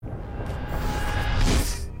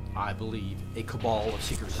I believe a cabal of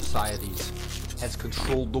secret societies has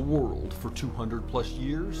controlled the world for 200 plus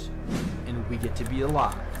years, and we get to be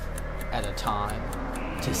alive at a time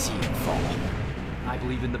to see it fall. I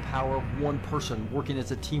believe in the power of one person working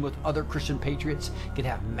as a team with other Christian patriots can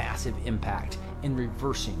have massive impact in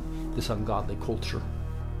reversing this ungodly culture.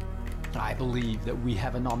 I believe that we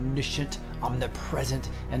have an omniscient, omnipresent,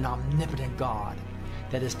 and omnipotent God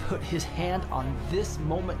that has put his hand on this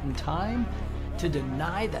moment in time to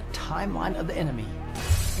deny the timeline of the enemy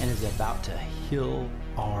and is about to heal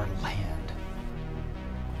our land.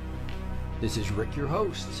 This is Rick, your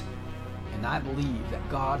host, and I believe that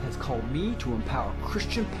God has called me to empower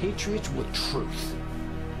Christian patriots with truth.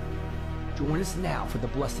 Join us now for the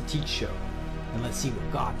Blessed to Teach show, and let's see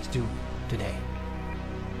what God is doing today.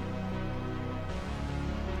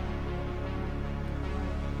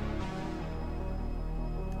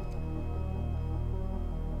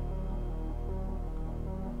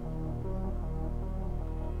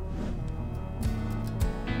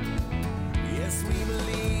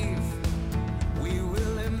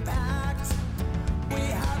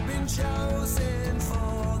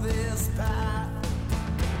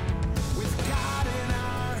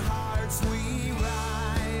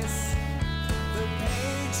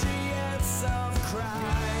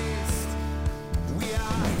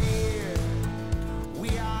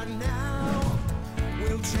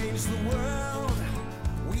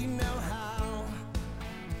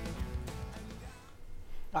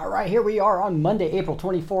 All right, here we are on Monday, April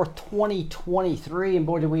 24th, 2023, and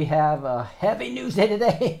boy, do we have a heavy news day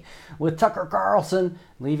today with Tucker Carlson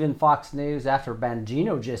leaving Fox News after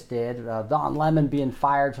Bongino just did, Don Lemon being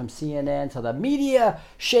fired from CNN, so the media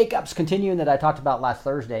shakeups continuing that I talked about last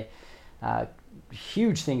Thursday.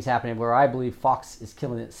 Huge things happening where I believe Fox is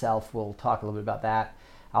killing itself. We'll talk a little bit about that.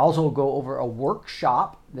 I also will go over a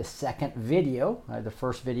workshop, the second video. The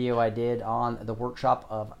first video I did on the workshop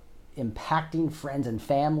of impacting friends and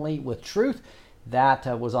family with truth. That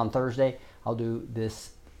was on Thursday. I'll do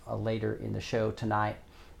this later in the show tonight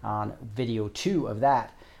on video 2 of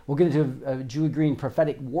that. We'll get into a Julie Green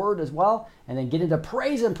prophetic word as well, and then get into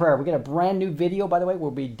praise and prayer. We got a brand new video, by the way, we'll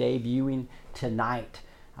be debuting tonight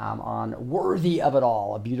on Worthy of It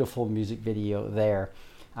All, a beautiful music video there.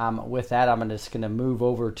 With that, I'm just going to move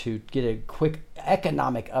over to get a quick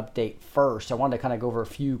economic update first. I wanted to kind of go over a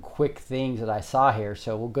few quick things that I saw here.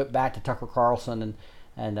 So we'll get back to Tucker Carlson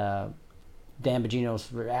and Dan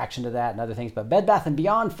Bongino's reaction to that and other things. But Bed Bath &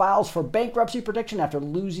 Beyond files for bankruptcy protection after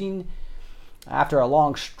a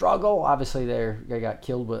long struggle. Obviously, they got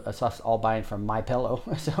killed with us all buying from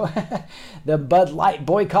MyPillow. So the Bud Light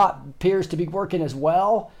boycott appears to be working as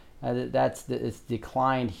well. It's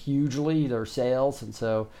declined hugely, their sales, and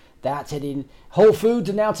so that's hitting. Whole Foods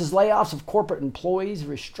announces layoffs of corporate employees,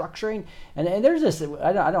 restructuring, and there's this.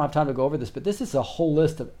 I don't have time to go over this, but this is a whole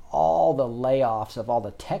list of all the layoffs of all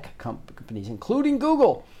the tech companies, including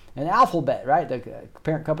Google and Alphabet, right? The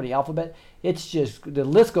parent company Alphabet. It's just the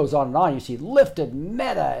list goes on and on. You see Lyft,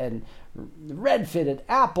 Meta, and Redfin, and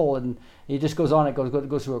Apple, and it just goes on. It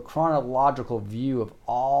goes through a chronological view of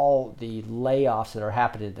all the layoffs that are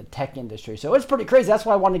happening in the tech industry. So it's pretty crazy. That's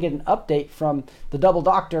why I wanted to get an update from the double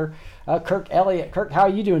doctor, Kirk Elliott. Kirk, how are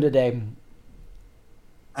you doing today?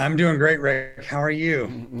 I'm doing great, Rick. How are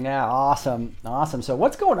you? Yeah, awesome. So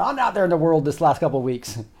what's going on out there in the world this last couple of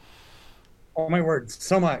weeks? Oh my word,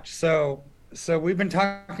 so much. So we've been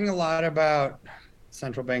talking a lot about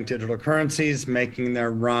central bank digital currencies making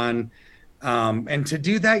their run. And to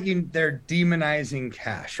do that, they're demonizing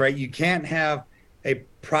cash, right? You can't have a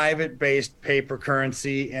private-based paper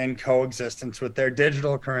currency in coexistence with their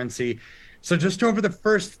digital currency. So just over the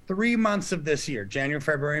first 3 months of this year, January,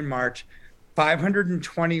 February, and March,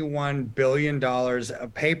 $521 billion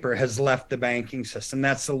of paper has left the banking system.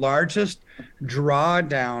 That's the largest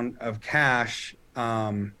drawdown of cash,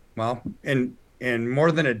 in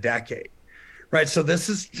more than a decade, right? So this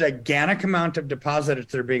is a gigantic amount of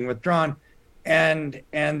deposits that are being withdrawn. And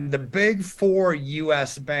the big 4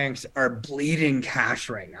 U.S. banks are bleeding cash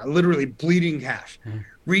right now, literally bleeding cash.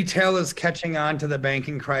 Retail is catching on to the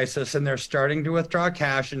banking crisis, and they're starting to withdraw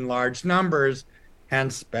cash in large numbers.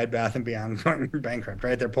 Hence, Bed Bath & Beyond going bankrupt,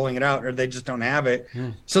 right? They're pulling it out, or they just don't have it.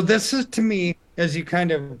 So this is, to me, as you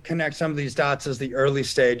kind of connect some of these dots, as the early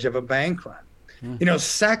stage of a bank run.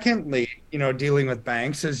 Secondly, dealing with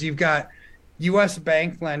banks is you've got U.S.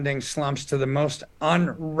 bank lending slumps to the most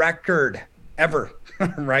on record ever,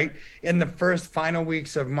 right? In the final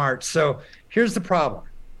weeks of March. So here's the problem.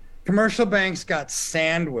 Commercial banks got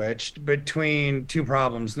sandwiched between two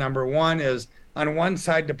problems. Number one is, on one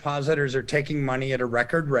side, depositors are taking money at a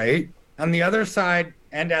record rate. On the other side,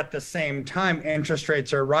 And at the same time, interest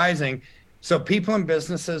rates are rising. So people and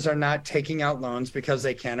businesses are not taking out loans because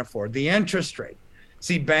they can't afford the interest rate.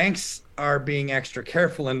 See, banks are being extra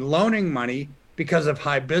careful in loaning money because of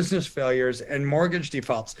high business failures and mortgage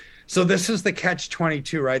defaults. So this is the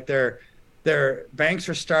catch-22 right there. Their banks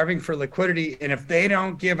are starving for liquidity, and if they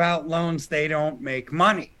don't give out loans, they don't make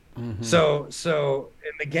money. Mm-hmm. So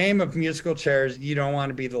in the game of musical chairs, you don't want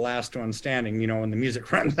to be the last one standing, when the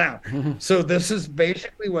music runs out. Mm-hmm. So this is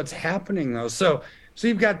basically what's happening, though. So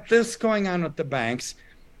you've got this going on with the banks.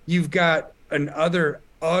 You've got another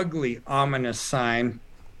ugly, ominous sign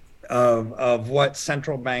of what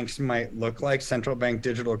central banks might look like, central bank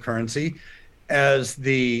digital currency, as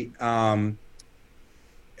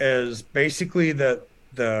as basically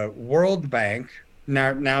the World Bank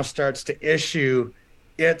now starts to issue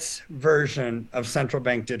its version of central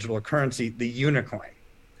bank digital currency, the Unicoin.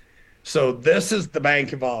 So this is the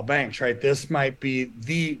bank of all banks, right? This might be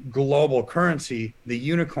the global currency, the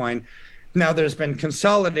Unicoin. Now there's been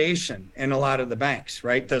consolidation in a lot of the banks,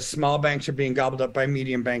 right? The small banks are being gobbled up by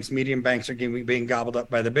medium banks are being gobbled up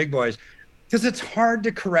by the big boys, because it's hard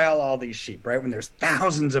to corral all these sheep, right? When there's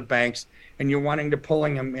thousands of banks and you're wanting to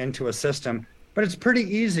pulling them into a system. But it's pretty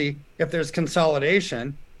easy if there's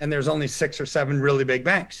consolidation and there's only 6 or 7 really big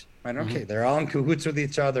banks, right? Okay, mm-hmm. They're all in cahoots with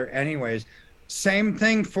each other anyways. Same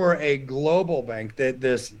thing for a global bank, that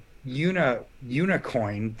this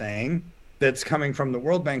Unicoin thing that's coming from the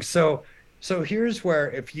World Bank. So here's where,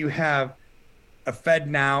 if you have a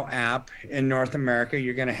FedNow app in North America,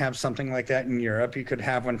 you're going to have something like that in Europe. You could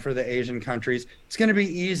have one for the Asian countries. It's going to be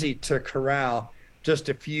easy to corral just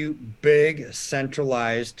a few big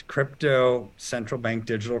centralized crypto central bank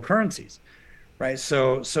digital currencies, right?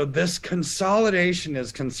 So this consolidation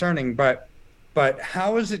is concerning, but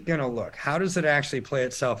how is it going to look? How does it actually play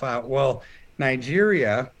itself out? Well,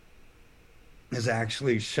 Nigeria is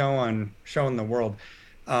actually showing the world.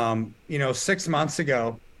 6 months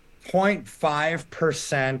ago,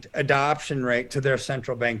 0.5% adoption rate to their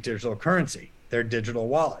central bank digital currency, their digital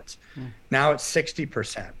wallets. Now it's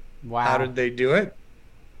 60%. Wow. How did they do it?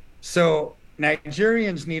 So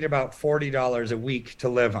Nigerians need about $40 a week to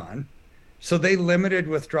live on. So they limited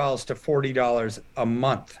withdrawals to $40 a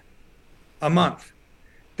month.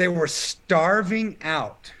 They were starving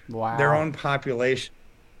out their own population.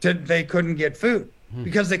 They couldn't get food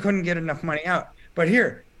because they couldn't get enough money out. But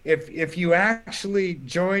here, if you actually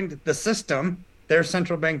joined the system, their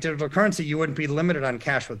central bank digital currency, you wouldn't be limited on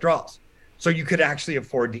cash withdrawals. So you could actually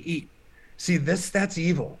afford to eat. See, that's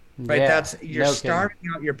evil, right? Yeah, You're starving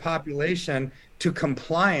out your population to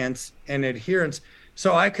compliance and adherence.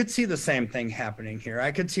 So I could see the same thing happening here.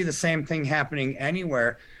 I could see the same thing happening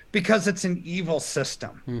anywhere, because it's an evil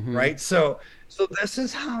system, right? So this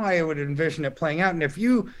is how I would envision it playing out. And if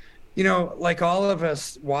like all of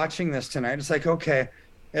us watching this tonight, it's like, okay,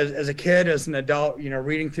 as a kid, as an adult,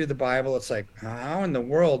 reading through the Bible, it's like, how in the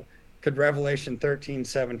world could Revelation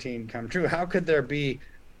 13:17 come true? How could there be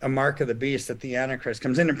a mark of the beast that the Antichrist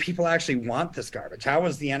comes in and people actually want this garbage? How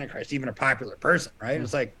is the Antichrist even a popular person, right?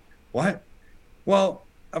 It's like, what? Well,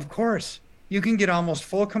 of course, you can get almost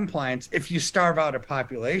full compliance if you starve out a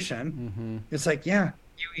population. It's like, yeah,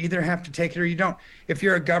 you either have to take it or you don't. If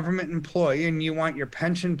you're a government employee and you want your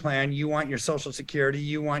pension plan, you want your Social Security,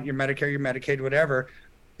 you want your Medicare, your Medicaid, whatever,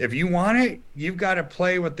 if you want it, you've got to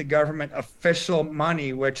play with the government official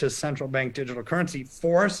money, which is central bank digital currency,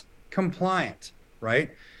 force compliant, right?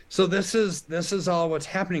 So this is all what's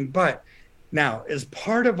happening. But now, as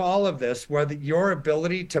part of all of this, whether your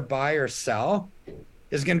ability to buy or sell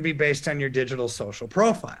is going to be based on your digital social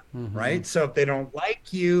profile, right? So if they don't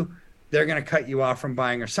like you, they're going to cut you off from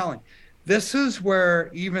buying or selling. This is where,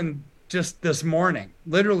 even just this morning,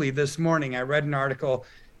 literally this morning, I read an article.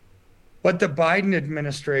 What the Biden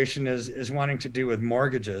administration is wanting to do with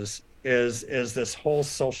mortgages is this whole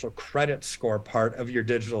social credit score part of your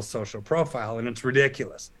digital social profile, and it's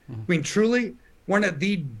ridiculous. I mean, truly, one of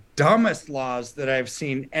the dumbest laws that I've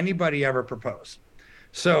seen anybody ever propose.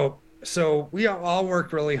 So we all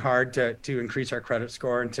work really hard to increase our credit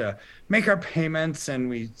score and to make our payments, and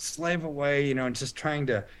we slave away, and just trying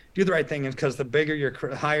to do the right thing. And because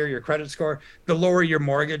the higher your credit score, the lower your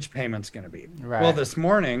mortgage payment's going to be. Right. Well, this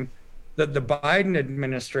morning, the Biden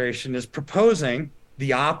administration is proposing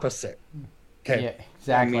the opposite. Okay, yeah,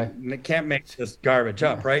 exactly. I mean, it can't make this garbage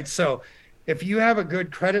up, right? So if you have a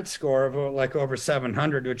good credit score of like over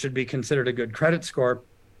 700, which would be considered a good credit score,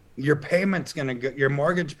 your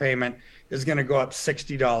mortgage payment is going to go up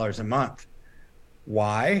 $60 a month.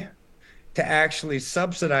 Why? To actually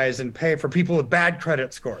subsidize and pay for people with bad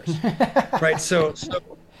credit scores, right? So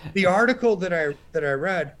the article that I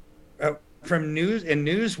read, from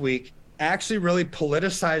Newsweek actually really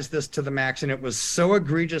politicized this to the max, and it was so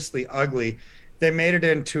egregiously ugly, they made it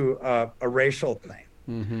into a racial thing.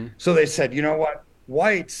 Mm-hmm. So they said, you know what?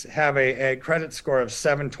 Whites have a credit score of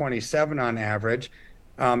 727 on average.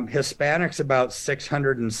 Hispanics about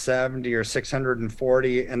 670 or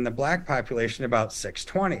 640, and the black population about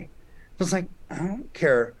 620. It's like, I don't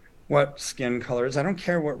care what skin colors, I don't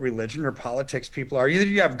care what religion or politics people are. Either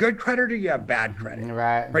you have good credit or you have bad credit.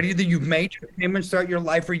 Right. Either you've made your payments throughout your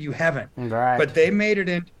life or you haven't. Right. But they made it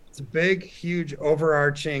into this big, huge,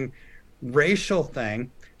 overarching racial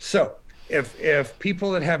thing. So if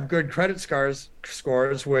people that have good credit scores,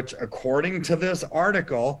 which according to this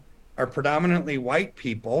article are predominantly white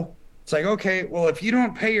people, it's like, okay, well, if you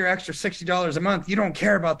don't pay your extra $60 a month, you don't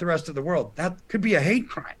care about the rest of the world. That could be a hate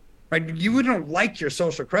crime, right? You wouldn't like your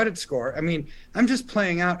social credit score. I mean, I'm just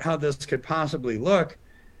playing out how this could possibly look.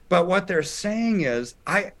 But what they're saying is,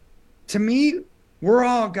 to me, we're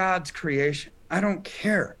all God's creation. I don't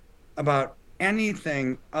care about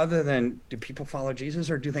anything other than, do people follow Jesus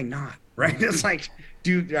or do they not? Right? It's like,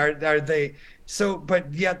 are they so?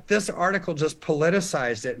 But yet this article just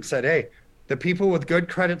politicized it and said, hey, the people with good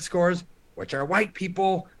credit scores, which are white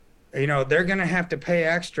people, they're going to have to pay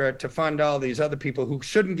extra to fund all these other people who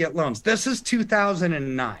shouldn't get loans. This is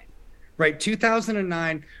 2009, right?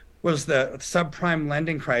 2009 was the subprime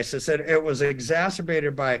lending crisis. It was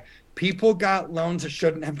exacerbated by people got loans that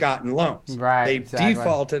shouldn't have gotten loans. Right. They exactly.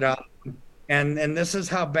 defaulted out. And this is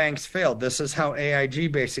how banks failed. This is how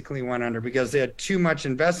AIG basically went under, because they had too much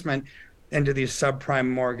investment into these subprime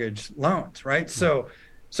mortgage loans, right? Mm-hmm.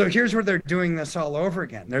 So here's where they're doing this all over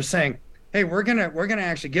again. They're saying, hey, we're gonna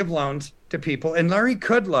actually give loans to people. And Larry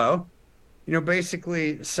Kudlow,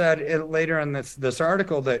 basically said later in this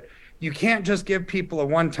article that you can't just give people a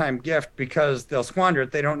one-time gift because they'll squander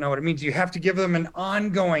it. They don't know what it means. You have to give them an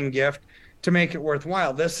ongoing gift to make it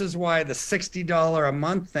worthwhile. This is why the $60 a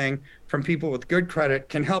month thing from people with good credit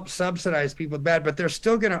can help subsidize people with bad, but they're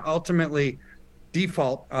still going to ultimately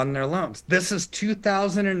default on their loans. This is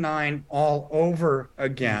 2009 all over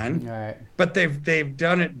again, right. But they've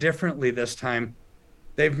done it differently this time.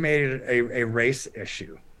 They've made it a race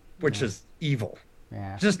issue, which is evil.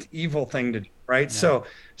 Yeah. Just evil thing to do, right? Yeah.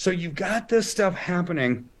 So you've got this stuff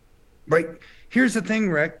happening, right? Here's the thing,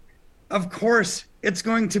 Rick. Of course, it's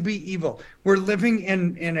going to be evil. We're living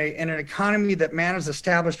in an economy that man has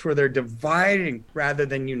established where they're dividing rather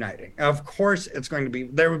than uniting. Of course, it's going to be.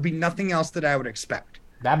 There would be nothing else that I would expect.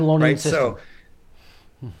 Babylonian system.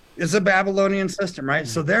 So it's a Babylonian system, right?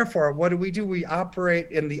 Mm-hmm. So therefore, what do? We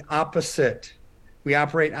operate in the opposite. We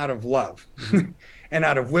operate out of love and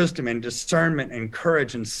out of wisdom and discernment and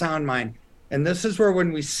courage and sound mind. And this is where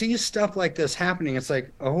when we see stuff like this happening, it's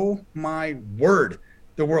like, oh my word,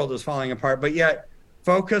 the world is falling apart. But yet,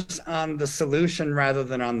 focus on the solution rather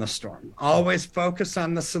than on the storm. Always focus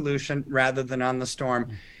on the solution rather than on the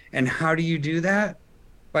storm. And how do you do that?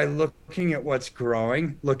 By looking at what's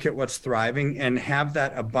growing, look at what's thriving, and have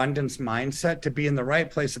that abundance mindset to be in the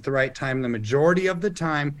right place at the right time the majority of the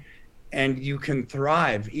time. And you can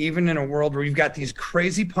thrive even in a world where you've got these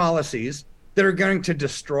crazy policies that are going to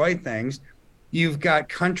destroy things. You've got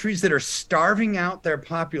countries that are starving out their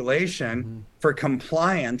population for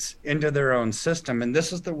compliance into their own system. And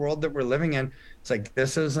this is the world that we're living in. It's like,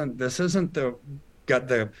 this isn't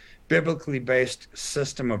the biblically based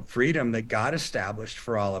system of freedom that God established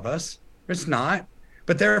for all of us. It's not.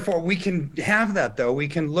 But therefore, we can have that, though. We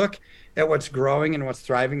can look at what's growing and what's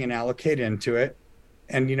thriving and allocate into it.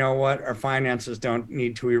 And you know what? Our finances don't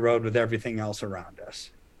need to erode with everything else around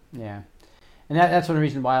us. Yeah. And that's one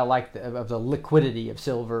reason why I like the liquidity of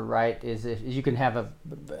silver, right? Is you can have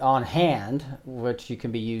on hand, which you can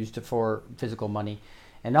be used for physical money,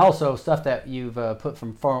 and also stuff that you've put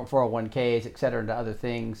from 401ks, et cetera, into other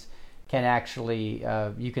things can actually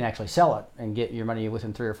you can actually sell it and get your money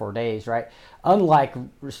within 3 or 4 days, right? Unlike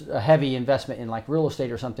a heavy investment in like real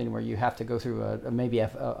estate or something where you have to go through maybe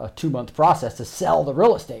a 2-month process to sell the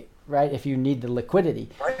real estate, right? If you need the liquidity.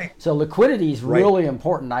 Right. So liquidity is really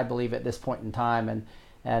important, I believe, at this point in time.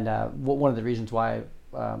 And one of the reasons why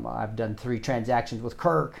I've done 3 transactions with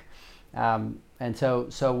Kirk. And so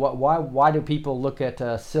why do people look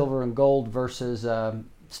at silver and gold versus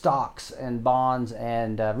stocks and bonds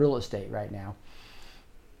and real estate right now?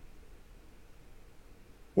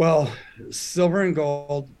 Well, silver and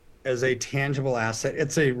gold as a tangible asset,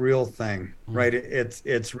 it's a real thing, right?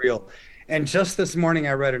 It's real. And just this morning,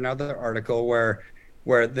 I read another article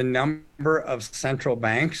where the number of central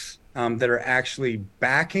banks that are actually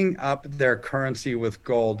backing up their currency with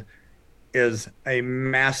gold is a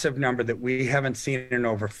massive number that we haven't seen in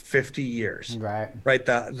over 50 years. Right. Right.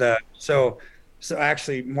 So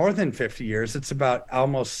actually more than 50 years, it's about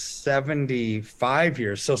almost 75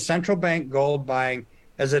 years. So central bank gold buying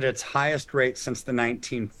is at its highest rate since the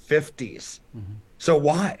 1950s. Mm-hmm. So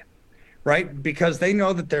why? Right? Because they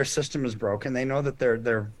know that their system is broken. They know that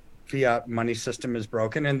their fiat money system is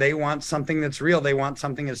broken, and they want something that's real. They want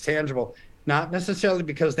something that's tangible, not necessarily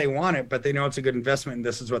because they want it, but they know it's a good investment, and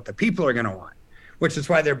this is what the people are going to want, which is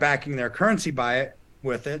why they're backing their currency by it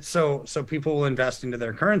with it. So people will invest into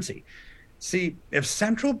their currency. See, if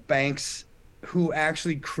central banks who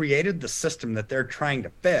actually created the system that they're trying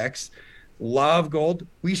to fix love gold,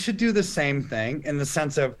 we should do the same thing in the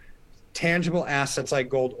sense of tangible assets like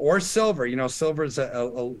gold or silver. Silver is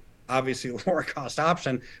obviously a lower cost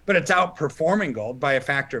option, but it's outperforming gold by a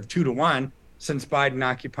factor of 2 to 1 since Biden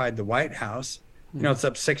occupied the White House. It's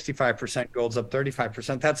up 65%, gold's up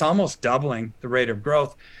 35%. That's almost doubling the rate of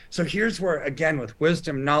growth. So here's where, again, with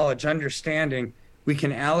wisdom, knowledge, understanding, we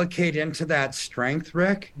can allocate into that strength,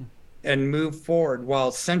 Rick, and move forward.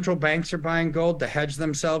 While central banks are buying gold to hedge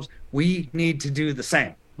themselves, we need to do the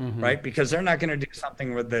same. Right? Because they're not going to do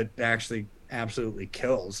something that actually absolutely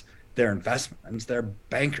kills their investments. They're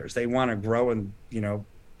bankers. They want to grow and,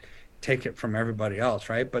 take it from everybody else.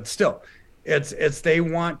 Right. But still, it's they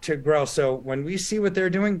want to grow. So when we see what they're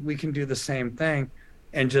doing, we can do the same thing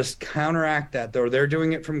and just counteract that. Though they're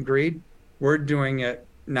doing it from greed, we're doing it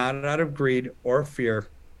not out of greed or fear,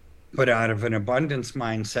 but out of an abundance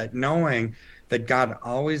mindset, knowing that God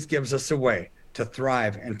always gives us a way to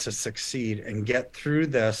thrive and to succeed and get through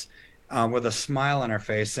this with a smile on our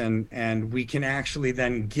face, and we can actually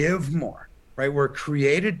then give more. Right? We're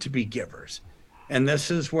created to be givers, and this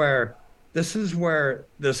is where this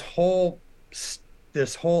whole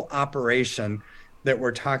operation that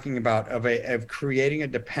we're talking about of creating a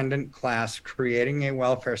dependent class, creating a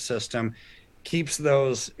welfare system, keeps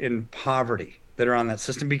those in poverty that are on that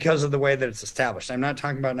system because of the way that it's established. I'm not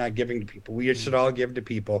talking about not giving to people. We should all give to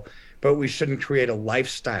people, but we shouldn't create a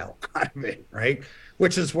lifestyle out of it, right?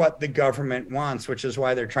 Which is what the government wants, which is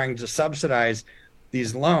why they're trying to subsidize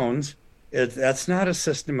these loans. That's not a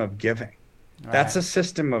system of giving. Right. That's a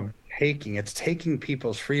system of taking. It's taking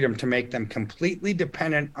people's freedom to make them completely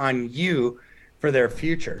dependent on you for their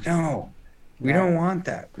future. No, we don't want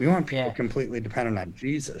that. We want people completely dependent on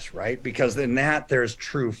Jesus, right? Because in that there's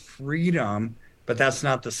true freedom, but that's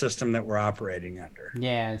not the system that we're operating under.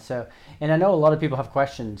 Yeah, and I know a lot of people have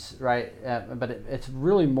questions, right? But it's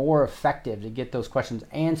really more effective to get those questions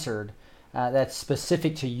answered that's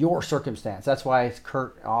specific to your circumstance. That's why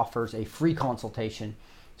Kurt offers a free consultation.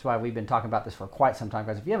 That's why we've been talking about this for quite some time,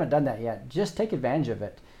 guys. If you haven't done that yet, just take advantage of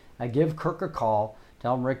it. Give Kirk a call.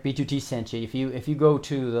 Tell him Rick B2T sent you. If you go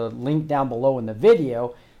to the link down below in the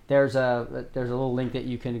video, there's a little link that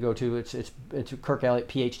you can go to. It's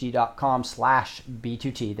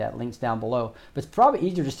kirkelliottphd.com/B2T. That link's down below. But it's probably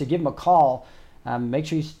easier just to give him a call. Make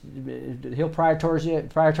sure he'll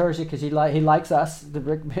prioritize you because he likes us. The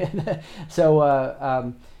Rick.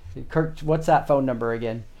 So Kirk, what's that phone number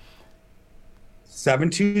again?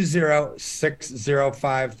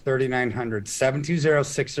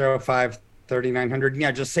 720-605-3900. 720-605-3900.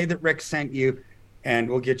 Yeah, just say that Rick sent you, and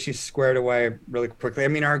we'll get you squared away really quickly. I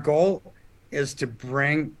mean, our goal is to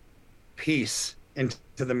bring peace into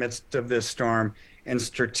the midst of this storm and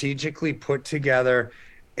strategically put together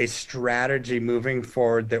a strategy moving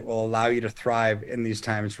forward that will allow you to thrive in these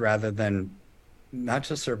times rather than not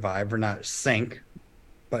just survive or not sink,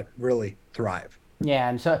 but really thrive. Yeah,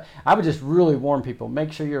 and so I would just really warn people,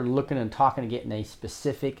 make sure you're looking and talking and getting a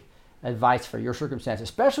specific advice for your circumstance,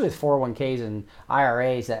 especially with 401ks and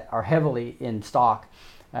IRAs that are heavily in stock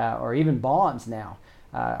or even bonds now.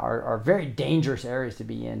 Are very dangerous areas to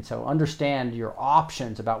be in. So understand your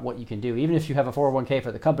options about what you can do. Even if you have a 401k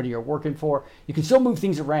for the company you're working for, you can still move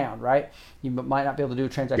things around, right? You might not be able to do a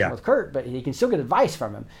transaction with Kurt, but you can still get advice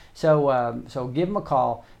from him. So give him a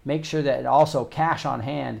call. Make sure that also cash on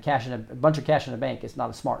hand, a bunch of cash in the bank is not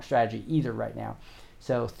a smart strategy either right now.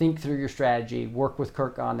 So think through your strategy. Work with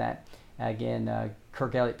Kirk on that. Again,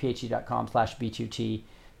 kirkelliottphd.com/B2T.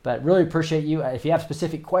 But really appreciate you. If you have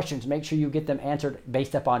specific questions, make sure you get them answered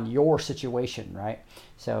based upon your situation, right?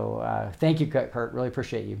 So thank you, Kurt. Really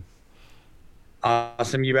appreciate you.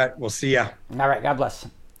 Awesome. You bet. We'll see ya. All right. God bless.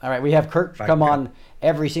 All right. We have Kurt come on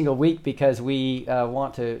every single week because we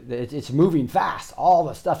want to, it's moving fast. All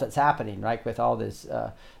the stuff that's happening, right? With all this,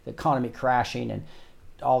 the economy crashing and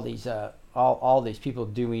all these people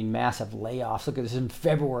doing massive layoffs. Look at this in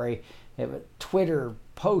February. Twitter,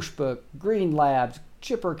 Postbook, Green Labs,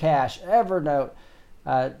 Chipper Cash, Evernote,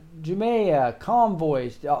 Jumea,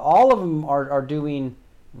 Convoys, all of them are doing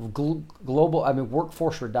global,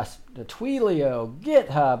 workforce reduction. Twilio,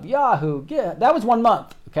 GitHub, Yahoo, that was 1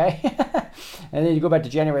 month, okay? And then you go back to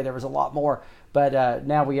January, there was a lot more. But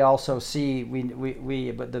now we also see,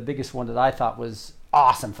 but the biggest one that I thought was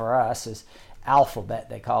awesome for us is Alphabet,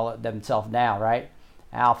 they call it themselves now, right?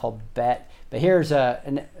 Alphabet. But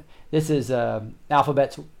this is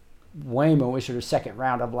Alphabet's Waymo issued a second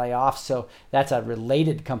round of layoffs, so that's a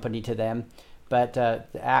related company to them. But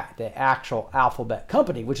the actual Alphabet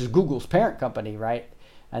company, which is Google's parent company, right,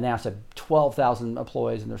 announced 12,000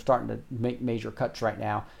 employees, and they're starting to make major cuts right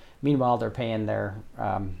now. Meanwhile, they're paying their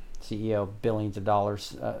CEO billions of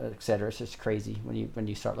dollars, et cetera. It's just crazy when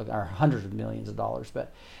you start looking, or hundreds of millions of dollars.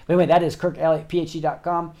 But anyway, that is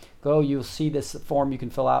KirkElliottPhD.com. Go, you'll see this form you can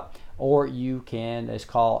fill out, or you can just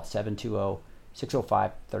call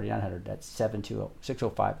 720-605-3900. That's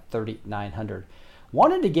 720-605-3900.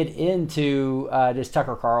 Wanted to get into this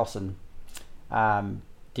Tucker Carlson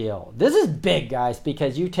deal. This is big, guys,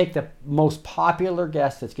 because you take the most popular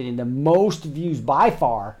guest that's getting the most views by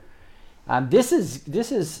far. This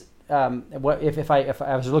is what if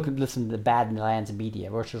I was listening to the Badlands media,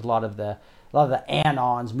 which is a lot of the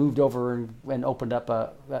anons moved over and opened up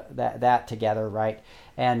that together, right?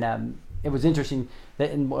 And it was interesting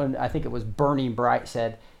that when I think it was Burning Bright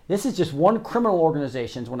said, this is just one criminal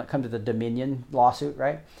organization when it comes to the Dominion lawsuit,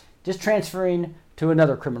 right? Just transferring to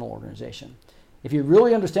another criminal organization. If you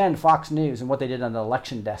really understand Fox News and what they did on the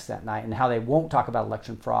election desk that night, and how they won't talk about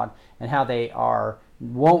election fraud, and how they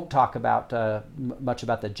won't talk about much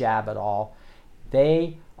about the jab at all,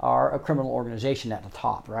 they are a criminal organization at the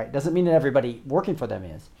top, right? Doesn't mean that everybody working for them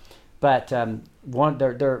is, but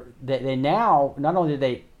they now not only do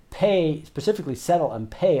they pay, specifically settle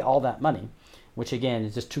and pay all that money, which again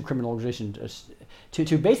is just two criminal organizations,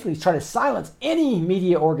 to basically try to silence any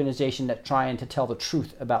media organization that's trying to tell the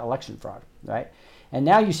truth about election fraud, right? And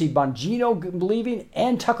now you see Bongino leaving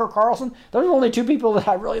and Tucker Carlson. Those are the only two people that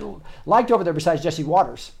I really liked over there besides Jesse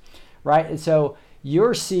Waters, right? And so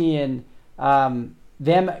you're seeing them,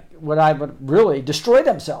 what I would really destroy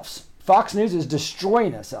themselves. Fox News is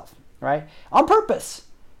destroying itself, right? On purpose,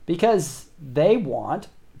 because they want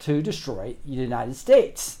to destroy the United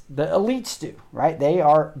States. The elites do, right? They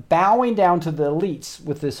are bowing down to the elites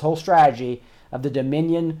with this whole strategy of the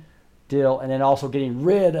Dominion deal, and then also getting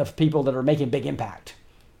rid of people that are making big impact.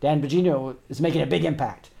 Dan Bongino is making a big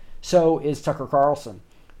impact. So is Tucker Carlson,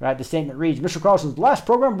 right? The statement reads, Mr. Carlson's last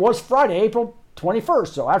program was Friday, April 21st.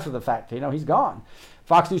 So after the fact, he's gone.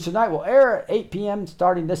 Fox News Tonight will air at 8 p.m.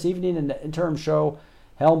 starting this evening in the interim show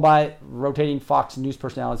held by rotating Fox News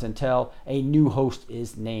personalities until a new host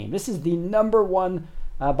is named. This is the number one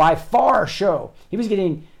by far show. He was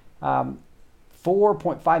getting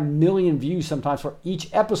 4.5 million views sometimes for each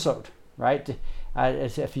episode, right?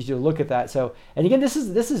 If you look at that. So, and again, this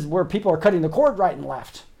is where people are cutting the cord right and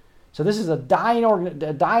left. So this is a dying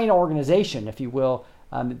organization, if you will,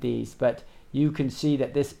 these. But you can see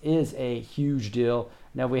that this is a huge deal.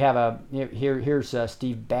 Now we have here's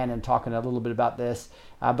Steve Bannon talking a little bit about this.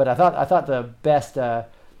 But I thought the best,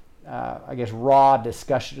 raw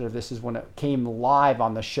discussion of this is when it came live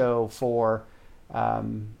on the show for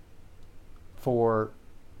Dan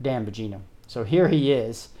Bongino. So here he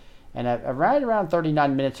is, and right around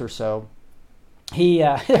 39 minutes or so,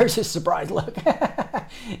 there's his surprise look.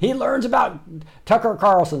 He learns about Tucker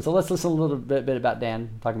Carlson. So let's listen a little bit about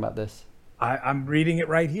Dan talking about this. I'm reading it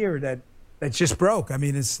right here that just broke. I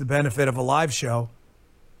mean, it's the benefit of a live show.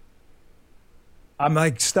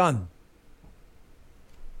 I'm stunned.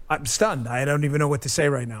 I'm stunned. I don't even know what to say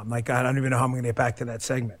right now. I don't even know how I'm going to get back to that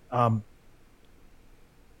segment.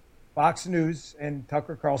 Fox News and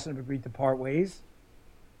Tucker Carlson have agreed to part ways.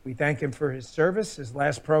 We thank him for his service. His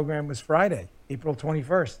last program was Friday, April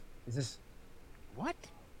 21st. Is this... What?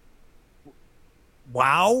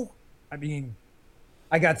 Wow. I mean,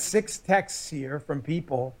 I got 6 texts here from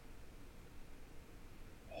people.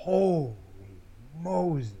 Holy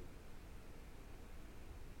Moses.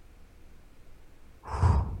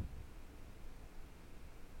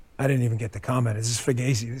 I didn't even get the comment. Is this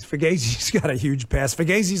Fugazi? Fugazi's got a huge pass.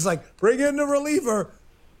 Fugazi's like, bring in the reliever.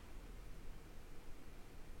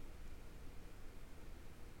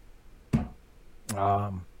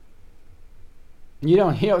 You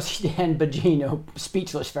don't see Dan Bongino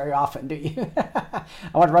speechless very often, do you? I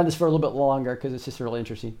want to run this for a little bit longer because it's just really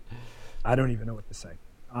interesting. I don't even know what to say.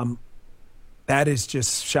 That is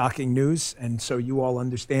just shocking news. And so you all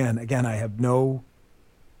understand, again, I have no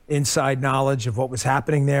inside knowledge of what was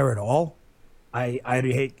happening there at all. I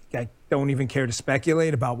don't even care to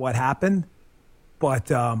speculate about what happened.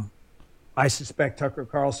 But I suspect Tucker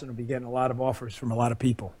Carlson will be getting a lot of offers from a lot of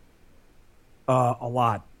people. A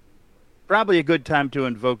lot. Probably a good time to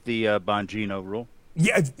invoke the Bongino rule.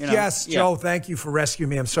 Yeah, yes, yeah. Joe, thank you for rescuing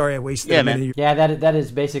me. I'm sorry I wasted Yeah, a minute. man. Yeah, that is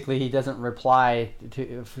basically he doesn't reply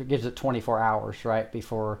to, gives it 24 hours, right,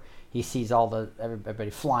 before he sees all everybody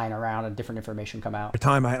flying around and different information come out.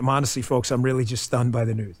 I'm honestly, folks, I'm really just stunned by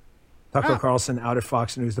the news. Tucker Carlson out at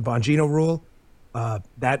Fox News. The Bongino rule,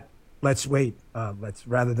 let's wait. Let's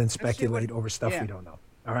rather than speculate over stuff we don't know.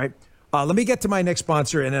 All right. Let me get to my next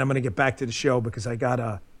sponsor, and then I'm going to get back to the show because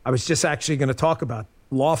I was just actually going to talk about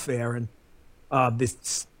lawfare and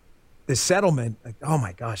this settlement. Like, oh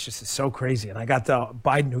my gosh, this is so crazy. And I got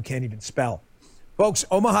Biden who can't even spell. Folks,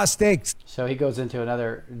 Omaha Steaks. So he goes into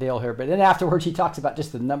another deal here, but then afterwards he talks about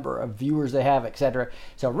just the number of viewers they have, etc.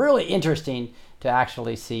 So really interesting to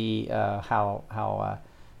actually see how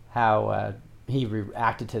he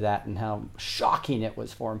reacted to that and how shocking it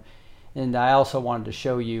was for him. And I also wanted to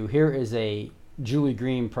show you, here is a Julie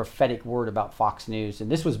Green prophetic word about Fox News.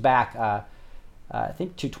 And this was back, I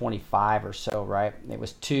think 225 or so, right? It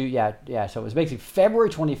was so it was basically February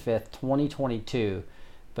 25th, 2022.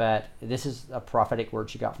 But this is a prophetic word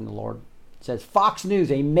she got from the Lord. It says, Fox News,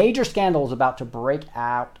 a major scandal is about to break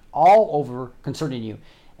out all over concerning you.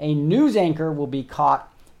 A news anchor will be caught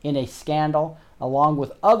in a scandal along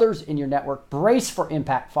with others in your network. Brace for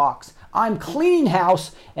impact, Fox. I'm cleaning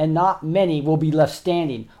house, and not many will be left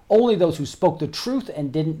standing. Only those who spoke the truth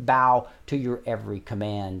and didn't bow to your every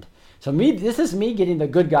command. So this is me getting the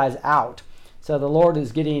good guys out. So the Lord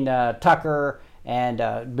is getting Tucker and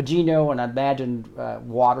Bongino, and I imagine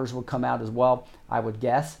Waters would come out as well, I would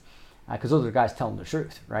guess, because those are the guys telling the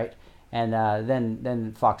truth, right? And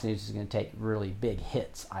then Fox News is going to take really big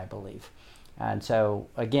hits, I believe. And so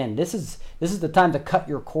again, this is the time to cut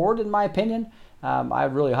your cord, in my opinion. I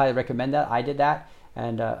really highly recommend that. I did that,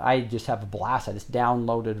 and I just have a blast. I just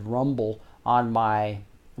downloaded Rumble on my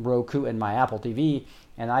Roku and my Apple TV,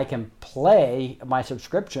 and I can play my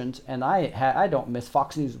subscriptions, and I don't miss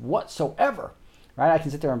Fox News whatsoever. Right? I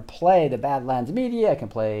can sit there and play the Badlands Media. I can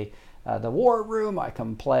play the War Room. I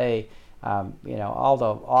can play, all the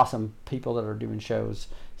awesome people that are doing shows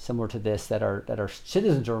similar to this that are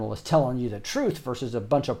citizen journalists telling you the truth versus a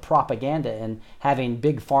bunch of propaganda and having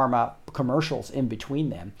big pharma commercials in between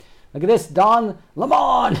them. Look at this, Don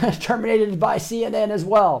Lemon terminated by CNN as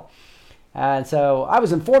well. And so I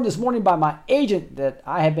was informed this morning by my agent that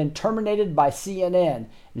I had been terminated by CNN,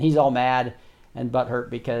 and he's all mad and butthurt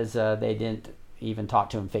because they didn't even talk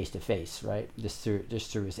to him face to face, right? Just through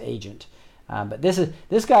his agent. But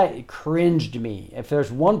this guy cringed me. If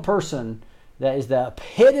there's one person that is the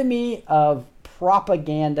epitome of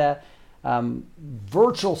propaganda,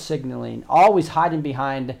 virtual signaling, always hiding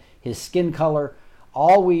behind his skin color,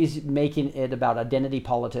 always making it about identity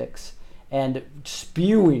politics, and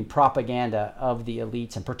spewing propaganda of the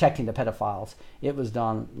elites and protecting the pedophiles. It was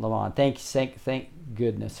Don Lemon. Thank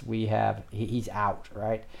goodness he's out,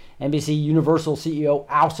 right? NBC Universal CEO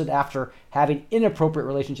ousted after having inappropriate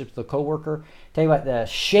relationships with a coworker. Tell you what, the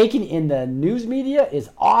shaking in the news media is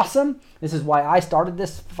awesome. This is why I started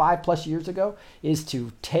this 5+ years ago, is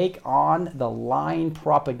to take on the lying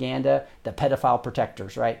propaganda, the pedophile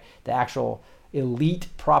protectors, right? The actual elite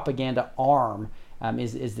propaganda arm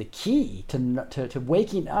is the key to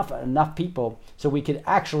waking up enough people so we could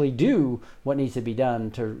actually do what needs to be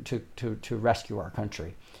done to rescue our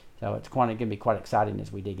country. So it's going to be quite exciting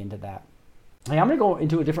as we dig into that. Hey, I'm going to go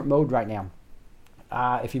into a different mode right now.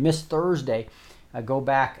 If you missed Thursday, go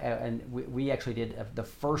back and we actually did the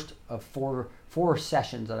first of four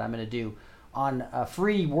sessions that I'm going to do on a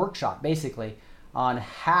free workshop, basically on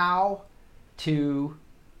how to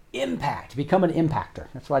become an impactor.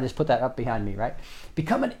 That's why I just put that up behind me, right?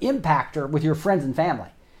 Become an impactor with your friends and family.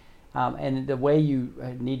 And the way you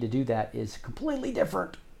need to do that is completely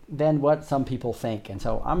different than what some people think. And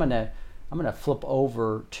so I'm gonna flip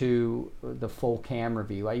over to the full camera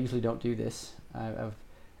view. I usually don't do this.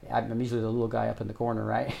 I'm usually the little guy up in the corner,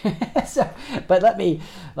 right? But let me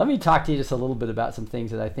talk to you just a little bit about some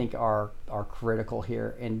things that I think are critical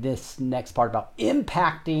here in this next part about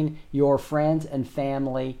impacting your friends and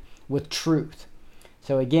family with truth.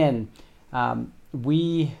 So again, I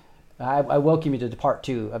welcome you to part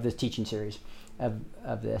 2 of this teaching series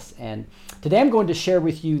of this. And today I'm going to share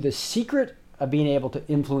with you the secret of being able to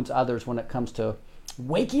influence others when it comes to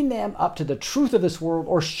waking them up to the truth of this world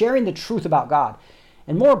or sharing the truth about God.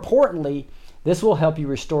 And more importantly, this will help you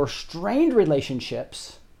restore strained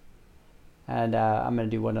relationships. And I'm going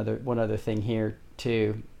to do one other thing here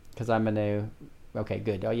too, because I'm going to. Okay,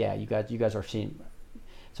 good. Oh yeah, you guys are seeing.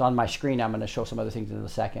 So on my screen, I'm going to show some other things in a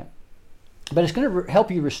second. but it's going to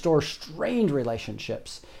help you restore strained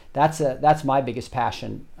relationships. That's my biggest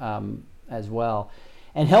passion as well.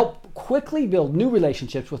 And help quickly build new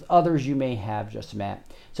relationships with others you may have just met.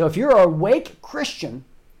 So if you're a awake Christian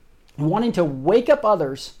wanting to wake up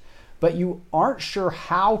others, but you aren't sure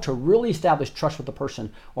how to really establish trust with the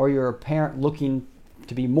person, or you're a parent looking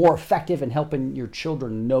to be more effective in helping your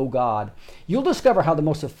children know God, you'll discover how the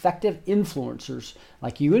most effective influencers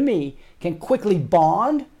like you and me can quickly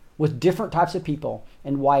bond with different types of people,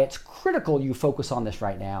 and why it's critical you focus on this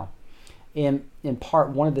right now. In part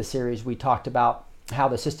one of the series, we talked about how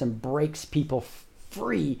the system breaks people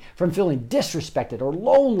free from feeling disrespected or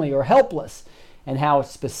lonely or helpless, and how it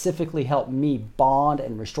specifically helped me bond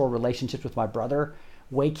and restore relationships with my brother,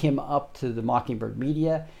 wake him up to the Mockingbird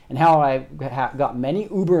media, and how I got many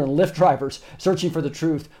Uber and Lyft drivers searching for the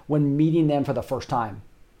truth when meeting them for the first time.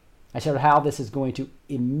 I shared how this is going to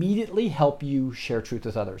immediately help you share truth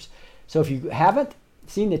with others. So if you haven't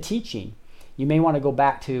seen the teaching, you may want to go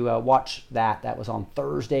back to watch that. That was on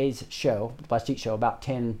Thursday's show, the Blessed Teach Show, about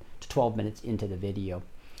 10 to 12 minutes into the video.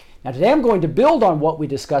 Now today I'm going to build on what we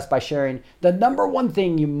discussed by sharing the number one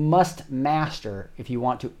thing you must master if you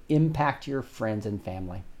want to impact your friends and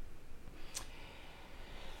family.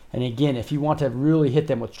 And again, if you want to really hit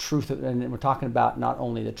them with truth, and we're talking about not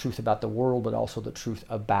only the truth about the world, but also the truth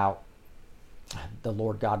about the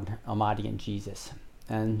Lord God Almighty and Jesus.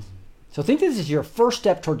 And so think this is your first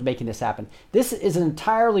step towards making this happen. This is an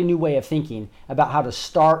entirely new way of thinking about how to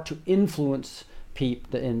start to influence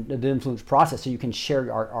people in the influence process, so you can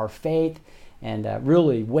share our faith and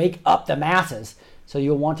really wake up the masses, so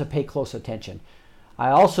you'll want to pay close attention. I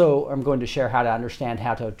also am going to share how to understand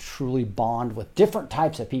how to truly bond with different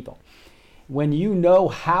types of people. When you know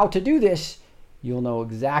how to do this, you'll know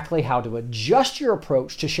exactly how to adjust your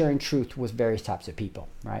approach to sharing truth with various types of people,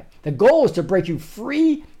 right? The goal is to break you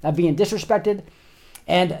free of being disrespected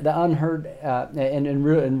and the unheard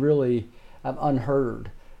and really unheard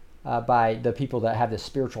by the people that have this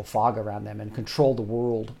spiritual fog around them and control the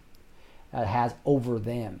world has over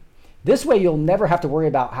them. This way, you'll never have to worry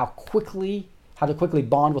about how to quickly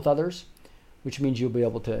bond with others, which means you'll be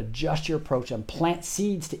able to adjust your approach and plant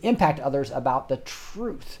seeds to impact others about the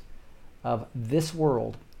truth of this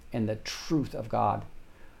world and the truth of God.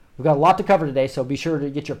 We've got a lot to cover today, so be sure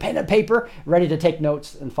to get your pen and paper ready to take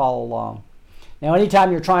notes and follow along. Now,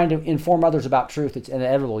 anytime you're trying to inform others about truth, it's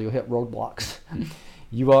inevitable you'll hit roadblocks.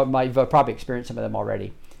 You've probably experienced some of them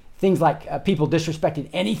already. Things like people disrespecting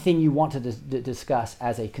anything you want to discuss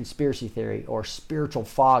as a conspiracy theory or spiritual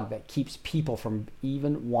fog that keeps people from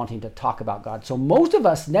even wanting to talk about God. So most of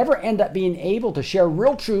us never end up being able to share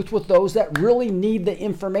real truth with those that really need the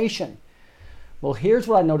information. Well, here's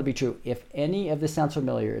what I know to be true. If any of this sounds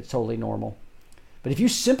familiar, it's totally normal. But if you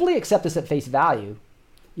simply accept this at face value,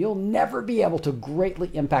 you'll never be able to greatly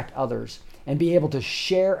impact others and be able to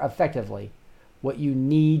share effectively what you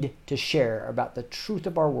need to share about the truth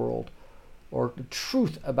of our world or the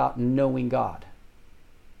truth about knowing God.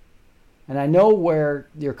 And I know where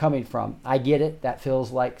you're coming from. I get it. That feels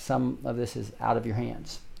like some of this is out of your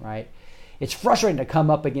hands, right? It's frustrating to come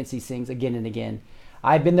up against these things again and again.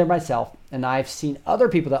 I've been there myself, and I've seen other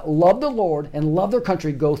people that love the Lord and love their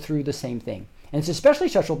country go through the same thing. And it's especially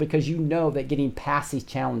special because you know that getting past these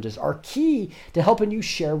challenges are key to helping you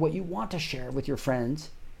share what you want to share with your friends,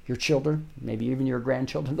 your children, maybe even your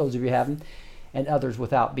grandchildren, those of you who have them, and others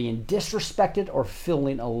without being disrespected or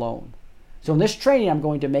feeling alone. So in this training, I'm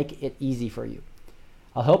going to make it easy for you.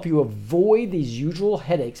 I'll help you avoid these usual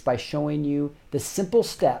headaches by showing you the simple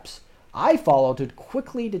steps I follow to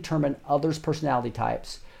quickly determine others' personality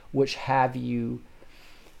types, which have you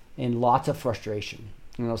in lots of frustration,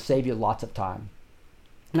 and it'll save you lots of time.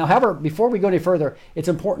 Now, however, before we go any further, it's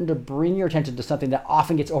important to bring your attention to something that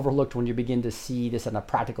often gets overlooked when you begin to see this on a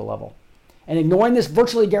practical level. And ignoring this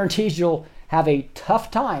virtually guarantees you'll have a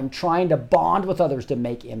tough time trying to bond with others to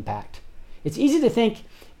make impact. It's easy to think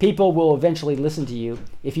people will eventually listen to you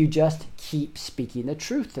if you just keep speaking the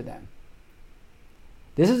truth to them.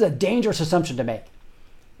 This is a dangerous assumption to make,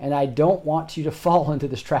 and I don't want you to fall into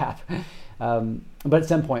this trap. But at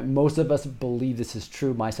some point, most of us believe this is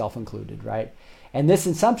true, myself included, right? And this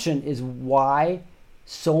assumption is why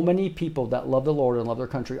so many people that love the Lord and love their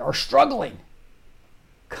country are struggling.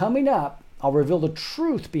 Coming up, I'll reveal the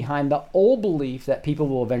truth behind the old belief that people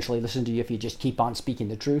will eventually listen to you if you just keep on speaking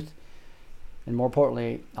the truth. And more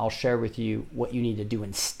importantly, I'll share with you what you need to do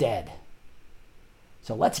instead.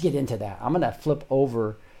 So let's get into that. I'm going to flip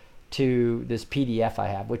over to this PDF I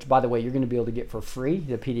have, which, by the way, you're going to be able to get for free.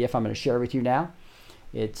 The PDF I'm going to share with you now.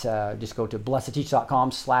 It's just go to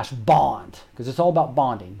blessedteach.com/bond, because it's all about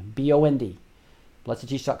bonding, B-O-N-D.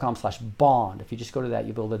 blessedteach.com/bond. If you just go to that,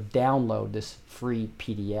 you'll be able to download this free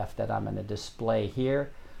PDF that I'm going to display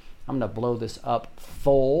here. I'm going to blow this up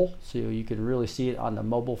full so you can really see it on the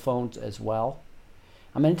mobile phones as well.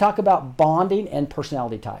 I'm going to talk about bonding and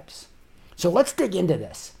personality types. So let's dig into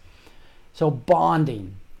this. So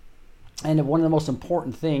bonding. And one of the most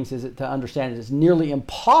important things is to understand it's nearly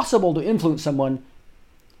impossible to influence someone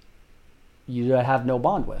you have no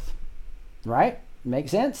bond with. Right? Make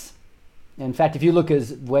sense? In fact, if you look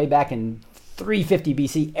as way back in 350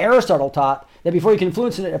 BC, Aristotle taught that before you can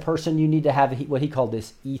influence a person, you need to have what he called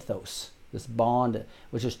this ethos, this bond,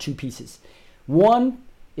 which is two pieces. One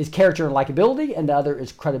is character and likability, and the other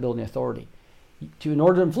is credibility and authority. In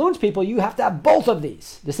order to influence people, you have to have both of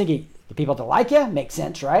these. Just thinking, the people to like you, makes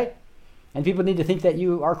sense, right? And people need to think that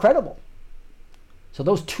you are credible. So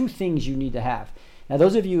those two things you need to have. Now,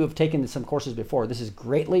 those of you who have taken some courses before, this is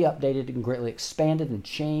greatly updated and greatly expanded and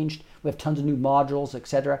changed. We have tons of new modules,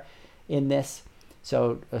 etc. in this.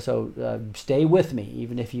 So stay with me,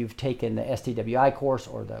 even if you've taken the STWI course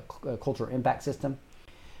or the Cultural Impact System.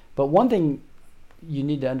 But one thing you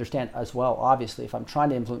need to understand as well, obviously, if I'm trying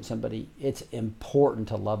to influence somebody, it's important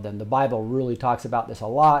to love them. The Bible really talks about this a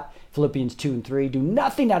lot. Philippians 2:3, do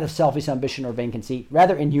nothing out of selfish ambition or vain conceit.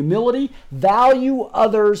 Rather, in humility, value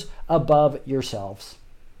others above yourselves.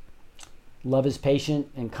 Love is patient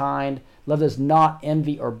and kind. Love does not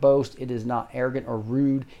envy or boast. It is not arrogant or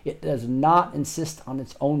rude. It does not insist on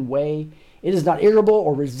its own way. It is not irritable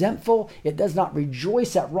or resentful. It does not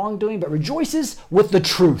rejoice at wrongdoing, but rejoices with the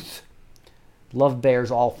truth. Love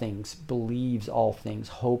bears all things, believes all things,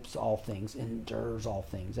 hopes all things, endures all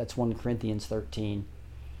things. That's 1 Corinthians 13.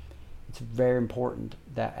 It's very important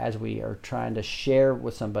that as we are trying to share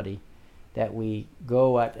with somebody, that we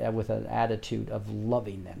go with an attitude of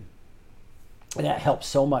loving them. And that helps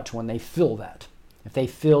so much when they feel that. If they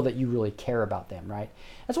feel that you really care about them, right?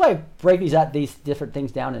 That's why I break these different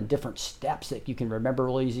things down in different steps that you can remember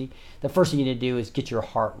real easy. The first thing you need to do is get your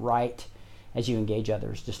heart right as you engage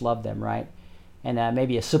others. Just love them, right? And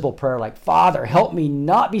maybe a simple prayer like, Father, help me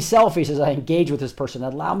not be selfish as I engage with this person.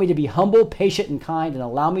 Allow me to be humble, patient, and kind, and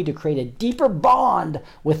allow me to create a deeper bond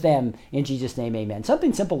with them. In Jesus' name, amen.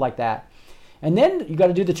 Something simple like that. And then you got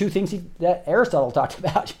to do the two things that Aristotle talked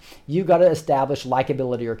about. You got to establish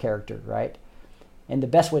likability or character, right? And the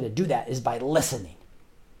best way to do that is by listening,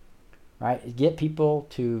 right? Get people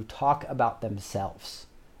to talk about themselves.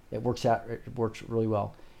 It works really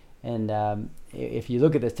well. And if you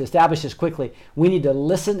look at this, to establish this quickly, we need to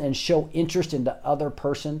listen and show interest in the other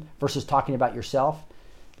person versus talking about yourself.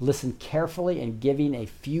 Listen carefully and giving a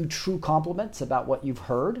few true compliments about what you've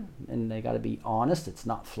heard. And they got to be honest. It's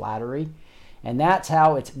not flattery. And that's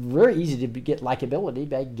how it's very easy to get likability,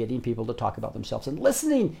 by getting people to talk about themselves and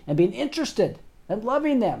listening and being interested and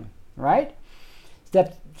loving them, right?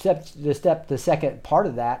 The second part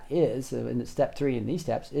of that is, in step 3 in these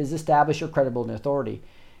steps, is establish your credibility and authority.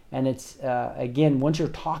 And it's, again, once you're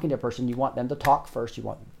talking to a person, you want them to talk first. You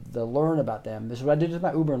want to learn about them. This is what I did with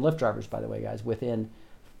my Uber and Lyft drivers, by the way, guys. Within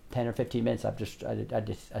 10 or 15 minutes, I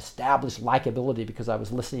just established likability because I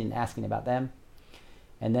was listening and asking about them.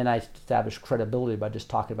 And then I established credibility by just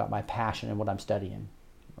talking about my passion and what I'm studying,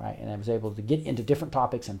 right? And I was able to get into different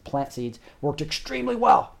topics and plant seeds. Worked extremely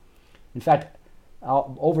well. In fact,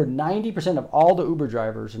 over 90% of all the Uber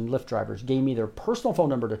drivers and Lyft drivers gave me their personal phone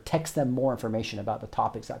number to text them more information about the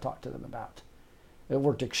topics I talked to them about. It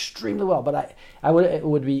worked extremely well, but it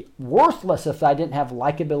would be worthless if I didn't have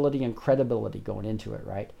likability and credibility going into it,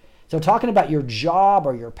 right? So talking about your job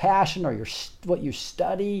or your passion or what you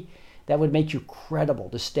study, that would make you credible,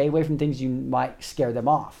 to stay away from things you might scare them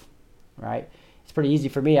off, right? It's pretty easy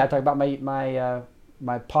for me. I talk about my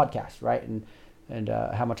podcast, right? And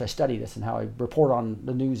how much I study this and how I report on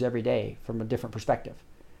the news every day from a different perspective.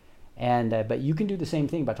 And but you can do the same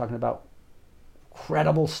thing by talking about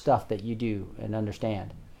credible stuff that you do and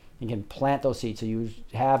understand. You can plant those seeds so you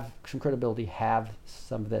have some credibility, have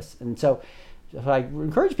some of this. And so I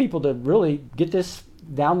encourage people to really get this,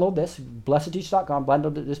 download this, blessedteach.com,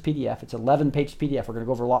 download this PDF. It's an 11-page PDF. We're going to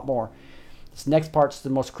go over a lot more. This next part's the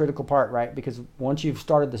most critical part, right? Because once you've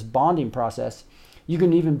started this bonding process, you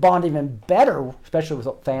can even bond even better, especially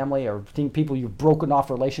with family or people you've broken off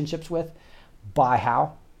relationships with. By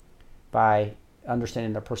how? By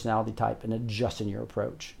understanding their personality type and adjusting your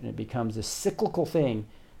approach. And it becomes a cyclical thing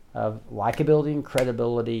of likability and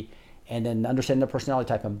credibility, and then understanding the personality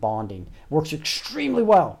type and bonding. Works extremely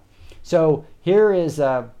well. So here is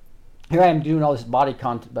here I am doing all this body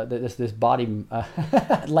content, but this body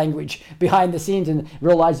language behind the scenes, and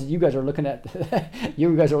realize that you guys are looking at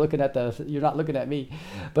you're not looking at me.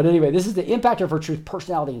 But anyway, this is the Impactor for Truth: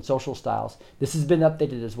 Personality and Social Styles. This has been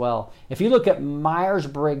updated as well. If you look at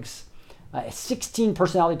Myers-Briggs, 16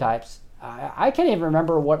 personality types. I can't even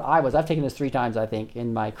remember what I was. I've taken this 3 times, I think,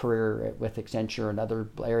 in my career with Accenture and other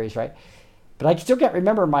areas, right? But I still can't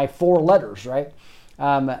remember my 4 letters, right?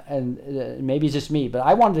 And maybe it's just me, but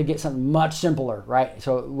I wanted to get something much simpler, right?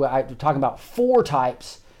 So I'm talking about 4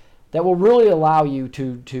 types that will really allow you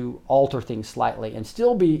to alter things slightly and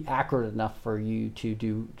still be accurate enough for you to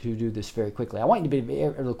do this very quickly. I want you to be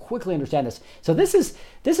able to quickly understand this. So this is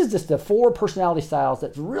just the 4 personality styles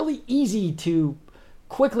that's really easy to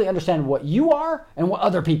quickly understand what you are and what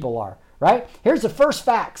other people are, right? Here's the first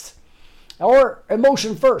facts. Or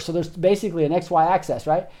emotion first. So there's basically an XY axis,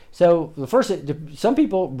 right? So the first, some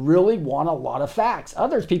people really want a lot of facts.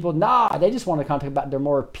 Others people, they just want to talk about, they're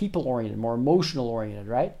more people oriented, more emotional oriented,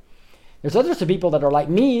 right? There's others of people that are like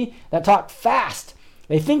me that talk fast.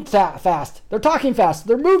 They think fast. They're talking fast.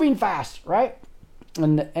 They're moving fast, right?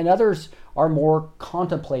 And others are more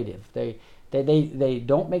contemplative. They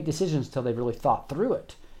don't make decisions until they've really thought through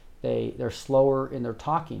it. They're slower in their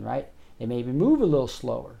talking, right? They maybe move a little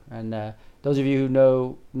slower. And those of you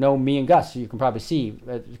who know me and Gus, you can probably see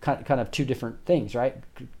kind of 2 different things, right?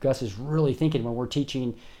 Gus is really thinking when we're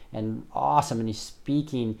teaching and awesome, and he's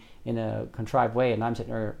speaking in a contrived way, and I'm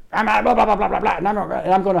sitting there, blah, blah, blah, blah, blah, blah, and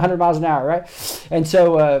I'm going 100 miles an hour, right? And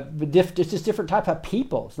so it's just different type of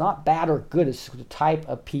people. It's not bad or good. It's the type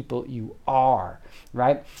of people you are,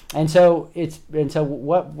 right? And so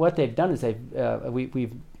what they've done is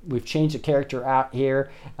we've changed the character out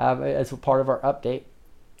here as a part of our update.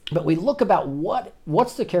 But we look about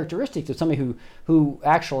what's the characteristics of somebody who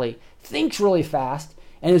actually thinks really fast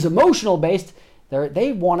and is emotional based.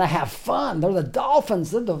 They want to have fun. They're the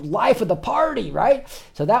dolphins. They're the life of the party, right?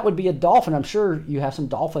 So that would be a dolphin. I'm sure you have some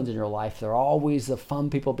dolphins in your life. They're always the fun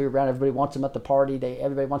people to be around. Everybody wants them at the party.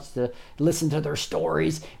 Everybody wants to listen to their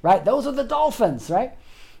stories, right? Those are the dolphins, right?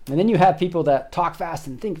 And then you have people that talk fast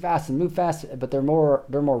and think fast and move fast, but they're more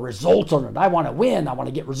results oriented. I want to win. I want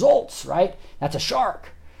to get results, right? That's a shark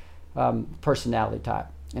personality type.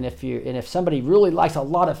 And if somebody really likes a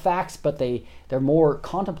lot of facts, but they're more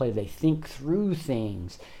contemplative, they think through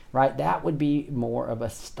things, right? That would be more of a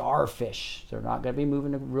starfish. They're not going to be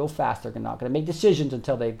moving real fast. They're not going to make decisions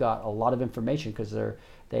until they've got a lot of information, because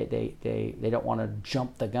they don't want to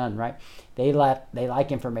jump the gun, right? They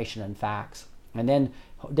like information and facts. And then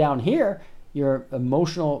down here, your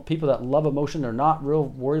emotional people that love emotion, they're not real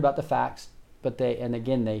worried about the facts, but they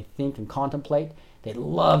think and contemplate. They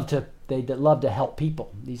love to help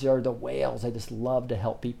people. These are the whales. They just love to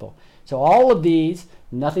help people. So all of these,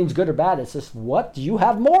 nothing's good or bad. It's just, what do you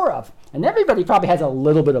have more of? And everybody probably has a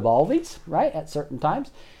little bit of all these, right, at certain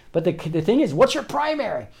times. But the thing is, what's your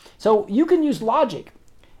primary? So you can use logic.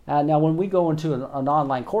 Now, when we go into an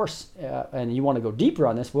online course and you want to go deeper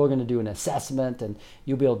on this, we're going to do an assessment, and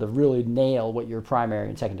you'll be able to really nail what your primary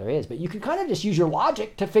and secondary is. But you can kind of just use your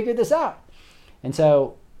logic to figure this out. And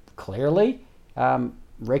so clearly,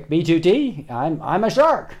 Rick B2T, I'm a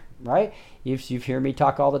shark, right? You've heard me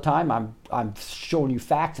talk all the time. I'm showing you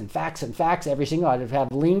facts and facts and facts every single. I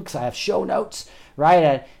have links. I have show notes,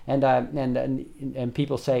 right? And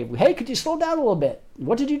people say, hey, could you slow down a little bit?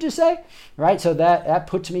 What did you just say? Right? So that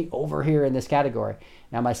puts me over here in this category.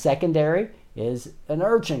 Now my secondary is an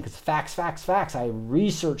urchin, because facts. I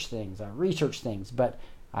research things, but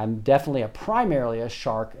I'm definitely primarily a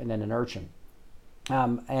shark and then an urchin.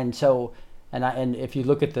 And if you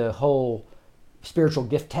look at the whole spiritual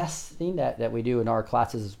gift testing that we do in our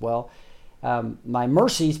classes as well, my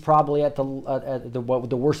mercy's probably at the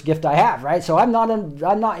worst gift I have, right? So I'm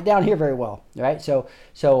not down here very well, right? So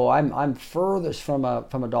I'm furthest from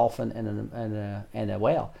a dolphin and a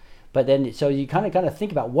whale. But then so you kind of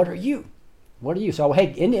think about, what are you? So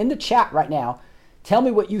hey, in the chat right now, tell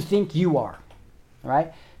me what you think you are,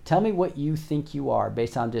 right? Tell me what you think you are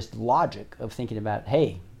based on just logic of thinking about,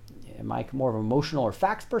 hey, am I more of an emotional or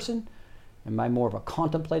facts person? Am I more of a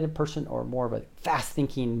contemplative person, or more of a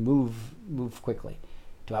fast-thinking, move quickly?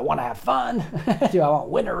 Do I want to have fun? Do I want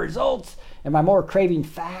winner results? Am I more craving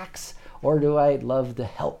facts, or do I love to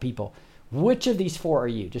help people? Which of these 4 are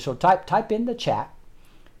you? Just so type in the chat,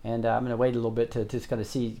 and I'm going to wait a little bit to just kind of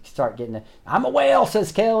start getting it. I'm a whale,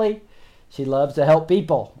 says Kelly. She loves to help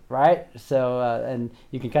people, right? So, and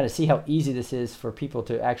you can kind of see how easy this is for people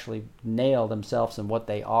to actually nail themselves and what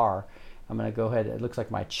they are. I'm going to go ahead. It looks like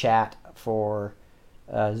my chat for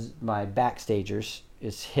my backstagers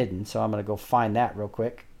is hidden, so I'm going to go find that real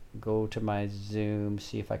quick. Go to my Zoom,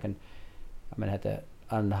 see if I can I'm going to have to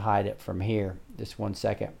unhide it from here. Just one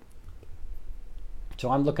second. So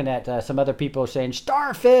I'm looking at some other people saying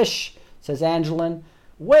starfish, says Angeline.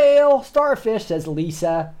 Whale, starfish, says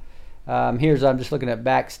Lisa. I'm just looking at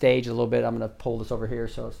backstage a little bit. I'm going to pull this over here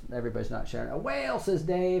so everybody's not sharing. A whale, says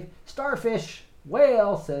Dave. Starfish,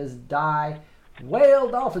 whale, says Di. Whale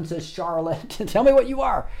dolphin, says Charlotte. Tell me what you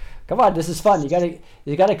are. Come on, this is fun. You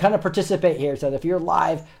gotta kind of participate here. So if you're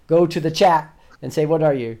live, go to the chat and say, what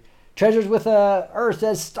are you? Treasures with Earth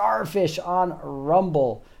says starfish on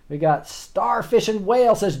Rumble. We got starfish and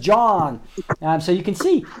whale, says John. So you can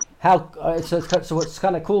see how. So what's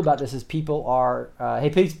kind of cool about this is people are. Hey,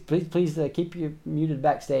 please keep you muted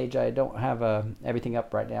backstage. I don't have everything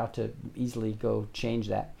up right now to easily go change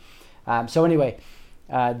that. So anyway,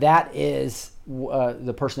 that is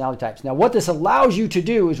the personality types. Now, what this allows you to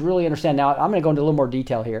do is really understand. Now, I'm going to go into a little more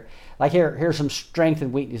detail here. Like here's some strengths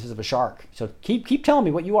and weaknesses of a shark. So keep telling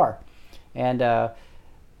me what you are, and.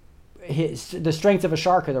 The strengths of a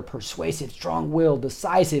shark are they're persuasive, strong-willed,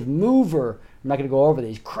 decisive, mover. I'm not going to go over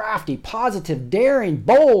these. Crafty, positive, daring,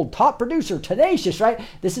 bold, top producer, tenacious, right?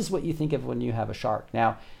 This is what you think of when you have a shark.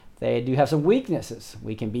 Now, they do have some weaknesses.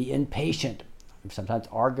 We can be impatient, sometimes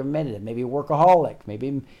argumentative, maybe workaholic,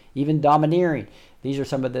 maybe even domineering. These are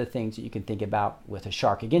some of the things that you can think about with a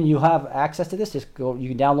shark. Again, you have access to this. Just go. You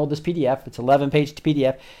can download this PDF. It's 11-page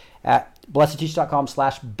PDF at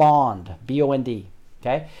blessedteach.com/bond, B-O-N-D.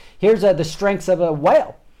 Okay, here's the strengths of a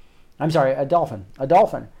whale. A dolphin. A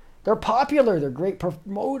dolphin. They're popular. They're great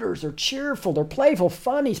promoters. They're cheerful. They're playful,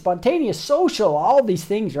 funny, spontaneous, social. All these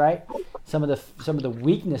things, right? Some of the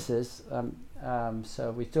weaknesses.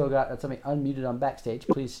 So we still got somebody unmuted on backstage.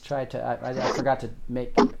 Please try to. I forgot to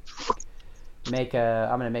make a.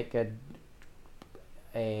 I'm going to make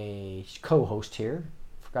a co-host here.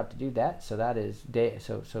 Forgot to do that. So that is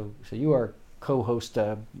so you are co-host.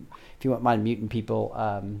 If you wouldn't mind muting people,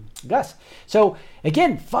 Gus. So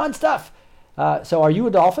again, fun stuff. So are you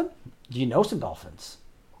a dolphin? Do you know some dolphins?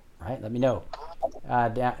 Right? Let me know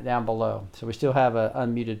down below. So we still have an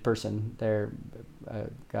unmuted person there,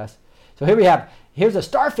 Gus. So here's a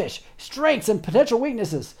starfish. Strengths and potential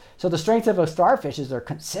weaknesses. So the strengths of a starfish is they're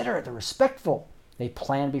considerate, they're respectful, they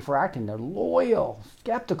plan before acting, they're loyal,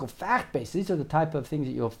 skeptical, fact-based. These are the type of things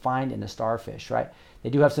that you'll find in a starfish, right? They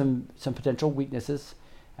do have some potential weaknesses.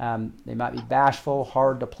 They might be bashful,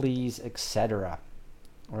 hard to please, etc.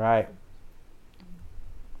 All right.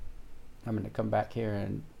 I'm going to come back here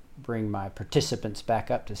and bring my participants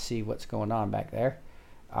back up to see what's going on back there.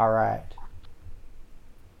 All right.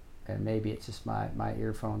 And maybe it's just my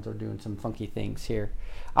earphones are doing some funky things here.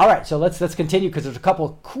 All right, so let's continue because there's a couple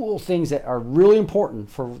of cool things that are really important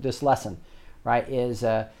for this lesson, right?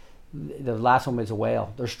 The last one is a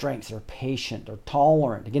whale. Their strengths, they're patient, they're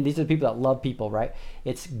tolerant. Again, these are the people that love people, right?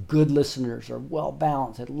 It's good listeners, they're well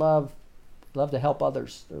balanced, they love to help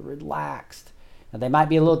others, they're relaxed. Now, they might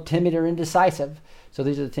be a little timid or indecisive. So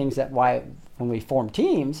these are the things that why when we form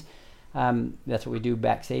teams, that's what we do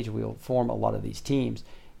backstage. We'll form a lot of these teams.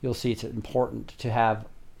 You'll see it's important to have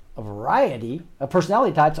a variety of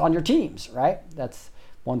personality types on your teams, right? That's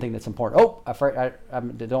one thing that's important. Oh,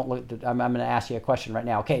 I'm going to ask you a question right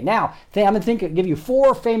now. Okay, now I'm going to give you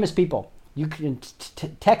 4 famous people. You can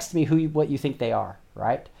text me what you think they are,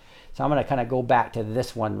 right? So I'm going to kind of go back to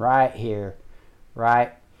this one right here,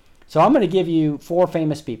 right? So I'm going to give you 4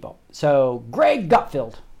 famous people. So Greg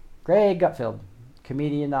Gutfeld,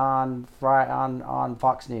 comedian on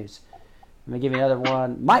Fox News. I'm going to give you another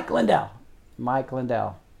one. Mike Lindell.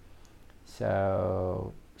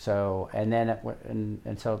 So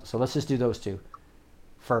let's just do those 2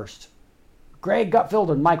 first. Greg Gutfeld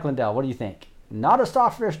and Mike Lindell. What do you think? Not a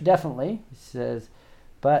starfish, definitely. He says,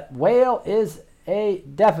 but whale is a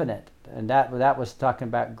definite. And that was talking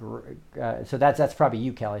about. So that's probably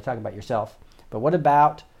you, Kelly, talking about yourself. But what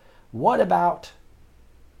about?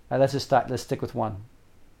 Let's stick with one.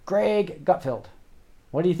 Greg Gutfeld.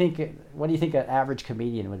 What do you think an average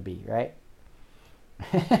comedian would be, right?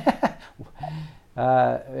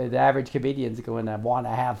 The average comedian's going to want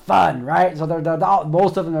to have fun, right? So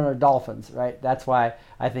most of them are dolphins, right? That's why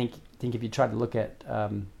I think if you try to look at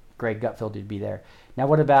Greg Gutfeld, you'd be there. Now,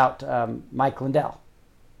 what about Mike Lindell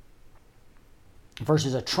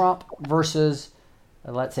versus a Trump versus,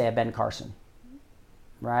 let's say, a Ben Carson,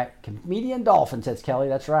 right? Comedian dolphin, says Kelly.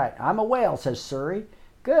 That's right. I'm a whale, says Surrey.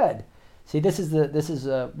 Good. See, this is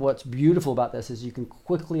what's beautiful about this is you can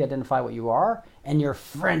quickly identify what you are and your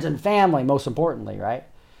friends and family, most importantly, right?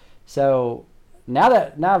 So now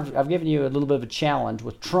I've given you a little bit of a challenge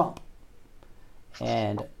with Trump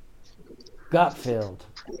and Gutfeld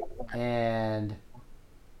and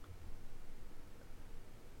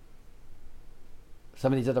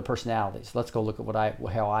some of these other personalities. Let's go look at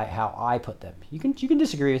how I put them. You can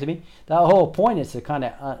disagree with me. The whole point is to kind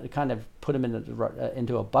of put them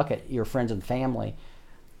into a bucket, your friends and family,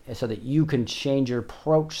 so that you can change your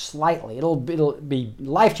approach slightly. It'll be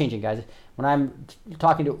life changing, guys. When I'm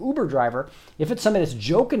talking to an Uber driver, if it's somebody that's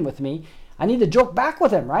joking with me, I need to joke back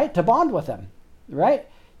with him, right? To bond with him, right?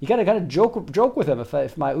 You got to kind of joke with them.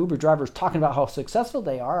 If my Uber driver is talking about how successful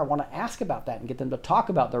they are, I want to ask about that and get them to talk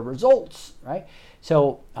about their results, right?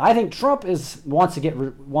 So I think Trump wants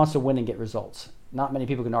to win and get results. Not many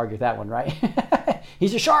people can argue with that one, right?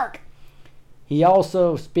 He's a shark. He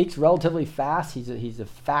also speaks relatively fast. He's a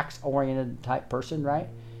facts-oriented type person, right?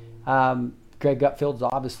 Greg Gutfeld's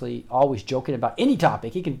obviously always joking about any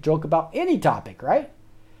topic. He can joke about any topic, right?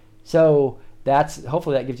 So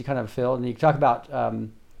hopefully that gives you kind of a feel. And you talk about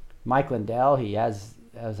Mike Lindell. He has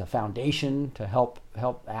a foundation to help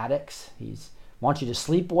addicts. He wants you to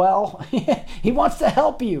sleep well. He wants to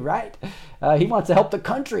help you, right? He wants to help the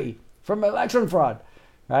country from election fraud,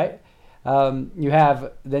 right? You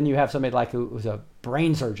have somebody like who's a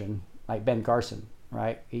brain surgeon, like Ben Carson,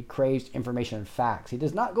 right? He craves information and facts. He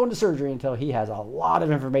does not go into surgery until he has a lot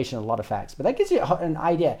of information and a lot of facts. But that gives you an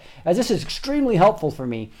idea, as this is extremely helpful for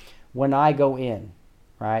me when I go in,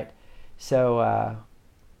 right? So,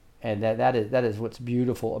 and that is what's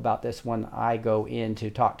beautiful about this when I go in to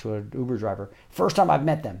talk to an Uber driver. First time I've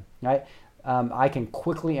met them, right? I can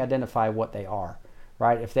quickly identify what they are,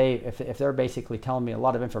 right? If they're basically telling me a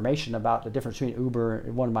lot of information about the difference between Uber,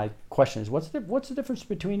 one of my questions is what's the difference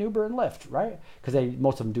between Uber and Lyft, right? Because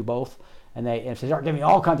most of them do both, and if they start giving me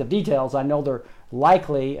all kinds of details, I know they're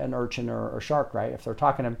likely an urchin or shark, right? If they're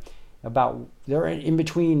talking about they're in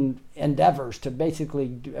between endeavors to basically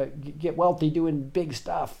get wealthy doing big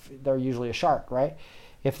stuff, they're usually a shark, right?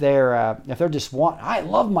 If they're just I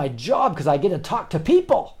love my job because I get to talk to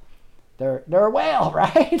people, they're a whale,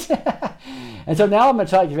 right? And so now I'm going to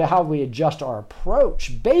tell you about how we adjust our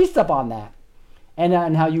approach based upon that,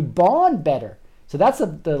 and how you bond better. So that's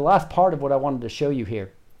the last part of what I wanted to show you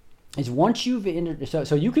here, is once you've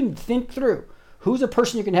so you can think through who's a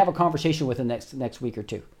person you can have a conversation with in the next week or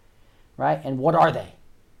two. Right? And what are they?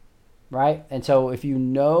 Right? And so if you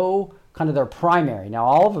know kind of their primary, now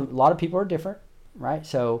a lot of people are different, right?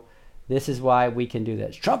 So this is why we can do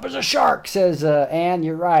this. Trump is a shark, says Ann,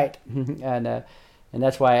 you're right. and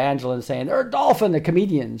that's why Angela is saying they're a dolphin, the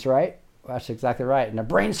comedians, right? That's exactly right. And a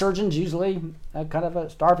brain surgeon's usually kind of a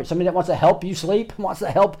starfish. Somebody that wants to help you sleep, wants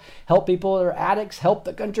to help people that are addicts, help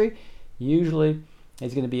the country, usually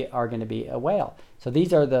are going to be a whale. So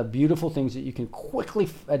these are the beautiful things that you can quickly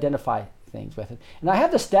identify things with. And I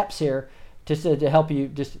have the steps here just to help you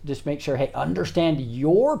just make sure, hey, understand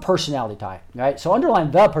your personality type, right? So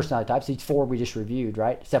underline the personality types, these 4 we just reviewed,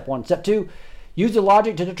 right? Step 1. Step 2, use the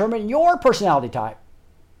logic to determine your personality type,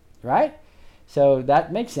 right? So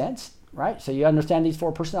that makes sense, right? So you understand these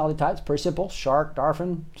 4 personality types, pretty simple: shark,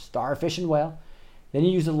 dolphin, starfish, and whale. Then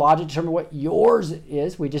you use the logic to determine what yours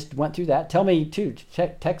is. We just went through that. Tell me too.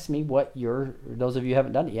 Text me what those of you who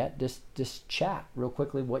haven't done it yet. Just chat real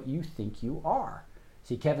quickly what you think you are.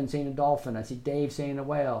 See Kevin saying a dolphin. I see Dave saying a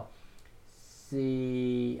whale.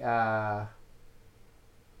 See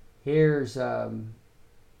here's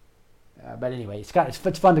but anyway,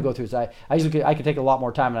 it's fun to go through. So I can take a lot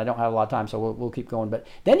more time, and I don't have a lot of time, so we'll keep going. But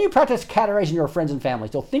then you practice categorizing your friends and family.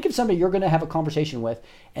 So think of somebody you're going to have a conversation with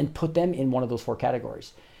and put them in one of those 4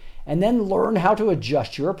 categories. And then learn how to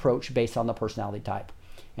adjust your approach based on the personality type.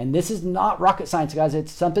 And this is not rocket science, guys.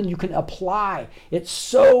 It's something you can apply. It's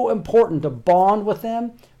so important to bond with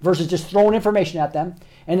them versus just throwing information at them.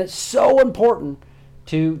 And it's so important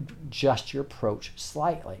to adjust your approach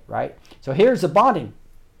slightly, right? So here's the bonding.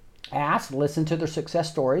 Ask, listen to their success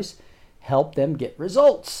stories, help them get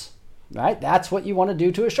results, right? That's what you want to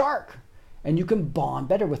do to a shark. And you can bond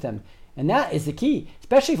better with them. And that is the key,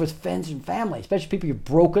 especially with friends and family, especially people you've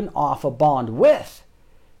broken off a bond with,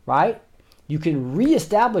 right? You can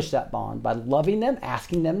reestablish that bond by loving them,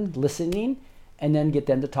 asking them, listening, and then get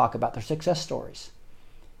them to talk about their success stories.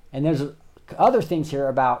 And there's other things here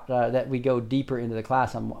about that we go deeper into the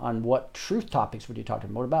class on what truth topics would you talk to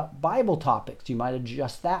them. What about Bible topics? You might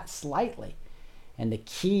adjust that slightly. And the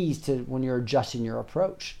keys to when you're adjusting your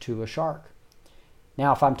approach to a shark.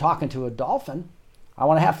 Now, if I'm talking to a dolphin, I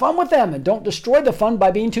want to have fun with them and don't destroy the fun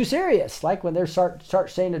by being too serious. Like when they start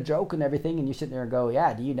saying a joke and everything, and you sit there and go,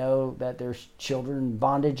 yeah, do you know that there's children in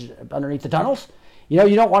bondage underneath the tunnels? You know,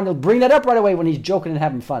 you don't want to bring that up right away when he's joking and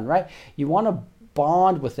having fun, right? You want to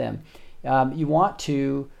bond with them. You want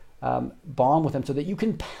to bond with them so that you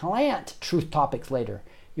can plant truth topics later.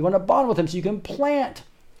 You want to bond with them so you can plant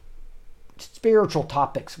spiritual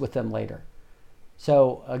topics with them later.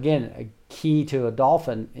 So again, a key to a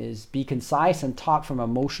dolphin is be concise and talk from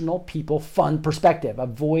emotional, people, fun perspective.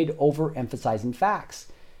 Avoid overemphasizing facts.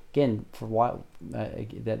 Again, for what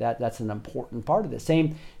that's an important part of this.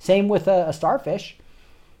 Same with a starfish.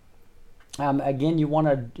 Again, you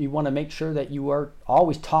want to make sure that you are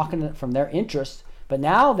always talking from their interests. But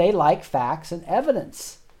now they like facts and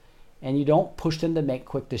evidence, and you don't push them to make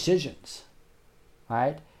quick decisions,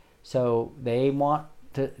 right? So they want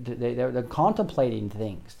they're contemplating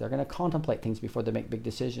things. They're going to contemplate things before they make big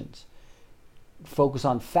decisions. Focus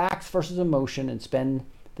on facts versus emotion, and spend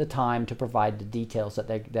the time to provide the details that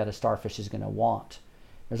a starfish is going to want.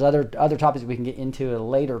 There's other topics we can get into at a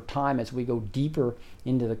later time as we go deeper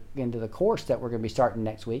into the course that we're going to be starting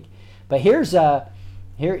next week. But here is a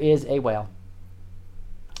whale.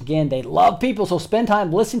 Again, they love people, so spend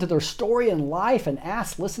time listening to their story and life, and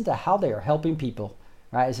listen to how they are helping people.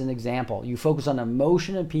 Right, as an example, you focus on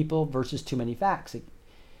emotion and people versus too many facts.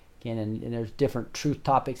 Again, and there's different truth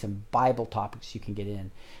topics and Bible topics you can get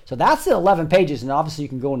in. So that's the 11 pages, and obviously you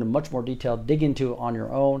can go into much more detail, dig into it on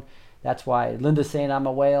your own. That's why Linda's saying I'm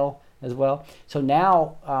a whale as well. So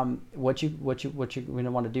now, what you're going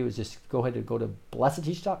to want to do is just go ahead and go to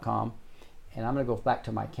blessedteach.com, and I'm going to go back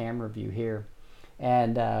to my camera view here,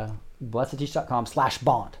 and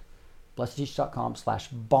blessedteach.com/bond,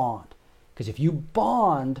 blessedteach.com/bond. Because if you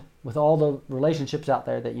bond with all the relationships out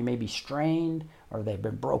there that you may be strained, or they've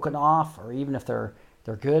been broken off, or even if they're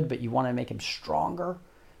good, but you want to make them stronger,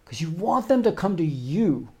 because you want them to come to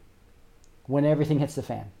you when everything hits the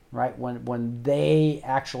fan, right? When they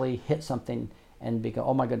actually hit something and go,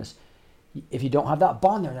 oh my goodness, if you don't have that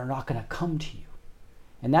bond there, they're not going to come to you.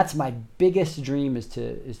 And that's my biggest dream, is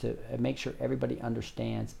to make sure everybody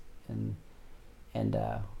understands and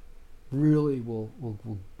really will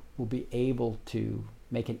be able to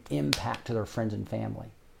make an impact to their friends and family,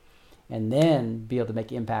 and then be able to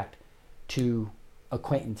make impact to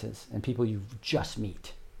acquaintances and people you just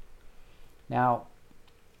meet. Now,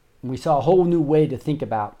 we saw a whole new way to think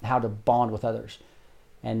about how to bond with others,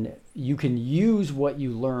 and you can use what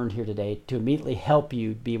you learned here today to immediately help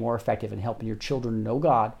you be more effective in helping your children know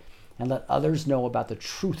God and let others know about the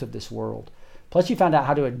truth of this world. Plus, you found out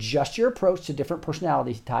how to adjust your approach to different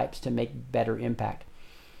personality types to make better impact.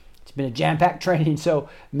 It's been a jam-packed training, so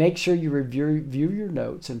make sure you review your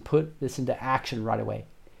notes and put this into action right away.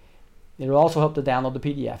 It will also help to download the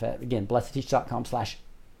PDF at, again,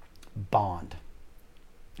 blessedteach.com/bond.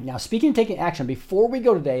 Now, speaking of taking action, before we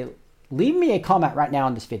go today, leave me a comment right now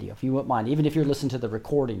on this video, if you wouldn't mind, even if you're listening to the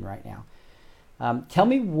recording right now. Tell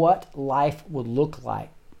me what life would look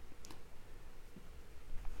like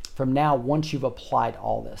from now once you've applied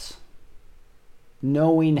all this.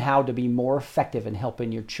 Knowing how to be more effective in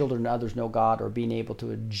helping your children and others know God, or being able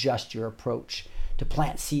to adjust your approach to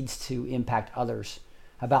plant seeds to impact others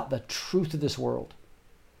about the truth of this world,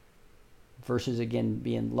 versus, again,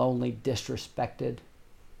 being lonely, disrespected.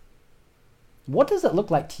 What does it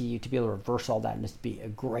look like to you to be able to reverse all that and just be a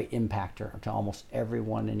great impactor to almost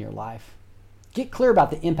everyone in your life? Get clear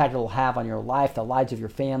about the impact it will have on your life, the lives of your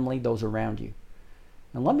family, those around you.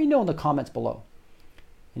 And let me know in the comments below.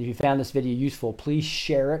 And if you found this video useful, please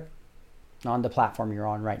share it on the platform you're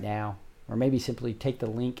on right now, or maybe simply take the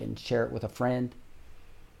link and share it with a friend.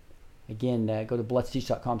 Again, go to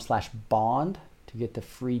blessedteach.com/bond to get the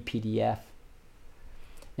free PDF.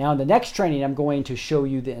 Now, in the next training, I'm going to show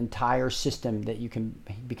you the entire system that you can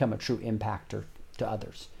become a true impactor to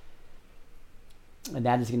others. And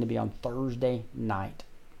that is going to be on Thursday night.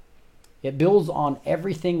 It builds on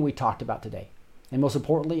everything we talked about today. And most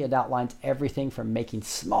importantly, it outlines everything from making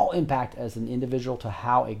small impact as an individual to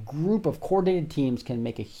how a group of coordinated teams can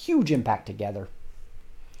make a huge impact together.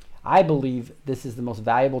 I believe this is the most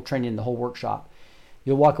valuable training in the whole workshop.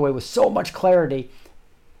 You'll walk away with so much clarity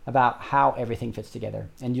about how everything fits together,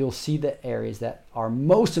 and you'll see the areas that are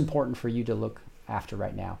most important for you to look after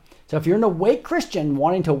right now. So if you're an awake Christian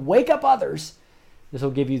wanting to wake up others, this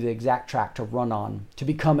will give you the exact track to run on to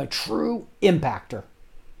become a true impactor.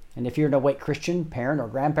 And if you're an awake Christian parent or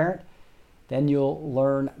grandparent, then you'll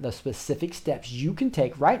learn the specific steps you can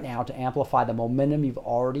take right now to amplify the momentum you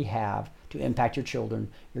already have to impact your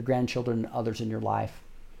children, your grandchildren, and others in your life.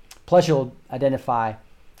 Plus, you'll identify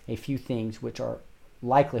a few things which are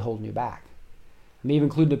likely holding you back. I may even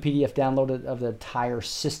include a PDF downloaded of the entire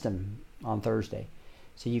system on Thursday,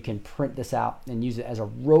 so you can print this out and use it as a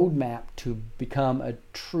roadmap to become a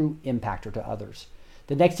true impactor to others.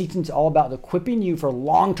 The next teaching is all about equipping you for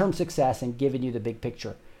long-term success and giving you the big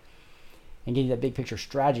picture, and getting that big picture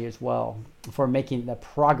strategy as well for making the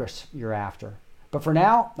progress you're after. But for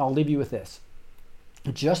now, I'll leave you with this.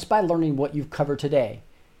 Just by learning what you've covered today,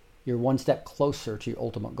 you're one step closer to your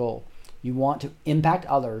ultimate goal. You want to impact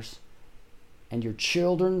others and your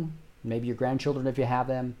children, maybe your grandchildren if you have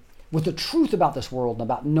them, with the truth about this world and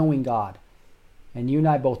about knowing God. And you and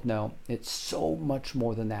I both know it's so much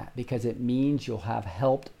more than that, because it means you'll have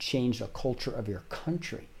helped change the culture of your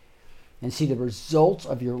country and see the results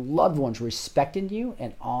of your loved ones respecting you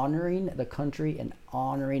and honoring the country and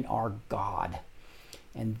honoring our God.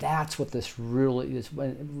 And that's what this really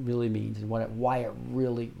means, and why it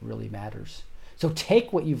really, really matters. So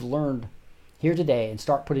take what you've learned here today and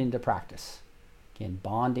start putting it into practice. Again,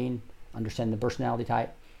 bonding, understanding the personality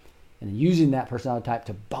type, and then using that personality type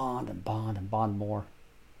to bond and bond and bond more.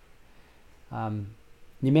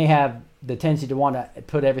 You may have the tendency to want to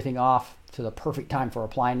put everything off to the perfect time for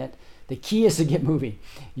applying it. The key is to get moving.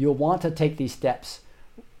 You'll want to take these steps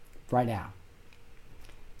right now.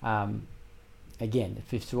 Again,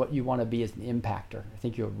 if it's what you want to be as an impactor, I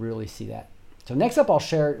think you'll really see that. So next up, I'll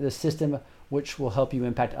share the system which will help you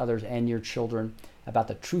impact others and your children about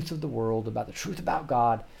the truth of the world, about the truth about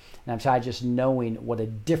God, and I'm excited just knowing what a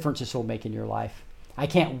difference this will make in your life. I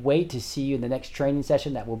can't wait to see you in the next training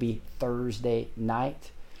session. That will be Thursday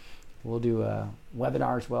night. We'll do a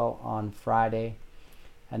webinar as well on Friday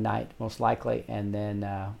night, most likely, and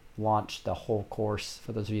then launch the whole course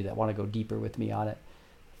for those of you that want to go deeper with me on it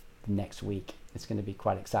next week. It's going to be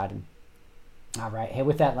quite exciting. All right. Hey,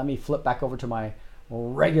 with that, let me flip back over to my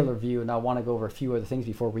regular view, and I want to go over a few other things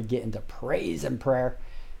before we get into praise and prayer.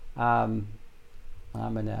 I'm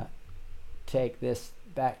going to take this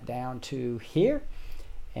back down to here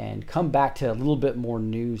and come back to a little bit more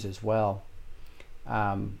news as well.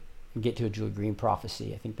 Get to a Julie Green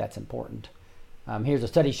prophecy. I think that's important. Here's a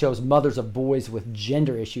study shows mothers of boys with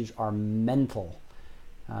gender issues are mental.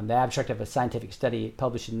 The abstract of a scientific study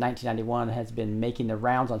published in 1991 has been making the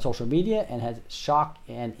rounds on social media and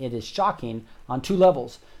it is shocking on two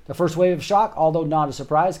levels. The first wave of shock, although not a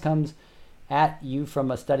surprise, comes at you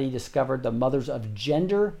from a study discovered the mothers of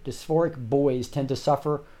gender dysphoric boys tend to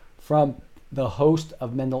suffer from the host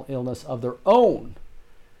of mental illness of their own.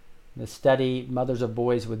 The study, Mothers of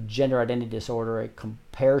Boys with Gender Identity Disorder, a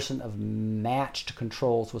comparison of matched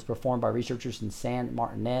controls, was performed by researchers in San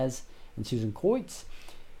Martinez and Susan Coitz,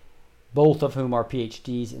 both of whom are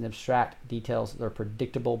PhDs in abstract details. They're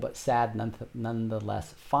predictable but sad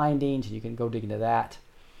nonetheless findings. You can go dig into that.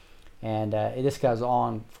 And this goes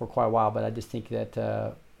on for quite a while, but I just think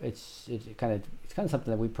that it's kind of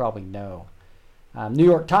something that we probably know. New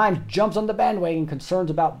York Times jumps on the bandwagon. Concerns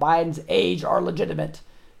about Biden's age are legitimate.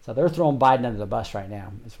 So they're throwing Biden under the bus right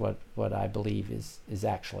now, is what I believe is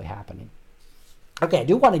actually happening. Okay, I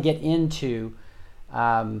do want to get into.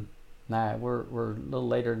 We're a little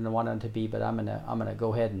later than I wanted to be, but I'm gonna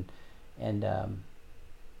go ahead and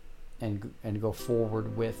go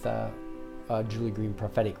forward with Julie Green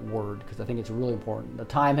prophetic word, because I think it's really important. The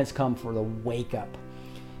time has come for the wake up,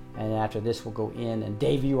 and after this we'll go in and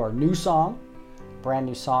debut our new song, brand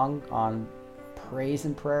new song on praise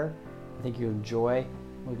and prayer. I think you'll enjoy.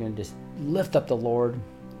 We're going to just lift up the Lord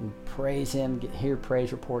and praise Him, hear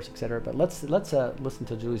praise reports, etc. But let's listen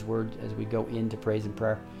to Julie's word as we go into praise and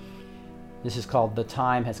prayer. This is called "The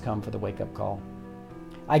Time Has Come for the Wake Up Call."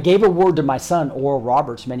 I gave a word to my son, Oral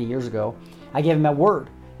Roberts, many years ago. I gave him a word.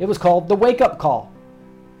 It was called the wake up call.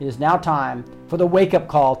 It is now time for the wake up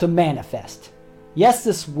call to manifest. Yes,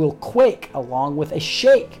 this will quake along with a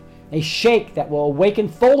shake that will awaken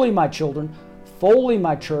fully my children, fully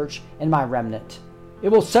my church, and my remnant. It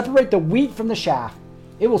will separate the wheat from the chaff.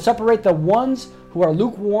 It will separate the ones who are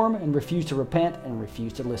lukewarm and refuse to repent and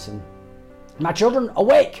refuse to listen. My children,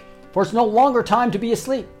 awake, for it's no longer time to be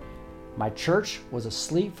asleep. My church was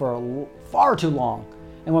asleep for far too long.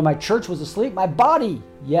 And when my church was asleep, my body,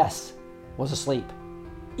 yes, was asleep.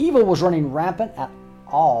 Evil was running rampant at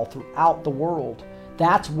all throughout the world.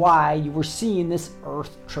 That's why you were seeing this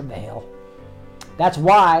earth travail. That's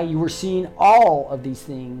why you were seeing all of these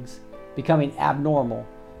things becoming abnormal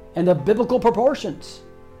in the biblical proportions.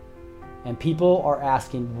 And people are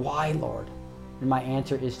asking, why, Lord? And my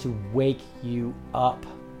answer is to wake you up.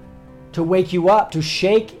 To wake you up, to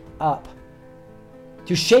shake up.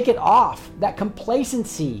 To shake it off, that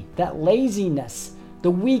complacency, that laziness,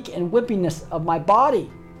 the weak and wimpiness of my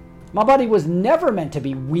body. My body was never meant to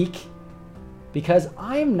be weak, because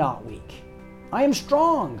I'm not weak. I am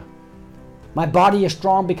strong. My body is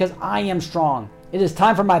strong because I am strong. It is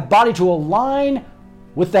time for my body to align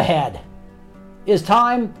with the head. It is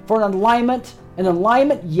time for an alignment. An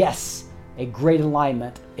alignment, yes, a great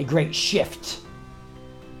alignment, a great shift.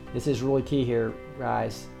 This is really key here,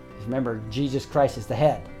 guys. Remember, Jesus Christ is the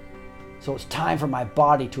head. So it's time for my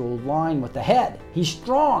body to align with the head. He's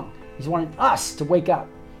strong. He's wanting us to wake up.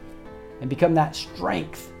 and become that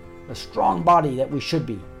strength, the strong body that we should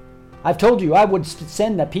be. I've told you I would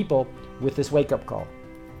send the people with this wake-up call.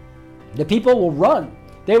 The people will run.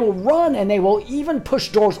 They will run, and they will even push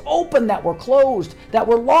doors open that were closed, that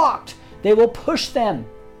were locked. They will push them.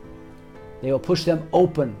 They will push them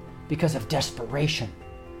open because of desperation,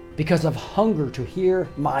 because of hunger to hear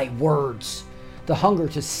my words, the hunger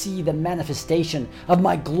to see the manifestation of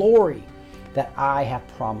my glory that I have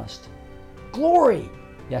promised. Glory!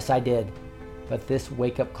 Yes, I did. But this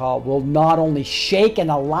wake-up call will not only shake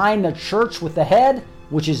and align the church with the head,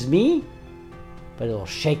 which is me, but it'll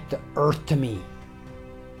shake the earth to me.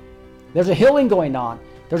 There's a healing going on.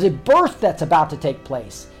 There's a birth that's about to take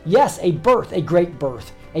place. Yes, a birth, a great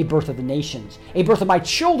birth, a birth of the nations, a birth of my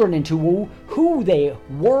children into who they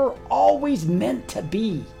were always meant to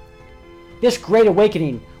be. This great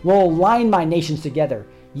awakening will align my nations together.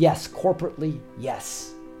 Yes, corporately,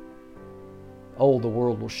 yes. Oh, the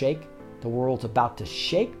world will shake. The world's about to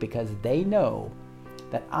shake because they know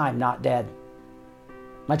that I'm not dead.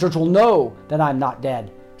 My church will know that I'm not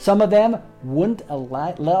dead. Some of them wouldn't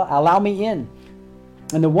allow me in.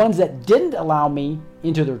 And the ones that didn't allow me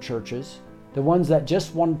into their churches, the ones that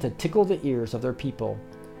just wanted to tickle the ears of their people,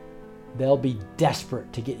 they'll be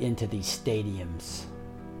desperate to get into these stadiums.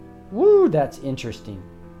 Woo, that's interesting.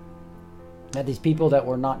 That these people that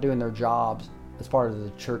were not doing their jobs as part of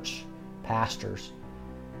the church pastors,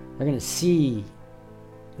 they're going to see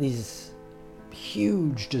these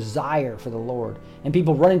huge desire for the Lord and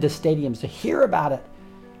people running to stadiums to hear about it,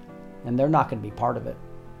 and they're not going to be part of it,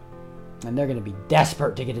 and they're going to be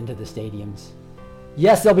desperate to get into the stadiums.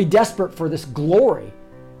 Yes, they'll be desperate for this glory.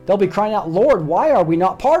 They'll be crying out, Lord, why are we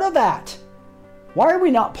not part of that? Why are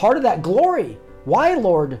we not part of that glory? Why,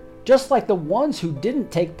 Lord? Just like the ones who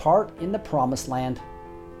didn't take part in the promised land.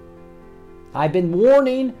 I've been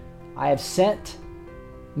warning. I have sent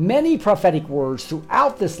many prophetic words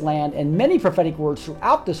throughout this land and many prophetic words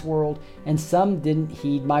throughout this world, and some didn't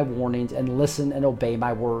heed my warnings and listen and obey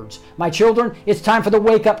my words. My children, it's time for the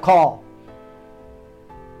wake-up call.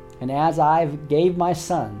 And as I gave my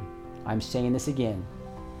son, I'm saying this again,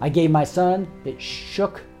 I gave my son, it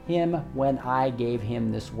shook him when I gave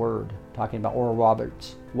him this word. Talking about Oral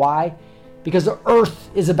Roberts. Why? Because the earth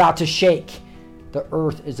is about to shake. The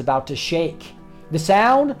earth is about to shake. The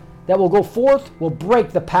sound that will go forth will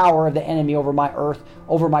break the power of the enemy over my earth,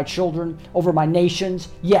 over my children, over my nations.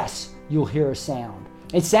 Yes, you'll hear a sound.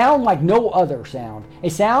 A sound like no other sound. A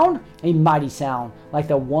sound, a mighty sound, like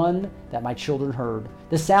the one that my children heard.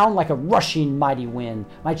 The sound like a rushing mighty wind.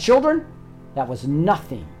 My children, that was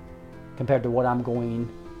nothing compared to what I'm going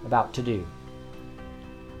about to do.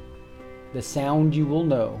 The sound you will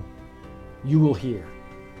know, you will hear.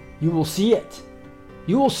 You will see it.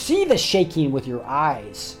 You will see the shaking with your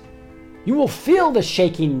eyes. You will feel the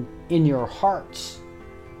shaking in your hearts.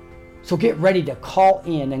 So get ready to call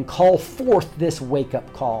in and call forth this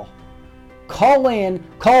wake-up call. Call in,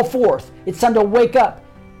 call forth. It's time to wake up,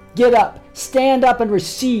 get up, stand up and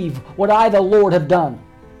receive what I, the Lord, have done.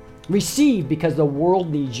 Receive because the world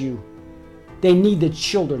needs you. They need the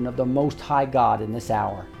children of the Most High God in this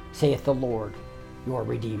hour, saith the Lord, your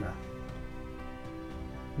Redeemer.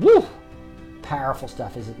 Woo! Powerful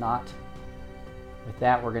stuff, is it not? With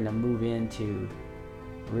that, we're going to move into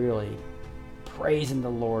really praising the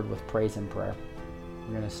Lord with praise and prayer.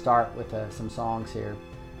 We're going to start with some songs here.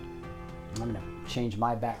 I'm going to change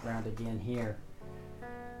my background again here.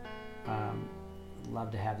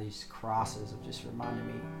 Love to have these crosses of just reminding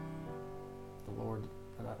me of the Lord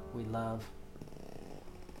that we love.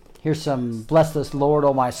 Here's some, bless this Lord,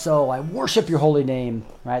 O my soul. I worship your holy name.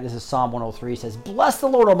 Right? This is Psalm 103. It says, bless the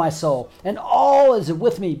Lord, O my soul, and all is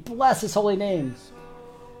with me. Bless his holy name.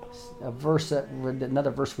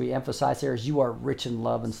 Another verse we emphasize here is, you are rich in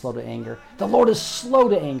love and slow to anger. The Lord is slow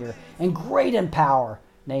to anger and great in power.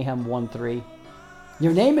 Nahum 1:3.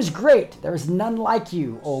 Your name is great. There is none like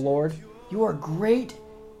you, O Lord. You are great,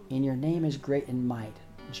 and your name is great in might.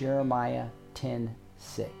 Jeremiah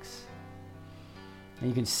 10:6. And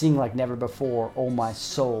you can sing like never before, O my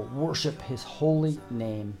soul, worship his holy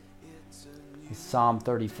name. Psalm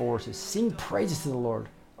 34 says, sing praises to the Lord,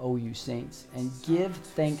 O you saints, and give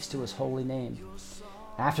thanks to his holy name.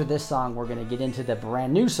 After this song, we're going to get into the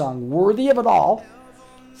brand new song, Worthy of It All.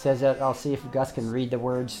 It says that, I'll see if Gus can read the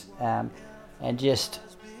words, and just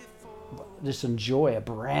enjoy a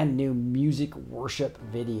brand new music worship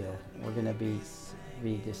video. We're going to be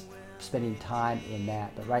just spending time in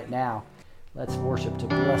that. But right now, let's worship to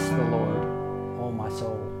bless the Lord, oh my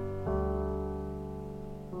soul.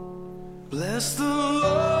 Bless the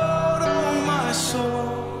Lord, oh my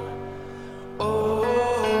soul,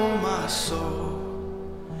 oh my soul.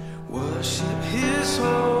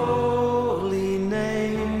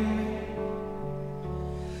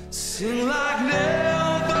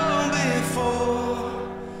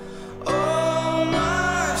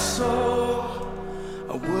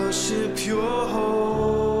 your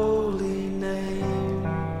holy name.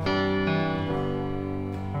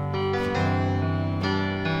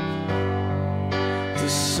 The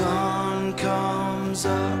sun comes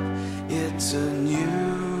up, it's a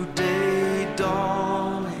new day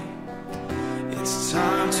dawning. It's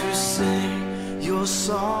time to sing your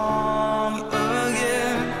song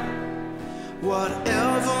again.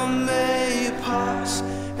 Whatever may pass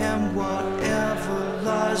and whatever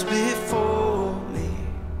lies before me,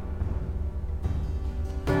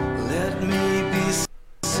 let me be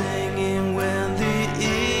singing when the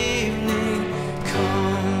evening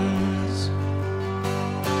comes.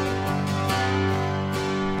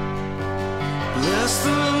 Bless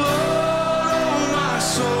the Lord, oh my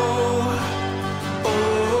soul,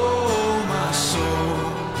 oh my soul,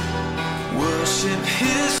 worship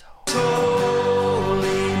His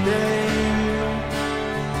holy name.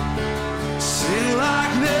 Sing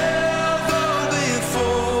like never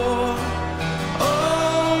before.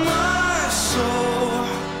 Oh my soul,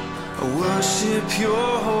 I worship your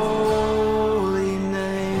holy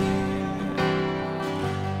name.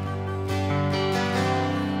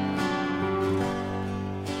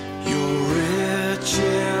 You're rich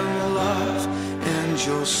in love and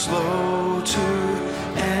you're slow to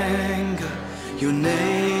anger. Your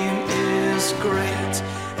name is great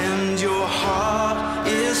and your heart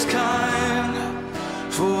is kind.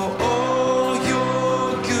 For all your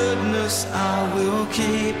goodness I will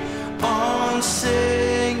keep on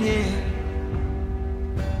singing.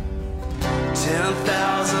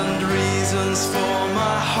 10,000 reasons for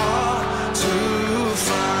my heart to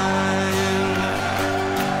find.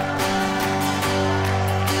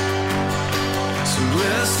 So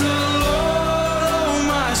bless the Lord, oh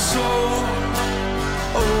my soul,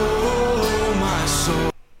 oh my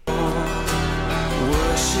soul,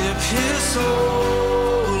 worship His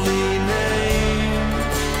holy name.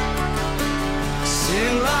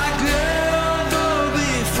 Sing like never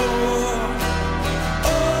before.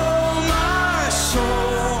 Oh my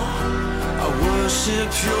soul, I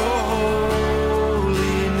worship your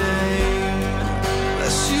holy name.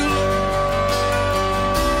 Bless you, Lord.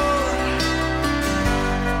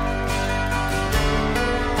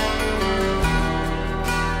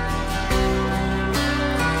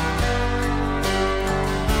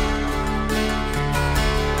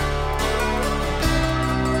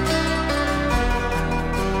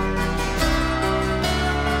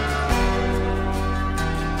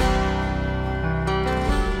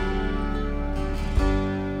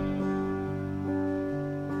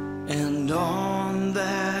 And on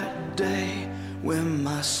that day when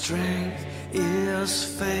my strength is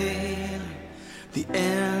failing, the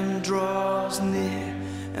end draws near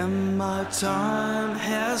and my time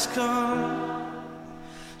has come,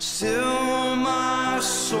 still my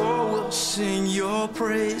soul will sing your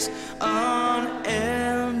praise unending.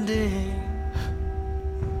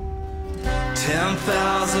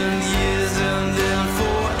 10,000 years and then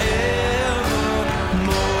forevermore.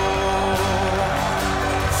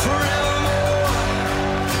 Forevermore.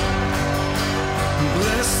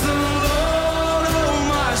 Bless the Lord, oh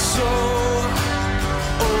my soul,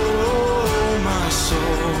 oh my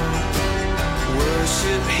soul,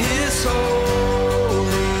 worship His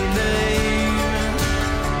holy name.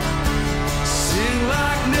 Sing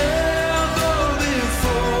like never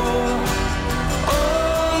before.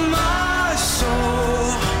 Oh my soul,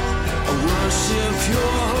 I worship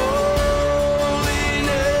your holy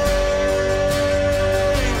name.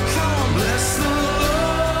 Come on, bless the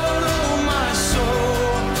Lord, oh my soul,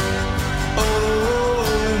 oh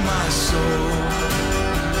my soul,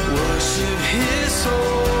 worship His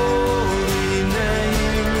holy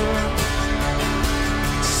name.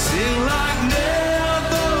 Sing like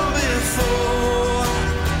never before.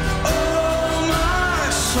 Oh my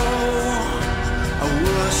soul, I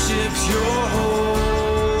worship your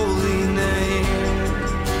holy name.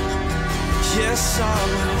 Yes, I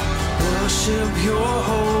will worship your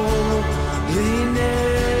holy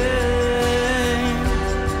name.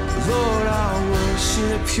 Lord, I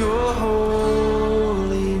worship your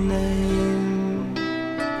holy name.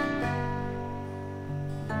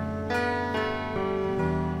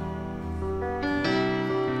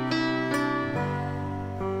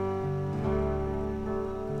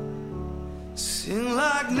 Sing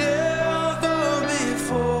like never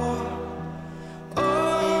before.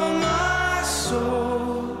 Oh my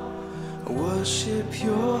soul, I worship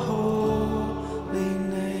your holy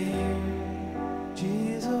name.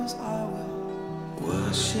 Jesus, I will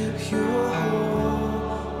worship your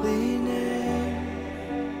holy name.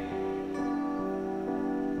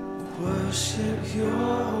 Worship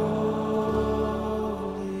your holy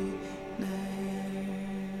name.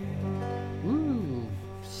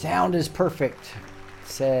 Sound is perfect.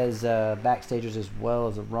 Says Backstagers as well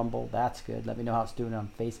as a Rumble. That's good. Let me know how it's doing on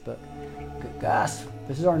Facebook. Good gosh.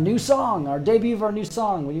 This is our new song, our debut of our new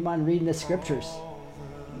song. Would you mind reading the scriptures?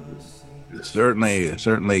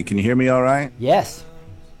 Certainly. Can you hear me all right? Yes.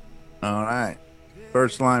 All right.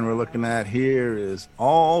 First line we're looking at here is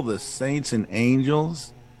all the saints and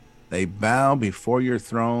angels, they bow before your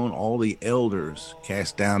throne. All the elders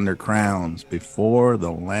cast down their crowns before the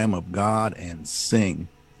Lamb of God and sing.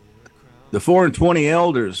 The 24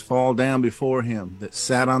 elders fall down before him that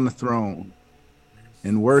sat on the throne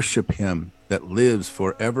and worship him that lives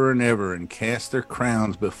forever and ever and cast their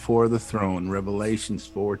crowns before the throne. Revelations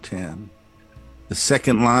 4:10. The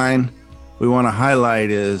second line we want to highlight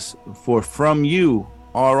is, for from you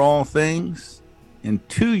are all things, and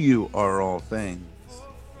to you are all things.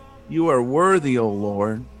 You are worthy, O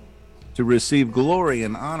Lord, to receive glory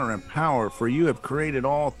and honor and power, for you have created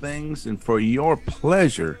all things, and for your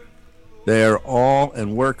pleasure they are all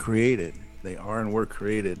and were created. They are and were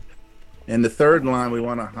created. And the third line we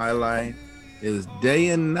want to highlight is day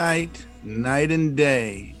and night, night and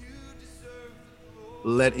day,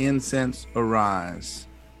 let incense arise.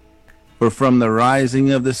 For from the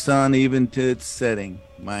rising of the sun even to its setting,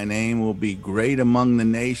 my name will be great among the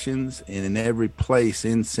nations, and in every place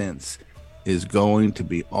incense is going to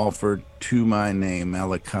be offered to my name.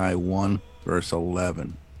 Malachi 1, verse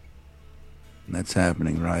 11. And that's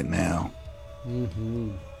happening right now.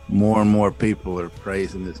 Mm-hmm. More and more people are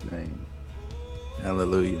praising his name.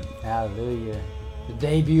 Hallelujah. Hallelujah. The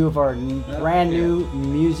debut of our brand new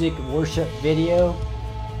music worship video.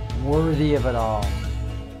 Worthy of it all.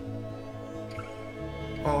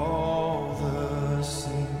 All the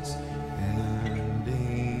saints and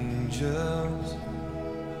angels,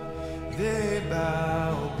 they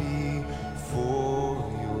bow before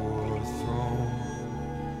your throne.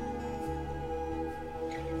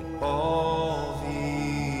 All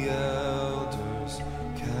the elders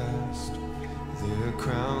cast their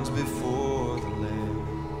crowns before the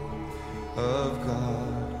Lamb of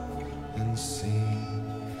God and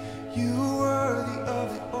sing, you worthy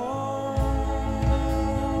of it all.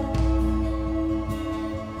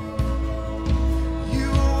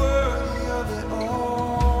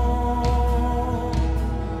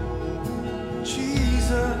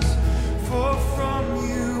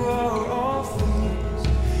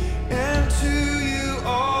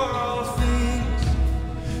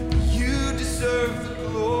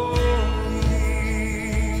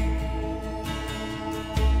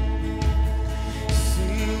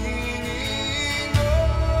 Singing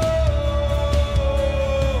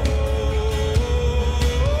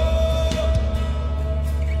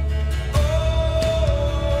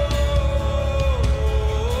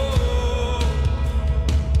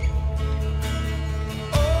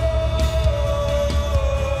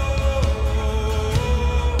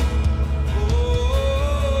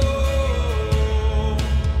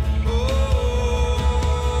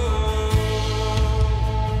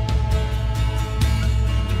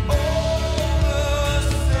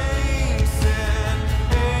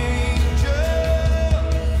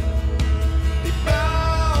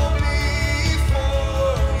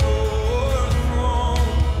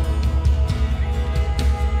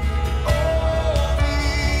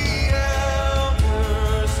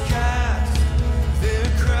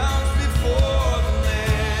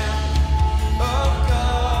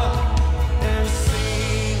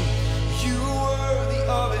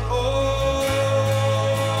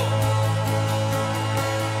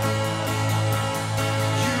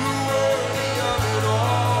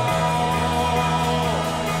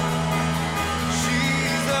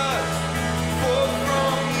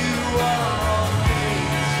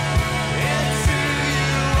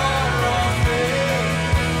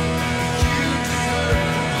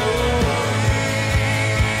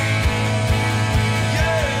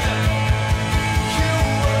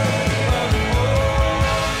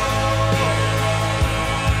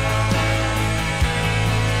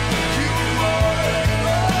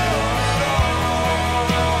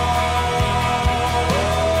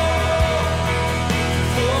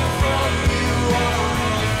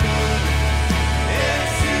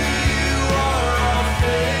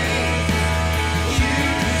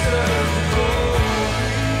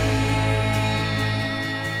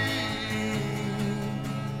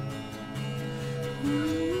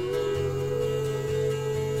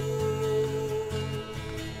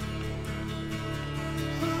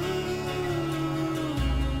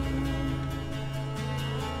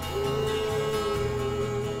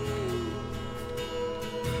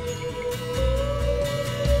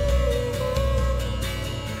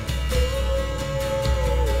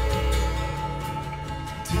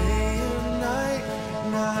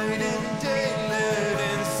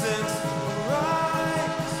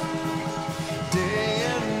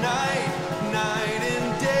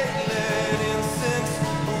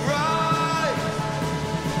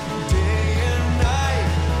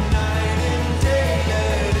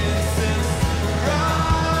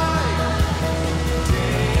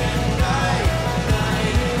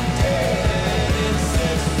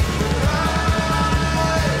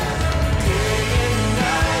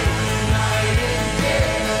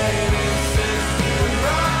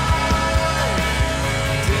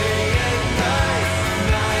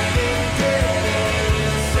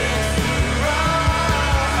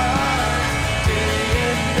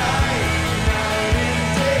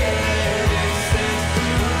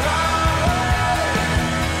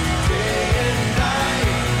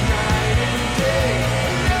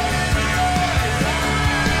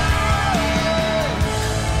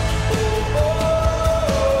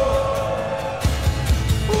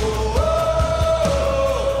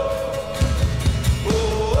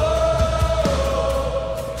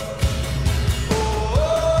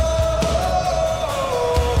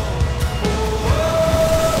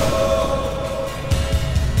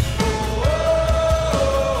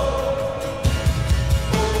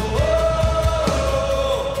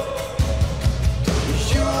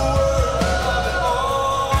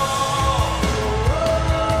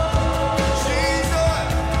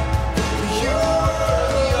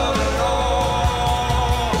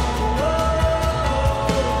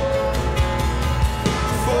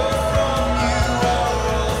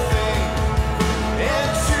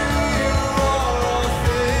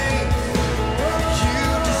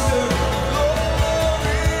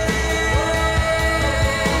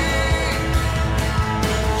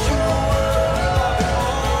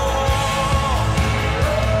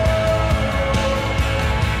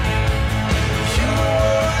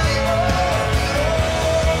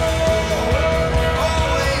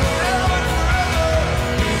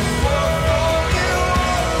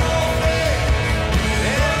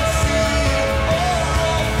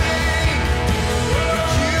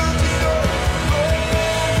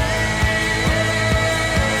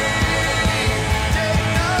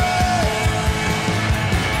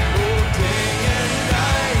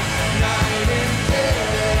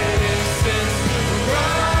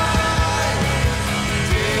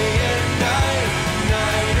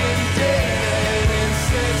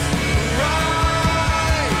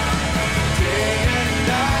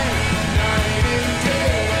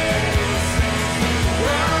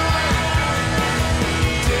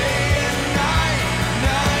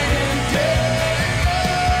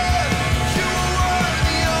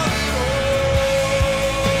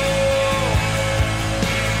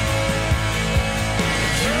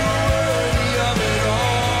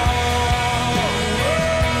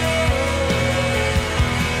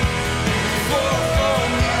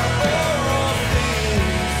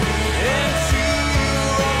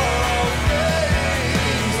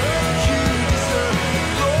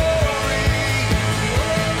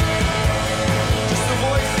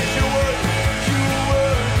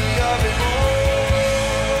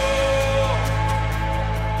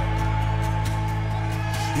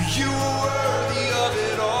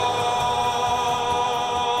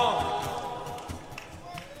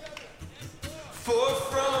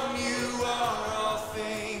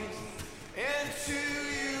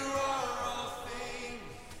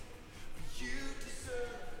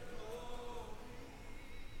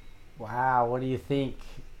Wow, what do you think?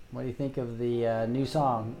 What do you think of the new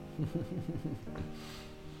song?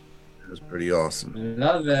 It was pretty awesome.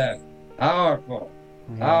 Love it. Powerful.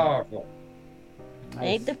 Powerful.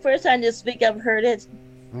 Ain't the first time this week I've heard it.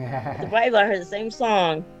 The Bible, I heard the same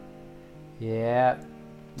song. Yeah,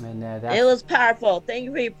 and that's... It was powerful. Thank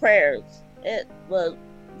you for your prayers. It was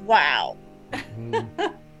wow.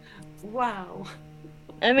 Wow.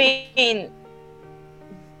 I mean,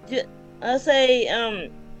 I'll say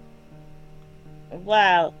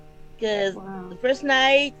wow, because the first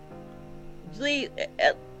night,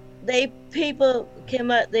 people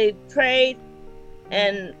came up, they prayed,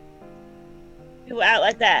 and people out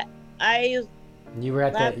like that. You were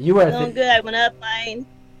at feeling good. I went up mine,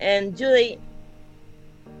 and Julie,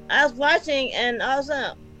 I was watching, and all of a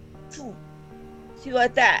sudden, she was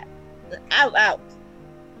like that, out.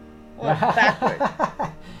 Went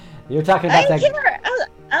backward. You're talking about I didn't care.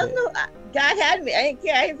 I don't know. God had me. I didn't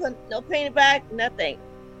care. I didn't put no pain in the back, nothing.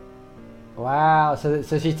 Wow. So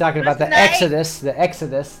she's talking about the Exodus. The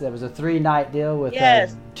Exodus. There was a 3-night deal with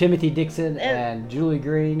Timothy Dixon and Julie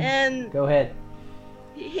Green. And go ahead.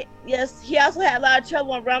 He also had a lot of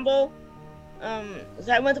trouble on Rumble. So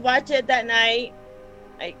I went to watch it that night.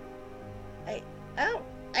 I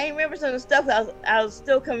remember some of the stuff that I was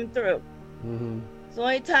still coming through. Mm-hmm. So the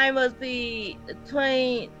only time was the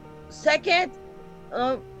 22nd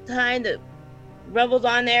time the Rumble's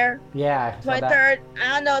on there. Yeah. 23rd.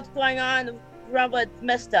 I don't know what's going on. The Rumble is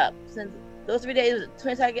messed up. Since those 3 days, the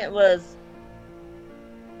 22nd was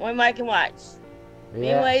only I can watch.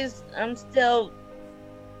 Yeah. Anyways, I'm still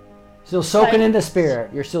soaking in the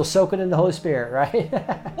Spirit. You're still soaking in the Holy Spirit, right?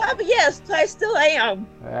 Probably yes. I still am.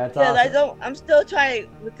 That's because awesome. I'm still trying to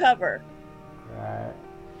recover. Right.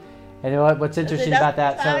 And what's interesting about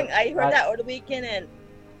that? Song, I heard that over the weekend, and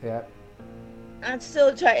yeah, I'm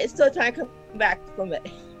still trying to come back from it.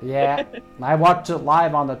 Yeah, I watched it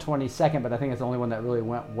live on the 22nd, but I think it's the only one that really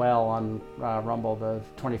went well on Rumble. The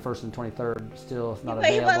 21st and 23rd still is not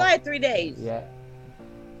available. He went live 3 days. Yeah.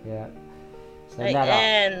 So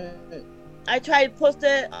and I tried to post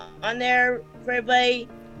it on there for everybody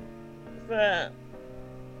for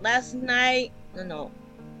last night. No.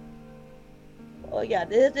 Oh yeah,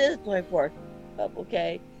 this is 24th. Oh,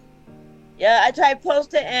 okay. Yeah, I tried to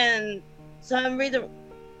post it, and some reason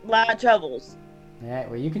a lot of troubles. Yeah,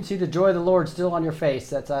 well, you can see the joy of the Lord still on your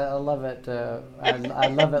face. I love it. I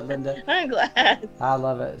love it, Linda. I'm glad. I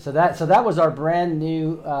love it. So that was our brand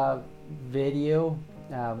new video,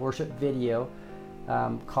 worship video,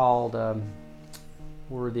 called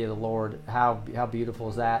 "Worthy of the Lord." How beautiful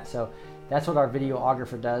is that? So that's what our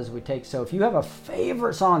videographer does. So if you have a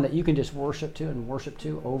favorite song that you can just worship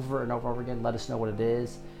to over and over again, let us know what it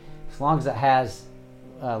is. As long as it has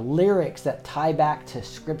lyrics that tie back to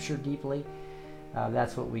Scripture deeply.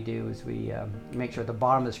 That's what we do, is we make sure at the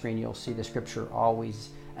bottom of the screen you'll see the Scripture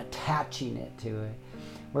always attaching it to it.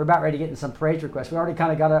 We're about ready to get in some praise requests. We already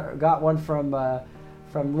kind of got one from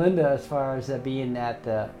Linda as far as being at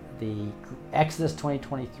the Exodus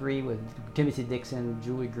 2023 with Timothy Dixon,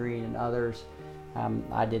 Julie Green, and others.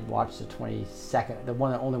 I did watch the 22nd, the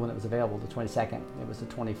only one that was available, the 22nd. It was the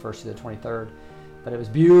 21st to the 23rd, but it was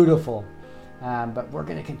beautiful. But we're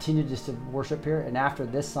going to continue just to worship here, and after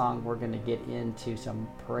this song, we're going to get into some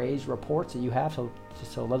praise reports that you have. So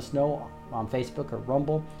let us know on Facebook or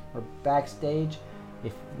Rumble or backstage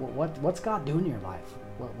if what's God doing in your life.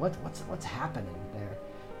 What's happening there?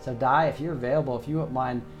 So Di, if you're available, if you wouldn't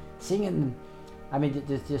mind singing,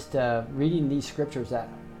 just reading these scriptures that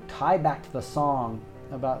tie back to the song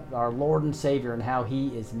about our Lord and Savior and how He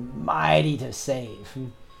is mighty to save.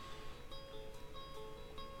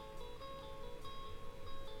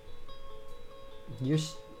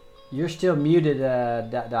 You're still muted,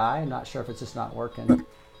 Di. I'm not sure if it's just not working.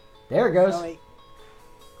 There it goes. Sorry.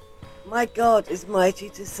 My God is mighty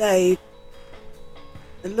to save.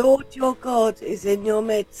 The Lord your God is in your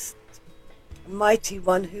midst, a mighty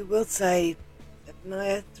one who will save.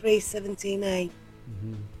 Zephaniah 3:17a.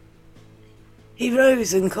 Mm-hmm. He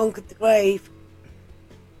rose and conquered the grave.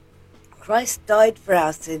 Christ died for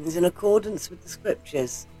our sins in accordance with the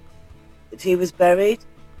Scriptures, that he was buried,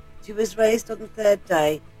 that he was raised on the third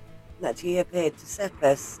day, and that he appeared to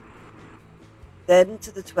Cephas, then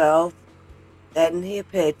to the 12, then he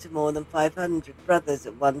appeared to more than 500 brothers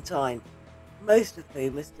at one time, most of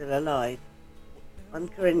whom are still alive. 1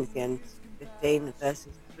 Corinthians 15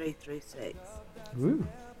 verses 3 through 6. Ooh.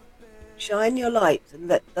 Shine your light and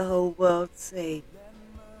let the whole world see.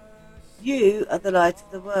 You are the light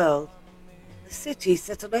of the world. The city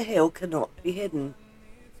set on a hill cannot be hidden.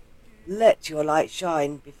 Let your light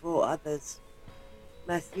shine before others.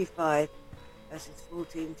 Matthew 5 verses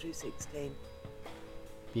 14 through 16.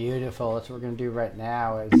 Beautiful. That's what we're going to do right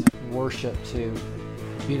now is worship to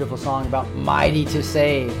a beautiful song about mighty to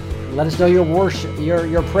save. Let us know your worship,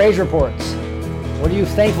 your praise reports. What are you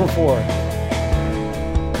thankful for?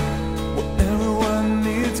 Everyone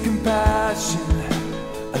needs compassion,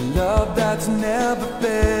 a love that's never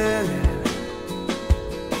failing.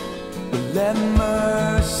 But let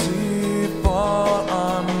mercy fall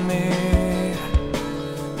on me.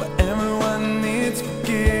 Where everyone needs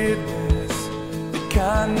forgiveness, the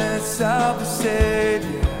kindness of the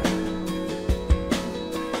Savior,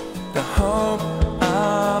 the hope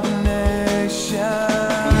of the nation.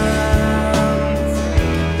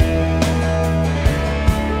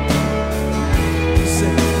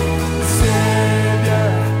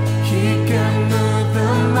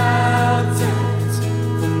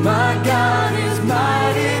 My God is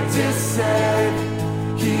mighty to save.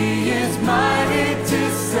 He is mighty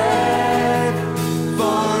to save.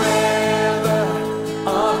 Forever,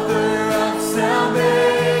 author of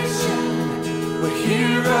salvation. Where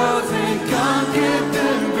he rose and conquered the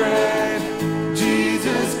grave.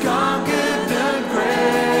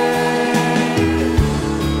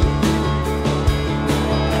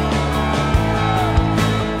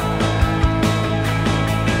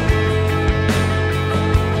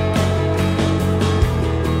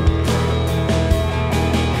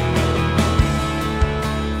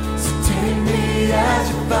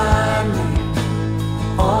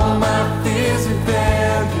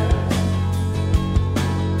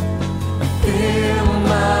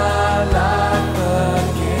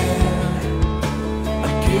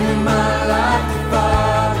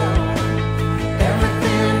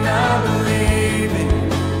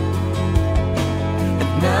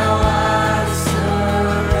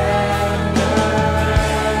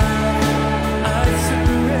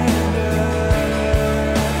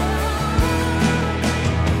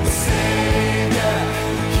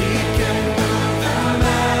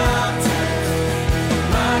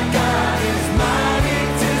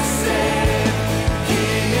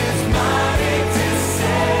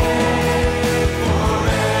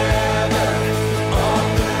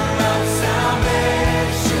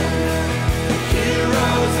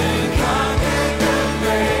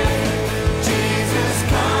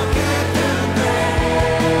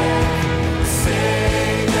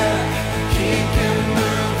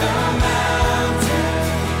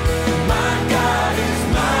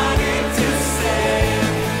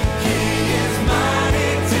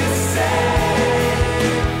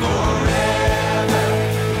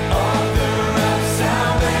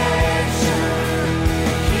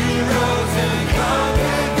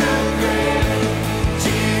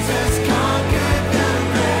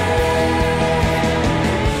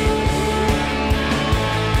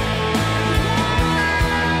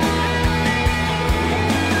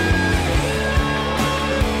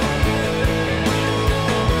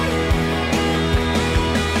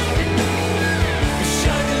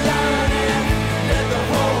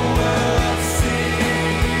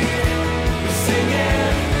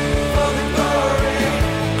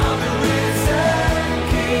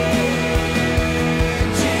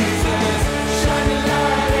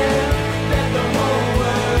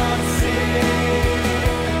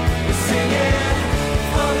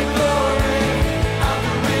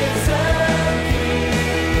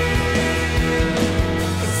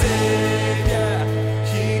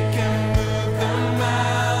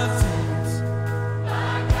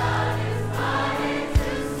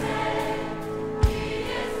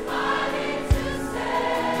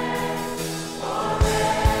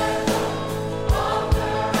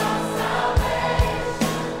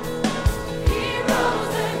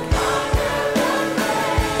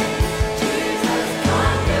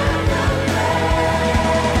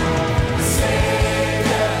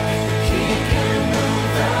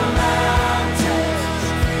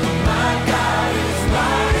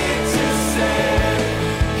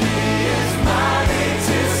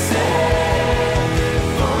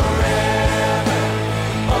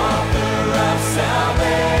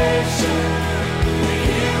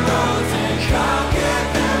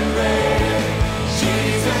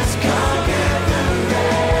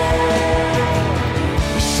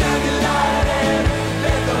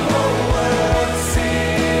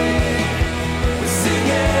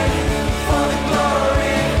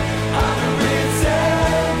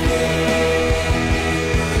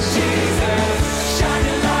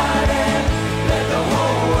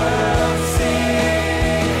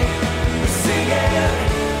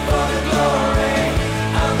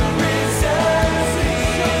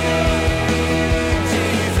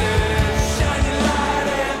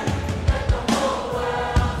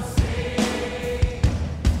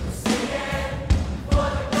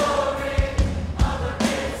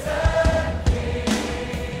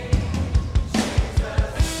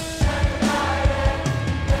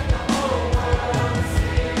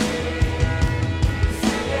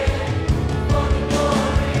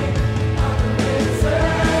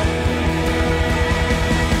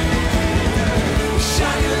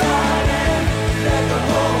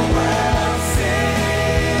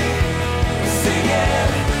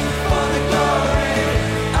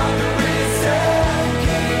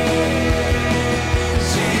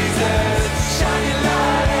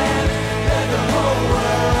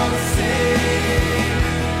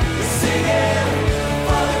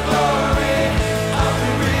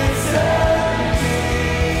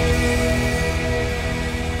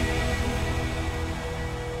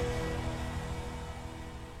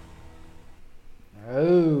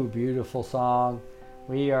 beautiful song.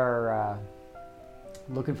 We are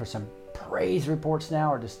looking for some praise reports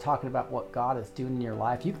now, or just talking about what God is doing in your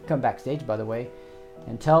life. You can come backstage, by the way,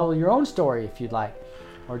 and tell your own story if you'd like,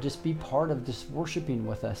 or just be part of just worshiping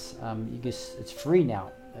with us. It's free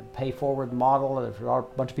now. A pay forward model. There are a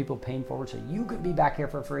bunch of people paying forward, so you could be back here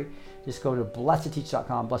for free. Just go to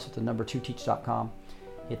blessed2teach.com, blessed with the number 2teach.com,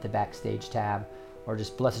 hit the backstage tab, or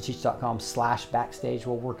just blessed2teach.com/backstage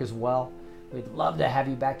will work as well. We'd love to have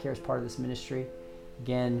you back here as part of this ministry.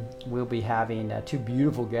 Again, we'll be having 2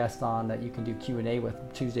 beautiful guests on that you can do Q&A with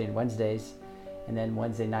Tuesday and Wednesdays. And then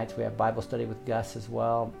Wednesday nights we have Bible study with Gus as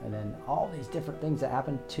well. And then all these different things that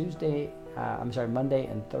happen Monday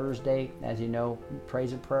and Thursday, as you know,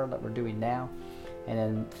 praise and prayer that we're doing now. And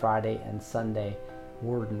then Friday and Sunday,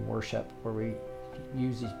 word and worship, where we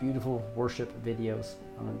use these beautiful worship videos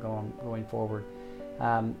going forward.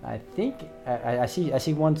 I think I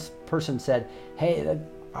see one person said, hey,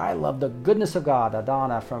 I love the goodness of God,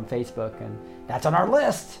 Adana from Facebook, and that's on our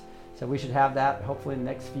list. So we should have that hopefully in the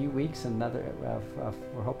next few weeks.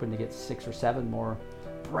 We're hoping to get 6 or 7 more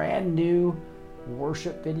brand new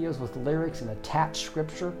worship videos with lyrics and attached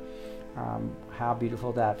scripture. How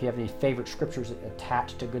beautiful that. If you have any favorite scriptures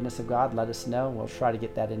attached to goodness of God, let us know. We'll try to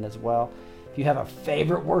get that in as well. If you have a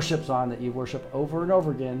favorite worship song that you worship over and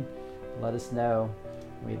over again, let us know.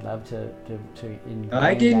 We'd love to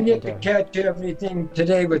I didn't get to catch everything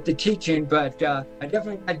today with the teaching, but I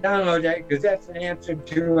definitely got to download that, because that's an answer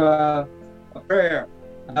to a prayer.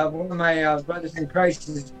 One of my brothers in Christ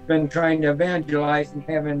has been trying to evangelize and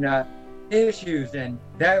having issues, and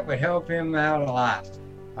that would help him out a lot.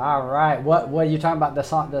 All right. What are you talking about,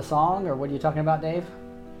 the song, or what are you talking about, Dave?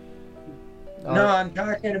 No, I'm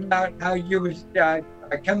talking about how you was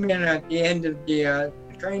coming in at the end of the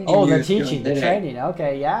training. Oh, the teaching, the training.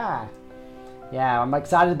 Okay, yeah. I'm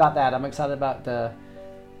excited about that. I'm excited about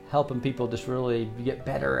helping people just really get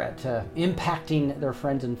better at impacting their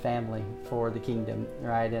friends and family for the kingdom,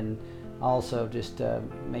 right? And also just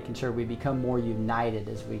making sure we become more united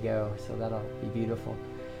as we go. So that'll be beautiful.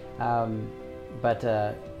 But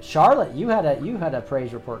Charlotte, you had a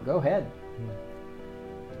praise report. Go ahead.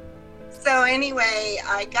 So anyway,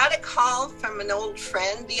 I got a call from an old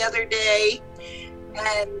friend the other day,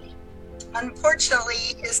 and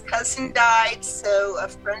unfortunately his cousin died, so a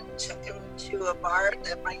friend took him to a bar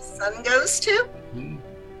that my son goes to,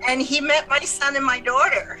 and he met my son and my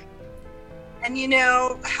daughter. And you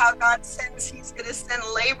know how God says he's going to send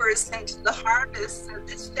laborers into the harvest. So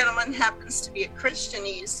this gentleman happens to be a Christian.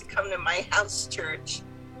 He used to come to my house church,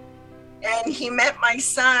 and he met my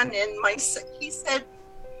son, and he said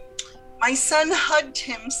my son hugged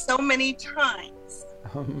him so many times,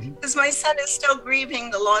 because my son is still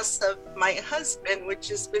grieving the loss of my husband, which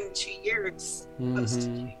has been 2 years, close to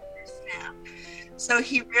 2 years now. So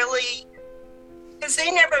he really, because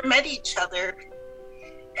they never met each other.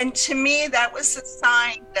 And to me, that was a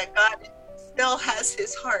sign that God still has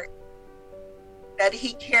his heart, that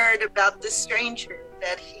he cared about the stranger,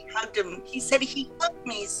 that he hugged him. He said he hugged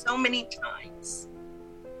me so many times.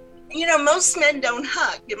 You know, most men don't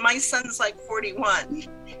hug. And my son's like 41, and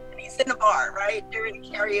he's in a bar, right? They're in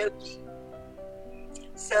karaoke.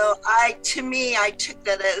 So I took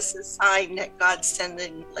that as a sign that God's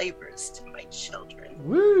sending laborers to my children.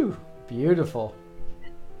 Woo! Beautiful.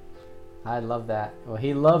 I love that. Well,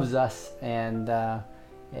 he loves us, and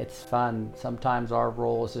it's fun. Sometimes our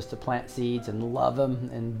role is just to plant seeds and love him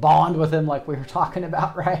and bond with him, like we were talking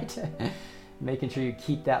about, right? Making sure you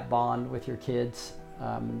keep that bond with your kids.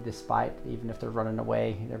 Despite, even if they're running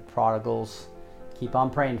away, they're prodigals, keep on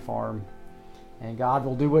praying for them, and God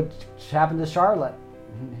will do what happened to Charlotte.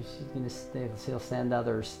 He'll send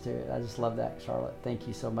others to it. I just love that, Charlotte. Thank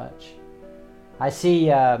you so much. I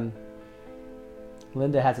see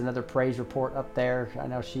Linda has another praise report up there. I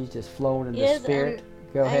know she's just flowing in the spirit.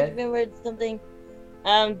 Go ahead. I remembered something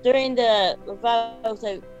during the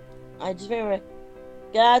revival. I just remember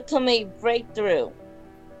God told me breakthrough.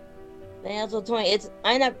 They also told me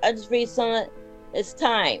I just read some of it. It's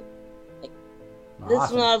time. This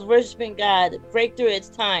is when I was worshiping God. Breakthrough. It's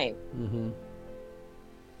time. Mm-hmm.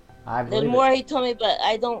 There's more he told me, but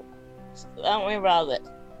I don't remember all of it.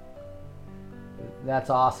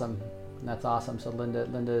 That's awesome. That's awesome. So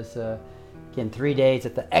Linda's again 3 days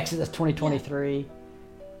at the Exodus 2023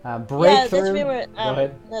 breakthrough. Yeah, just remember Go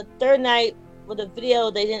ahead. The third night with the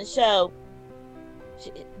video they didn't show.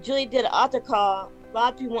 Julie did an altar call. A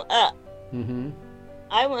lot of people went up. Mm-hmm.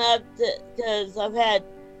 I went up because I've had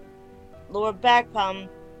lower back problem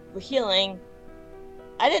for healing.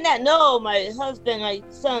 I did not know my husband, my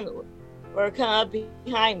son were coming up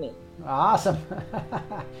behind me. Awesome.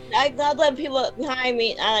 I let people up behind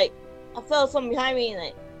me. I felt something behind me,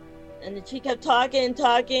 and then she kept talking and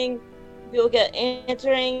talking. People kept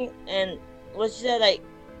answering, and what she said, like,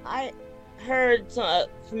 I heard some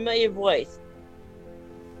familiar voice,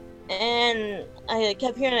 and I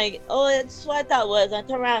kept hearing, like, oh, that's what I thought it was. I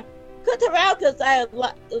turned around, couldn't turn around because I had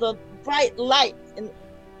a bright light, and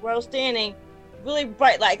where I was standing, really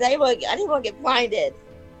bright light. I didn't want to get blinded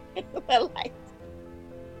by light.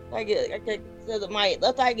 I could, so my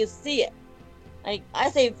left eye could see it. Like I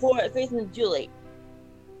say, forward facing Julie.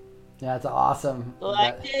 Yeah, that's awesome. So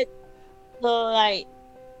I did. So I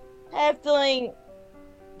had a feeling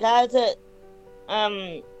God had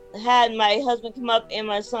had my husband come up and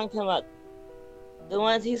my son come up. The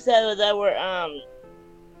ones he said that were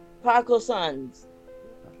prodigal sons.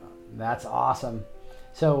 That's awesome.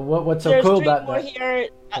 So what's so cool about that? Here,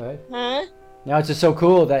 huh? No, it's just so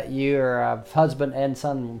cool that your husband and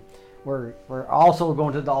son were also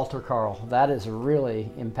going to the altar, Carl. That is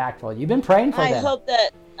really impactful. You've been praying for them.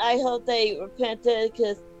 I hope they repented,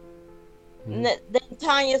 because then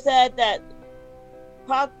Tanya said that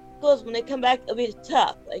prodigals, when they come back, it'll be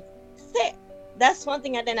tough. Like, that's one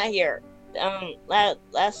thing I did not hear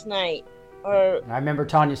last night. Or I remember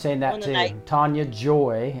Tanya saying that too. Tanya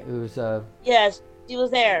Joy, who's yes, she was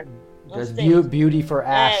there. Does Beauty for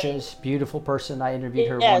Ashes, beautiful person. I interviewed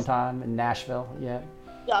her one time in Nashville. Yeah.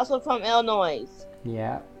 She's also from Illinois.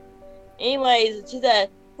 Yeah. Anyways, she said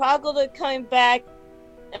prodigals are coming back.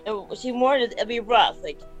 And she warned us it'd be rough.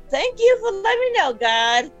 Like, thank you for letting me know,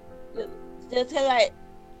 God. Just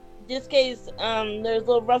in case there's a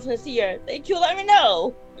little roughness here. Thank you for letting me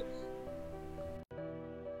know.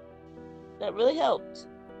 That really helped.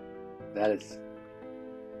 That is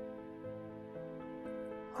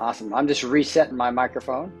awesome. I'm just resetting my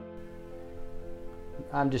microphone.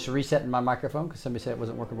 Because somebody said it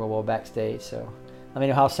wasn't working real well backstage. So let me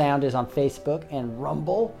know how sound is on Facebook and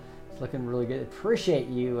Rumble. It's looking really good. Appreciate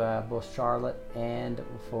you, both Charlotte and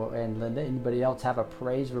Linda. Anybody else have a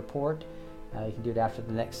praise report? You can do it after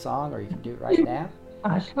the next song, or you can do it right now.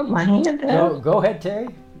 I put my hand up. Go ahead,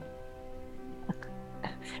 Terry.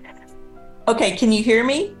 Okay, can you hear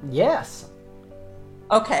me? Yes.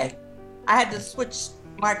 Okay, I had to switch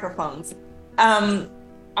microphones.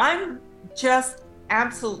 I'm just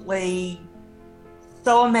absolutely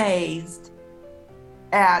so amazed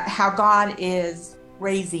at how God is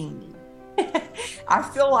raising me. I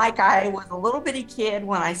feel like I was a little bitty kid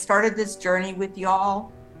when I started this journey with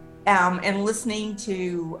y'all, and listening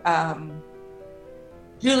to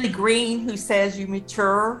Julie Green, who says you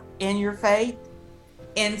mature in your faith.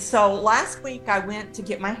 And so last week I went to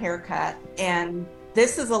get my hair cut, and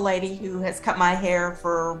this is a lady who has cut my hair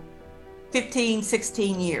for 15,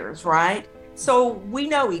 16 years, right? So we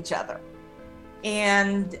know each other.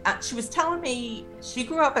 And she was telling me she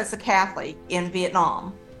grew up as a Catholic in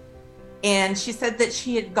Vietnam. And she said that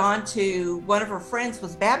she had gone to, one of her friends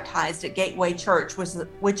was baptized at Gateway Church,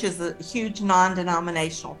 which is a huge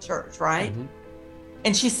non-denominational church, right? Mm-hmm.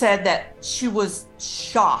 And she said that she was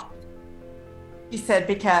shocked. She said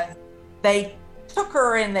because they took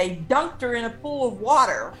her and they dunked her in a pool of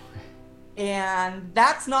water. And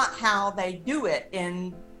that's not how they do it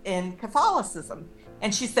in Catholicism.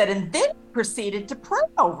 And she said, and then proceeded to pray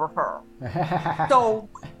over her. So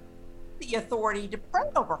the authority to pray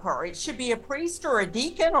over her. It should be a priest or a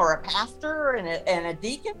deacon or a pastor and a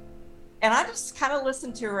deacon. And I just kind of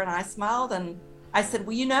listened to her and I smiled and I said,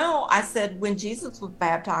 well, I said, when Jesus was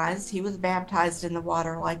baptized, he was baptized in the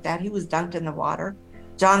water like that. He was dunked in the water.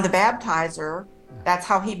 John the Baptizer, that's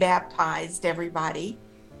how he baptized everybody.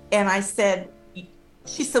 And I said,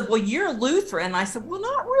 she said, well, you're Lutheran. I said, well,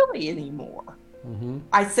 not really anymore. Mm-hmm.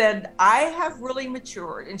 I said, I have really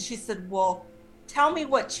matured. And she said, well, tell me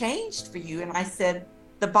what changed for you. And I said,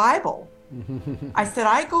 the Bible. I said,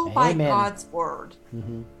 I go by God's word.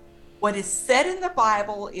 Mm-hmm. What is said in the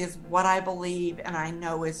Bible is what I believe and I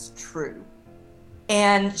know is true.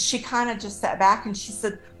 And she kind of just sat back and she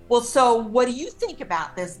said, well, so what do you think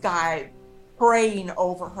about this guy praying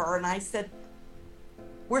over her? And I said,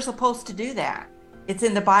 we're supposed to do that. It's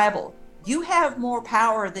in the Bible. You have more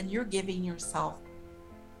power than you're giving yourself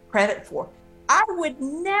credit for. I would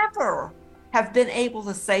never have been able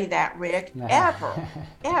to say that, Rick,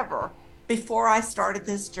 ever, before I started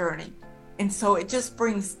this journey. And so it just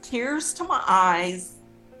brings tears to my eyes,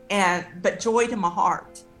 but joy to my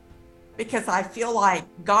heart, because I feel like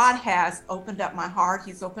God has opened up my heart.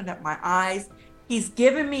 He's opened up my eyes. He's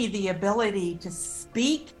given me the ability to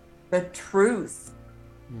speak the truth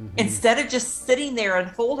instead of just sitting there and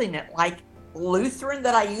holding it like Lutheran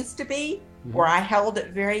that I used to be, where I held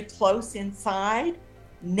it very close inside,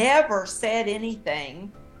 never said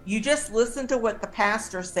anything. You just listened to what the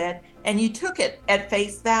pastor said and you took it at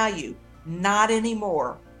face value. Not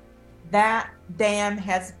anymore. That dam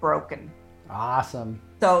has broken. Awesome.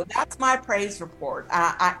 So that's my praise report.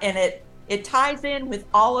 And it ties in with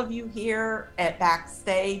all of you here at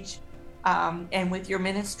Backstage and with your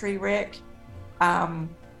ministry, Rick.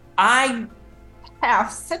 I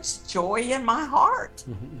have such joy in my heart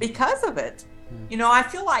because of it. You know, I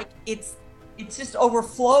feel like it's just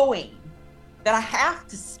overflowing, that I have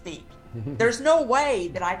to speak. There's no way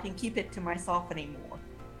that I can keep it to myself anymore.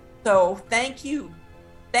 So thank you,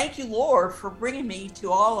 Lord, for bringing me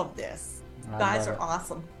to all of this. You guys are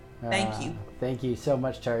awesome. Thank you. Thank you so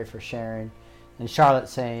much, Terry, for sharing. And Charlotte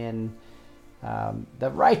saying,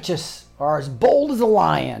 the righteous are as bold as a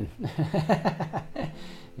lion.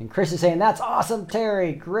 And Chris is saying, that's awesome,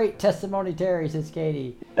 Terry. Great testimony, Terry, says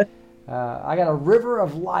Katie. I got a river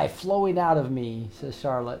of life flowing out of me, says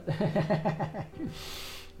Charlotte.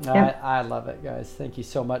 I love it, guys. Thank you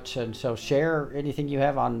so much. And so share anything you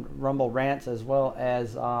have on Rumble Rants as well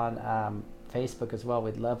as on Facebook as well.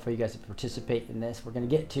 We'd love for you guys to participate in this. We're going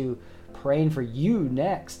to get to praying for you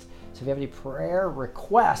next. So if you have any prayer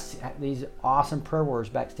requests, these awesome prayer warriors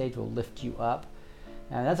backstage will lift you up.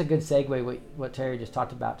 And that's a good segue, what Terry just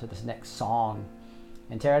talked about, to this next song.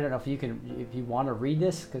 And Terry, I don't know if you want to read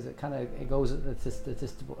this, because it goes, it's just,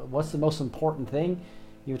 what's the most important thing?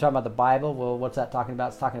 You were talking about the Bible. Well, what's that talking about?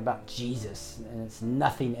 It's talking about Jesus, and it's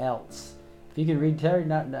nothing else. If you can read, Terry,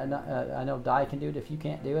 I know Di can do it if you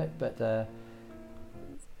can't do it, but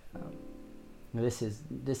this is.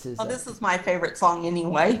 Oh, this is my favorite song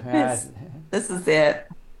anyway. This is it.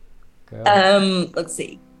 Let's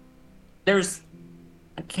see.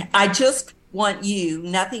 I just want you,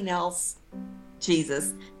 nothing else,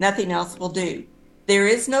 Jesus, nothing else will do. There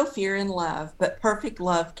is no fear in love, but perfect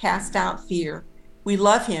love casts out fear. We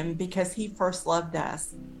love him because he first loved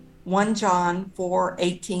us. 1 John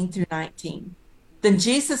 4:18-19. Then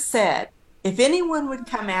Jesus said, if anyone would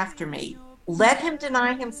come after me, let him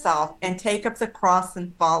deny himself and take up the cross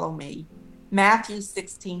and follow me. Matthew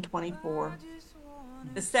 16:24.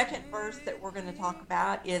 The second verse that we're going to talk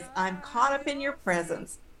about is, I'm caught up in your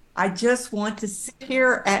presence. I just want to sit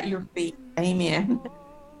here at your feet. Amen.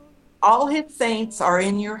 All his saints are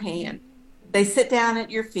in your hand. They sit down at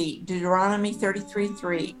your feet. Deuteronomy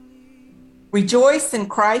 33:3. Rejoice in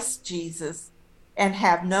Christ Jesus and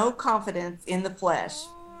have no confidence in the flesh.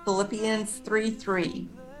 Philippians 3:3.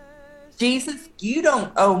 Jesus, you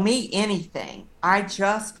don't owe me anything. I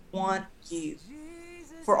just want you.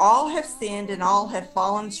 For all have sinned and all have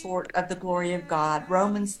fallen short of the glory of God.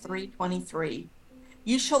 Romans 3:23.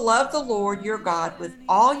 You shall love the Lord your God with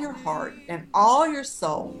all your heart and all your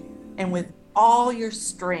soul and with all your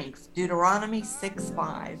strength. Deuteronomy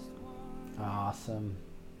 6:5. Awesome.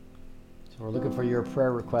 So we're looking for your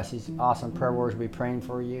prayer requests. These awesome prayer warriors will be praying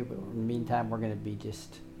for you. But in the meantime, we're going to be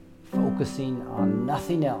just focusing on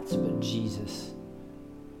nothing else but Jesus.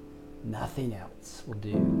 Nothing else will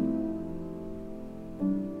do.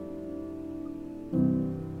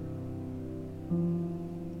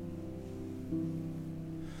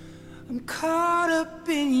 I'm caught up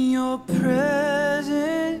in your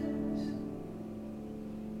presence.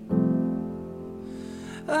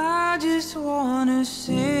 I just wanna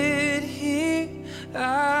sit here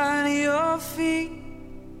at your feet.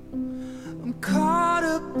 I'm caught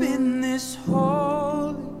up in this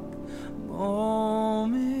holy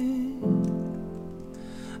moment.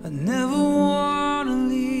 I never wanna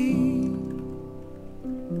leave.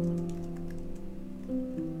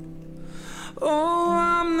 Oh,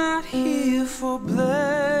 I'm not here for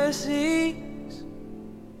blessings.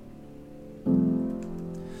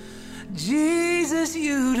 Jesus,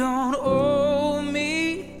 you don't owe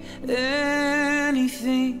me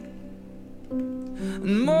anything.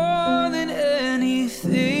 More than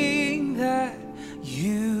anything that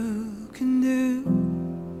you can do,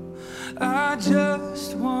 I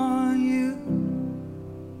just want you.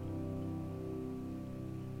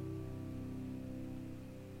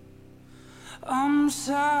 I'm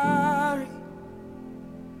sorry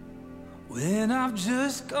when I've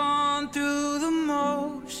just gone through the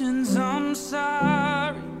motions. I'm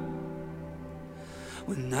sorry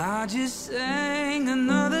when I just sang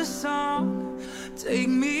another song. Take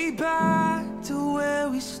me back to where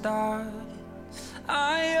we started.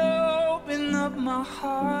 I open up my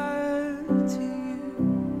heart to you.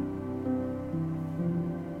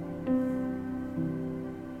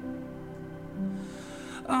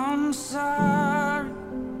 I'm sorry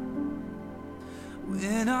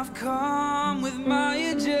when I've come with my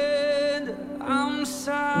agenda. I'm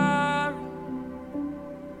sorry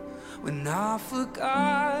when I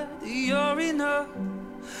forgot that you're enough.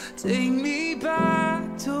 Take me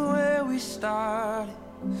back to where we started.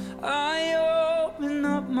 I open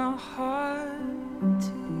up my heart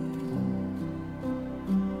to you.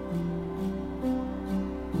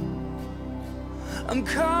 I'm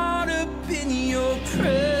caught up in your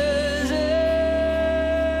presence.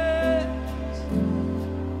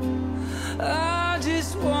 I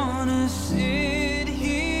just wanna sit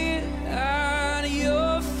here at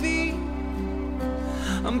your feet.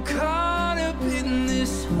 I'm caught up in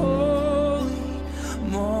this holy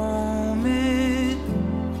moment.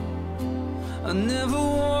 I never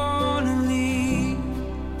wanna leave.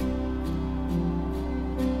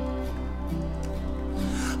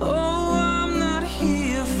 Oh, I'm not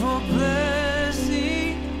here for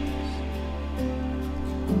blessings.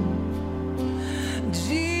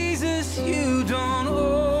 Jesus, you don't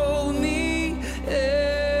owe me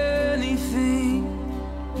anything.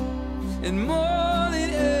 And more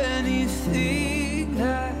than anything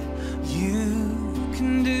that you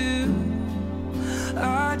can do,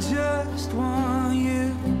 I just want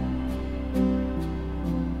you.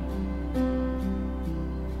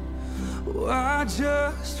 Oh, I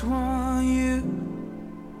just want you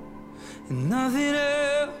and nothing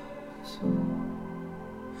else,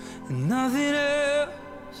 and nothing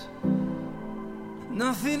else,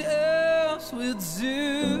 nothing else will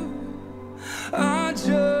do. I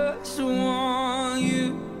just want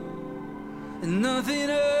you and nothing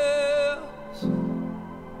else,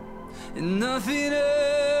 and nothing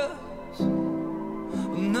else,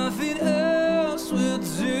 nothing else will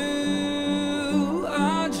do.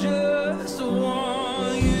 I just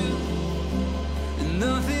want you and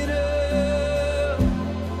nothing else,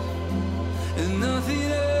 and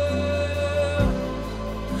nothing else,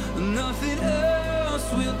 nothing else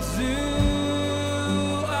will do.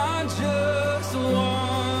 I just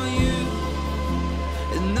want you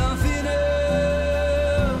and nothing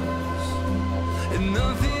else, and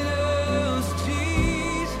nothing else,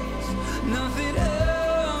 Jesus, nothing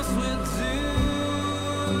else will do.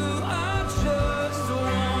 I just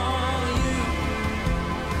want you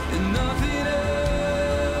and nothing else,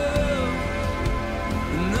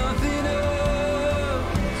 nothing else,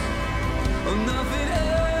 oh, nothing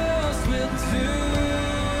else will do.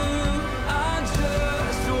 I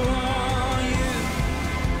just want you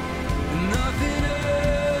and nothing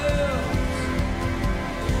else,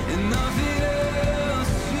 and nothing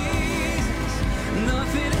else, Jesus,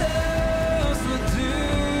 nothing else will do.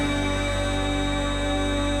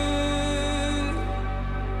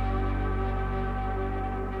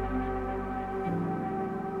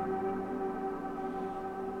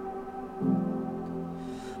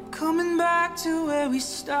 Coming back to where we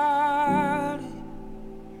started.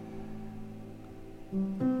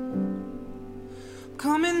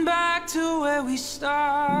 Coming back to where we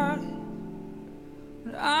started.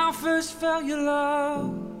 When I first felt your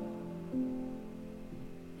love.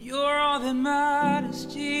 You're all that matters,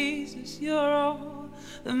 Jesus. You're all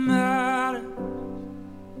that matters.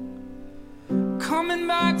 Coming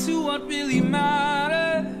back to what really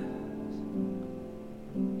matters.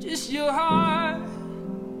 Just your heart.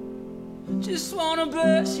 Just wanna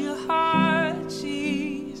bless your heart,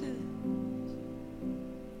 Jesus.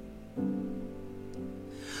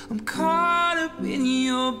 I'm caught up in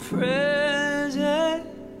your presence.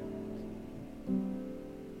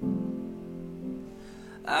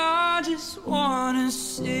 I just wanna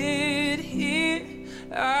sit here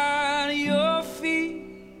at your feet.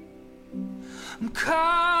 I'm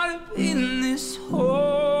caught up in this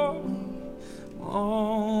holy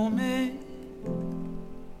moment.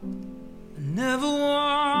 I never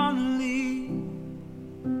wanna leave.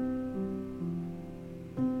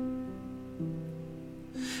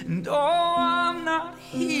 And oh, I'm not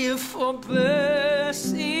here for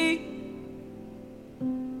blessing.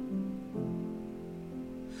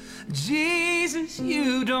 Jesus,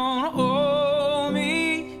 you don't owe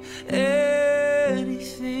me anything.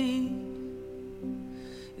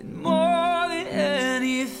 And more than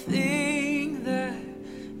anything that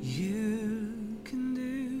you can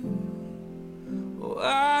do, oh,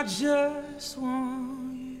 I just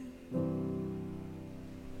want you.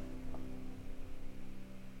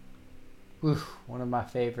 Whew, one of my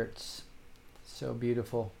favorites. So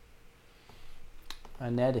beautiful.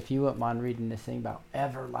 Annette, if you wouldn't mind reading this thing about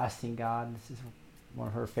everlasting God. This is one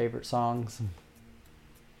of her favorite songs.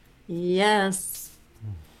 Yes.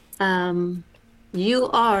 You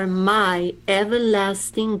are my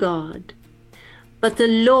everlasting God. But the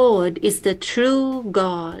Lord is the true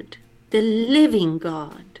God, the living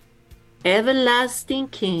God, everlasting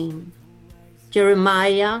King.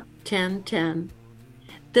 Jeremiah 10:10.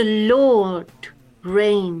 The Lord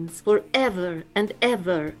reigns forever and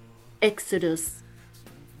ever. Exodus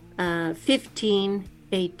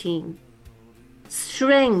 15:18.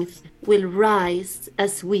 Strength will rise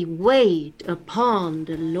as we wait upon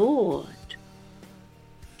the Lord.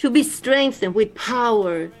 To be strengthened with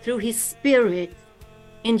power through his Spirit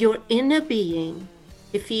in your inner being.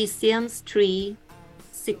 Ephesians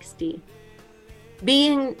 3:60.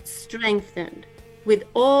 Being strengthened with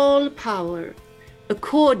all power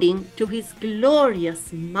according to his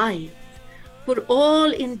glorious might, for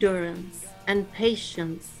all endurance and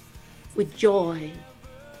patience with joy.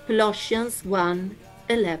 Colossians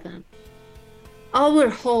 1:11. Our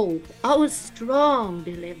hope, our strong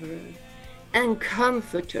deliverer and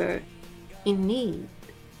comforter in need.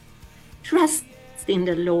 Trust in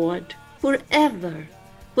the Lord forever,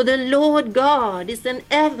 for the Lord God is an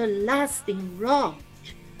everlasting rock.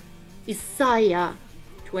 Isaiah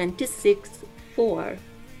 26:4.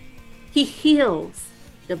 He heals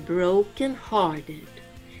the brokenhearted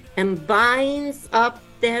and binds up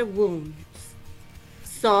their wounds.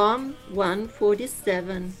 Psalm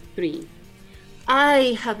 147:3.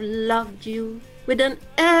 I have loved you with an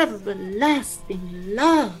everlasting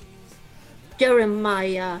love.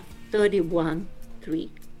 Jeremiah 31:3.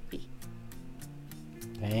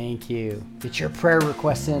 Thank you. Get your prayer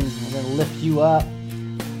requests in. We're going to lift you up.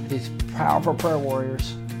 These powerful prayer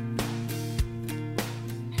warriors.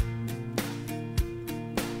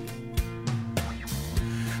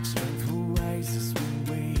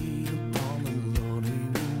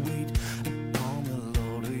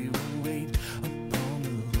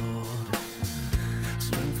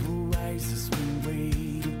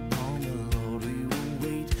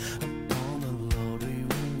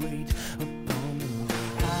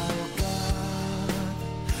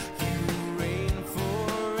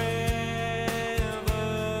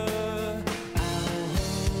 Forever.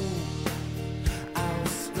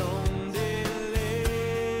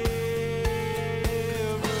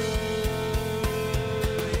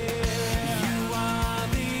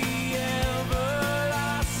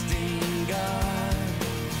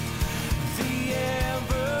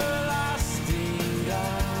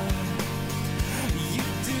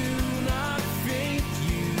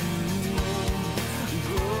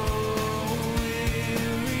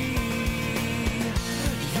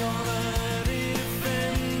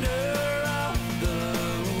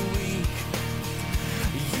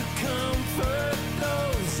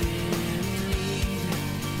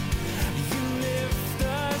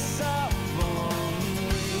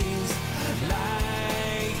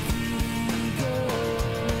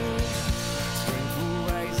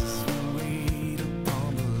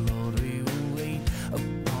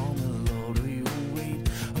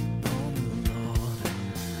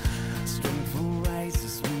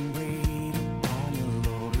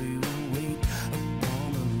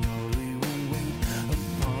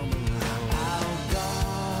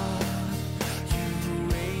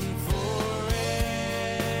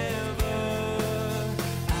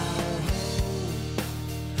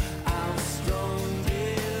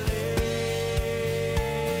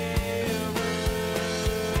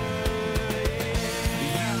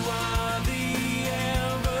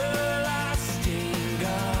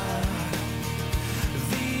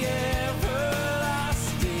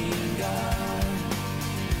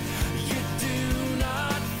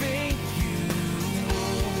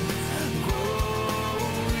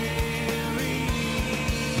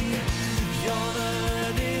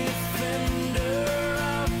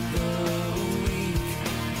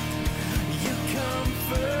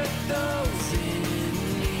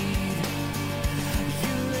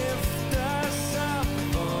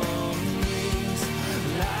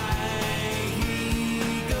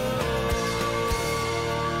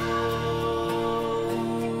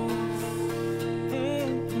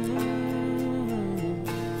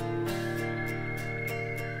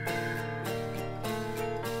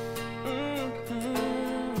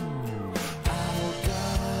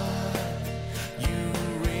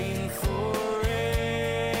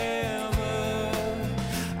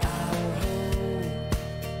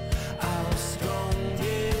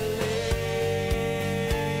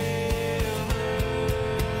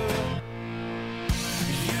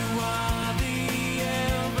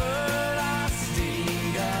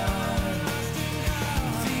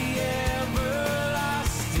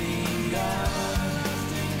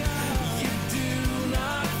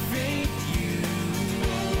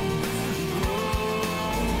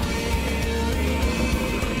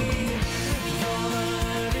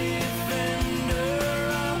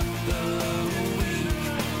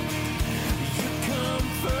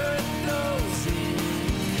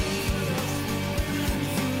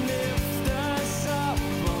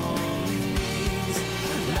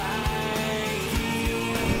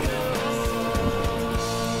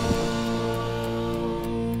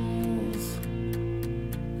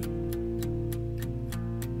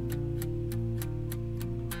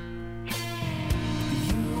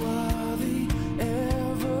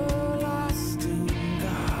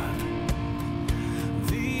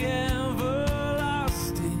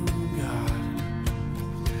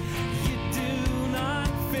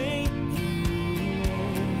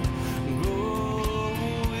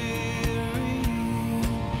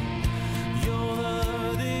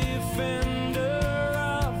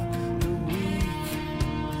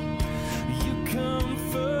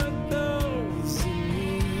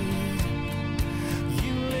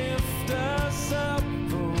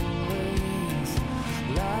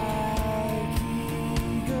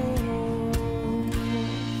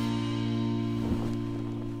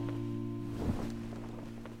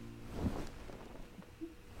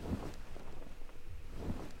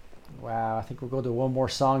 think we'll go to one more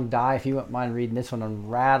song. Di, if you wouldn't mind reading this one on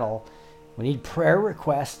Rattle. We need prayer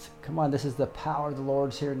requests. Come on, this is the power of the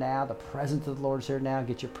Lord's here now. The presence of the Lord's here now.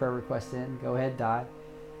 Get your prayer requests in. Go ahead, Di.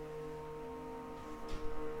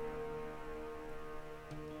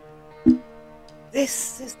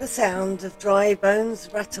 This is the sound of dry bones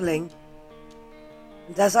rattling.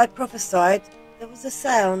 And as I prophesied, there was a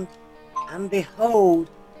sound, and behold,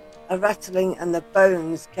 a rattling, and the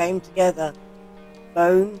bones came together,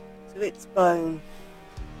 bone to its bone.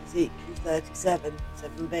 Ezekiel 37,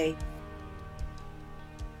 7b.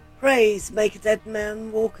 Praise, make a dead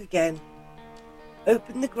man walk again.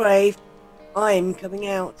 Open the grave, I'm coming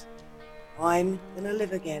out. I'm gonna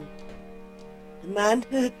live again. The man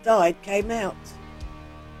who had died came out.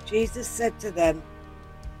 Jesus said to them,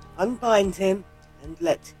 unbind him and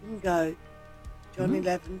let him go. John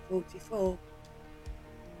 11:44.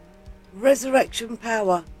 Resurrection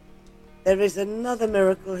power. There is another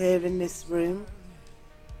miracle here in this room.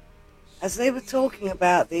 As they were talking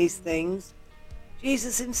about these things,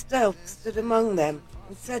 Jesus himself stood among them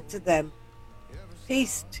and said to them,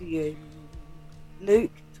 peace to you.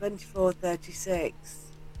 Luke 24:36.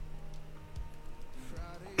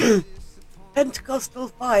 Pentecostal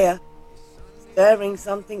fire, stirring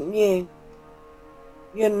something new.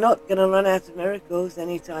 You're not going to run out of miracles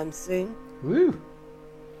anytime soon. Woo.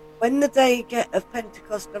 When the day of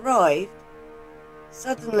Pentecost arrived,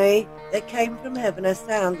 suddenly there came from heaven a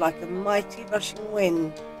sound like a mighty rushing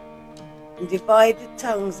wind, and divided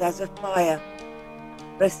tongues as of fire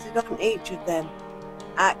rested on each of them.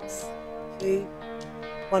 Acts 2,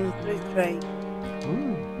 1-3.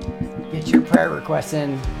 Get your prayer requests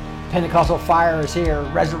in. Pentecostal fire is here.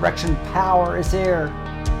 Resurrection power is here.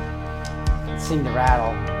 Sing the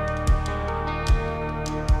rattle.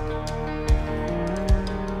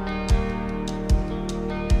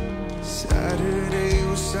 Saturday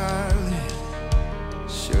was silent.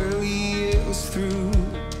 Surely it was through.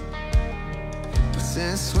 But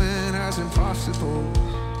since when has impossible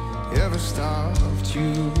ever stopped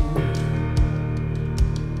you?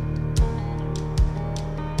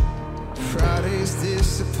 Friday's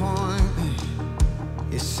disappointment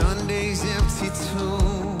is Sunday's empty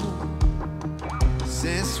tomb.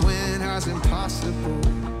 Since when has impossible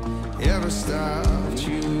ever stopped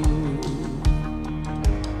you?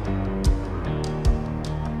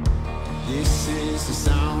 This is the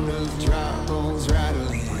sound of dry bones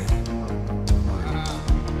rattling.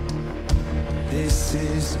 This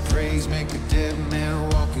is the praise, make a dead man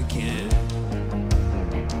walk again.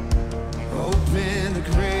 Open the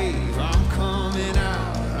grave, I'm coming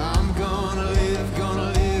out. I'm gonna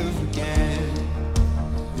live again.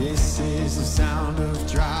 This is the sound of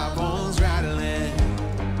dry bones rattling.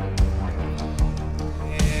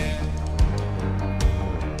 Yeah.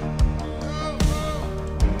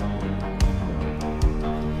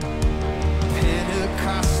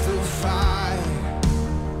 Pentecostal fire,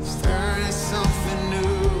 stirring something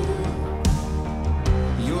new.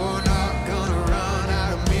 You're not gonna run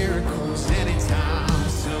out of miracles anytime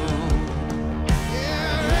soon. Yeah.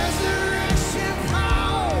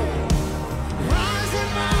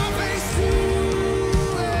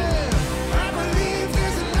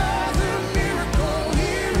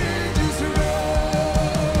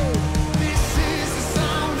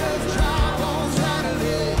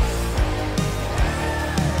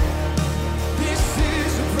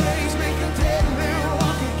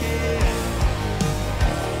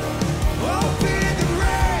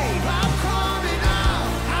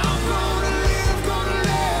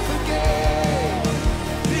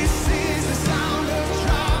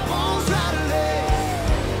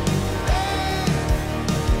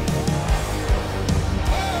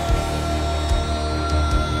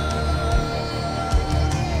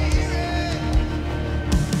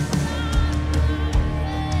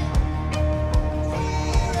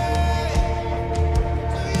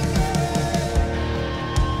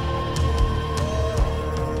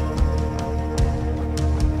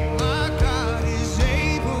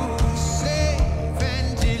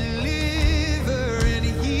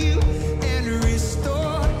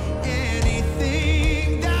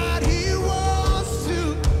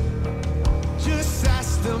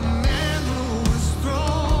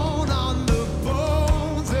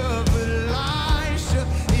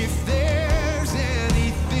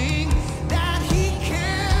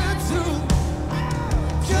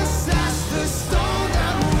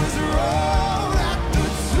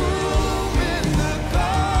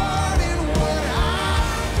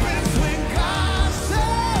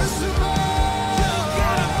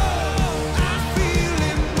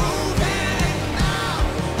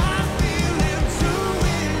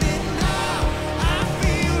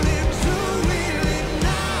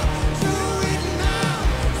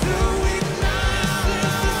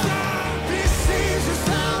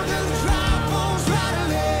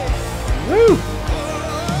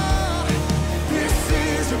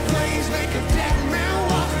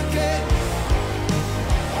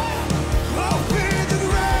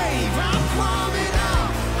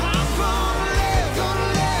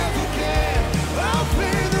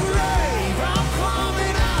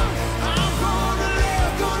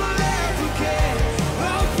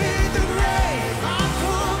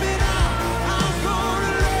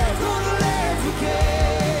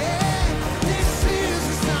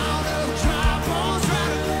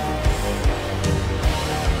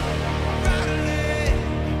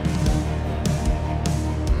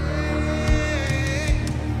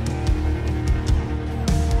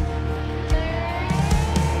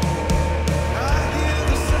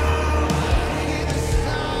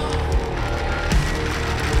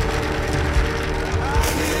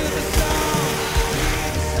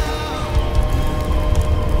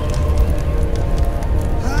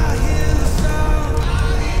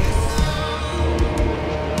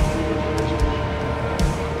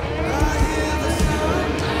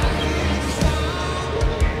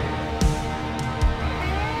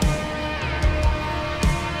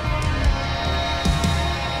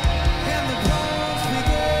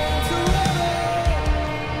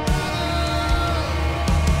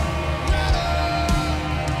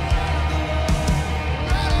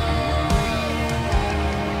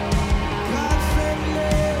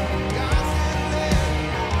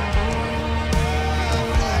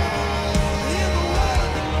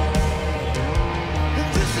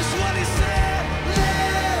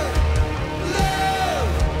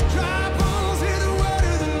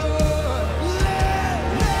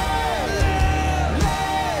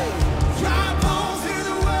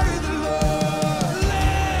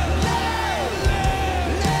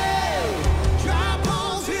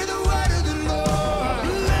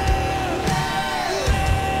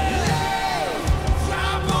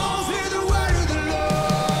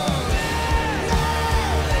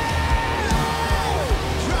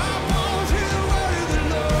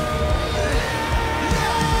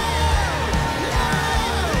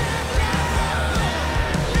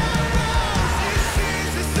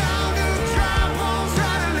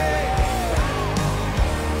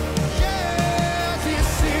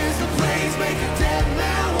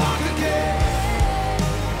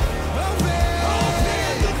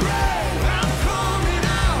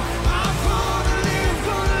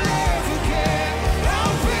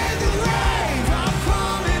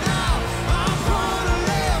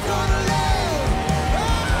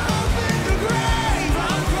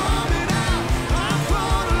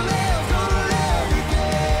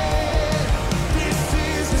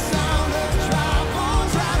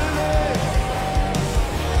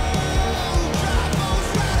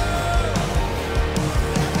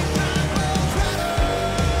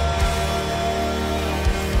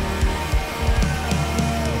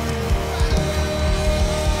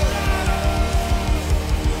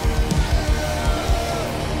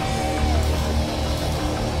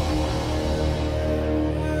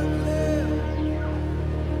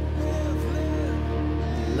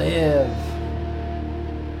 live.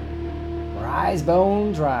 Rise,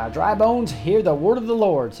 bones, rise. Dry bones, hear the word of the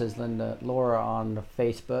Lord, says Laura on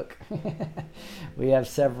Facebook. We have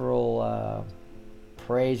several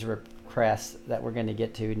praise requests that we're going to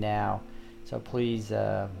get to now. So please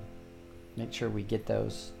make sure we get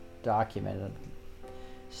those documented.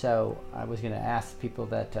 So I was going to ask people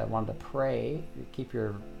that wanted to pray, keep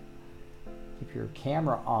your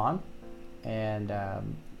camera on, and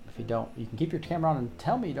if you don't, you can keep your camera on and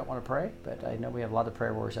tell me you don't want to pray, but I know we have a lot of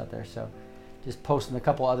prayer warriors out there, so just posting a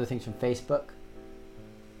couple other things from Facebook.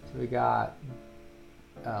 So we got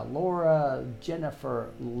Laura, Jennifer,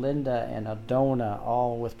 Linda, and Adona,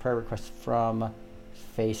 all with prayer requests from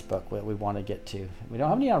Facebook that we want to get to. We don't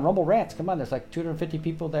have any on Rumble Rants. Come on, there's like 250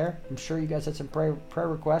 people there. I'm sure you guys had some prayer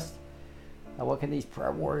requests. What can these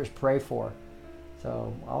prayer warriors pray for?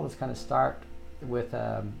 So I'll just kind of start with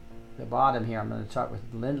the bottom here. I'm going to start with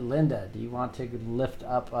Linda. Do you want to lift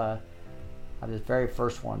up this very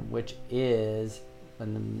first one, which is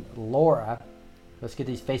Laura? Let's get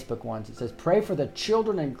these Facebook ones. It says, pray for the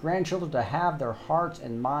children and grandchildren to have their hearts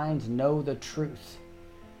and minds know the truth.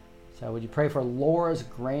 So would you pray for Laura's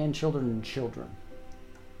grandchildren and children?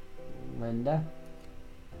 Linda?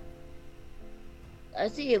 I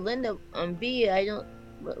see Linda on B. I don't.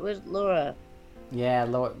 Where's Laura? Yeah,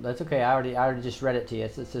 Laura. That's okay. I already just read it to you.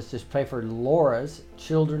 It says just pray for Laura's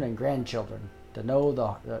children and grandchildren to know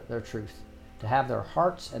their truth, to have their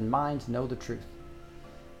hearts and minds know the truth.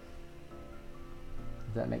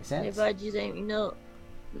 Does that make sense? If I just think, you know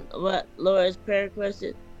what Laura's prayer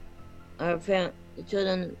requested, our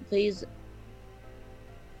children, please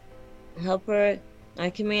help her. I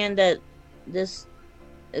command that this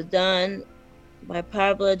is done by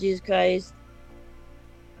power, blood of Jesus Christ.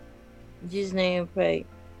 In Jesus' name, pray.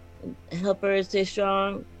 Help her stay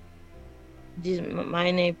strong. In Jesus,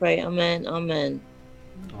 my name, pray. Amen. Amen.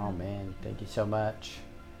 Amen. Thank you so much.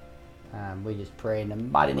 We just pray in the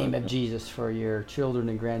mighty name of Jesus for your children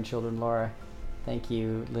and grandchildren, Laura. Thank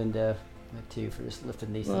you, Linda, too, for just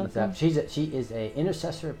lifting these things up. She is a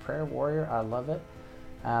intercessor, prayer warrior. I love it.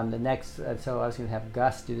 The next, so I was going to have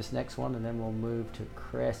Gus do this next one, and then we'll move to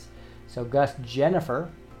Chris. So Gus,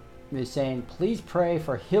 Jennifer is saying, please pray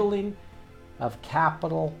for healing of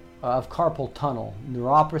carpal tunnel,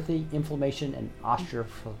 neuropathy, inflammation, and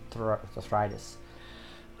osteoarthritis.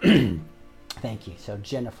 Thank you. So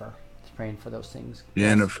Jennifer is praying for those things.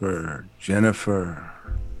 Jennifer.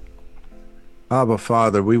 Abba,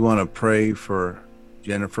 Father, we want to pray for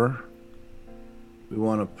Jennifer. We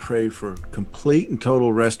want to pray for complete and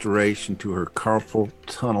total restoration to her carpal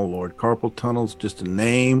tunnel, Lord. Carpal tunnel is just a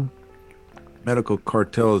name medical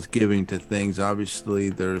cartel is giving to things. Obviously,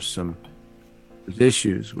 there's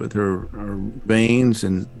issues with her veins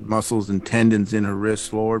and muscles and tendons in her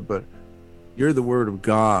wrists, Lord, but you're the word of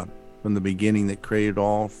God from the beginning that created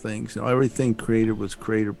all things. Everything created was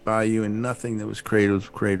created by you, and nothing that was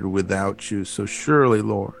created without you. So surely,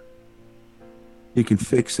 Lord, you can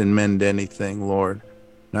fix and mend anything, Lord.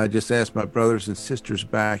 And I just ask my brothers and sisters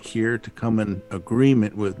back here to come in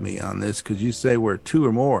agreement with me on this, because you say where two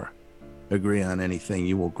or more agree on anything,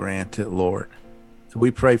 you will grant it, Lord. So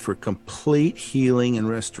we pray for complete healing and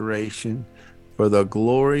restoration for the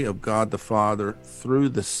glory of God the Father through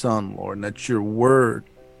the Son, Lord. And that's your word.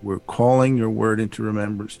 We're calling your word into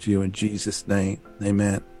remembrance to you in Jesus' name.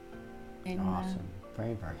 Amen. Awesome.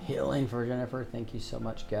 Praying for healing for Jennifer. Thank you so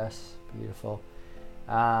much, Gus. Beautiful.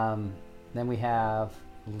 Then we have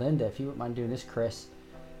Linda. If you wouldn't mind doing this, Chris.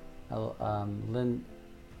 Linda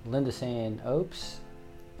saying, oops.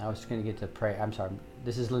 I was going to get to pray. I'm sorry.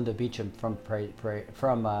 This is Linda Beecham from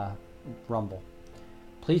Rumble.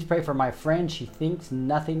 Please pray for my friend. She thinks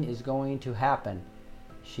nothing is going to happen.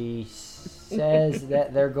 She says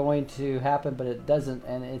that they're going to happen, but it doesn't,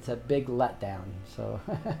 and it's a big letdown. So,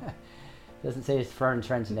 doesn't say his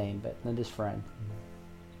friend's name, but Linda's friend.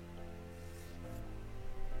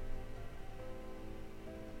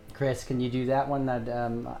 Chris, can you do that one?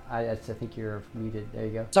 I think you're muted. There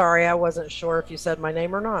you go. Sorry, I wasn't sure if you said my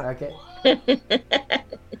name or not. Okay. Thank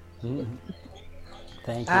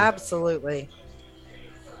you. Absolutely.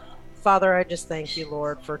 Father, I just thank you,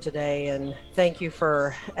 Lord, for today, and thank you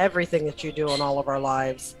for everything that you do in all of our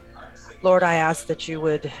lives. Lord, I ask that you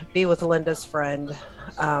would be with Linda's friend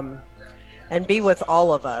and be with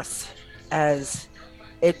all of us, as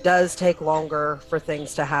it does take longer for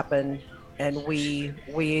things to happen. And we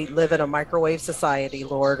live in a microwave society,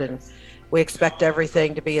 Lord, and we expect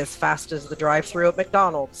everything to be as fast as the drive-thru at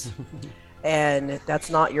McDonald's. And that's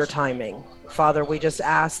not your timing. Father, we just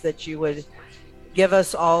ask that you would give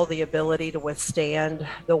us all the ability to withstand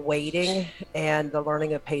the waiting and the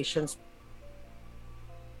learning of patience.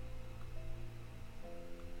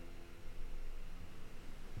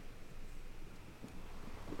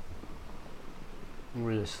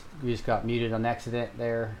 we just got muted on accident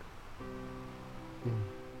there.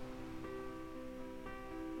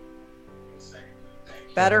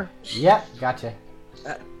 Better? Yep, gotcha.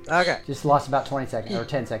 Okay. Just lost about 20 seconds or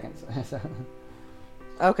 10 seconds.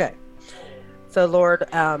 Okay. So, Lord,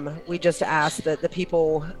 we just ask that the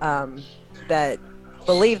people that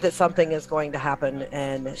believe that something is going to happen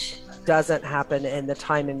and doesn't happen in the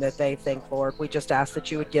timing that they think, Lord, we just ask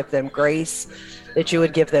that you would give them grace, that you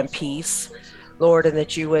would give them peace, Lord, and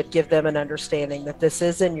that you would give them an understanding that this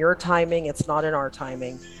is in your timing, it's not in our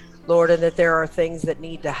timing, Lord, and that there are things that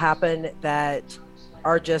need to happen that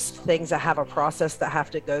are just things that have a process that have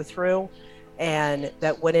to go through, and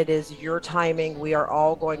that when it is your timing, we are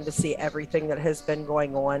all going to see everything that has been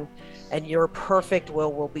going on, and your perfect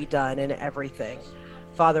will be done in everything.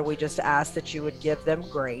 Father, we just ask that you would give them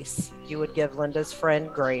grace. You would give Linda's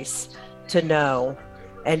friend grace to know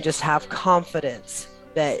and just have confidence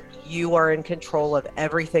that you are in control of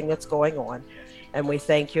everything that's going on. And we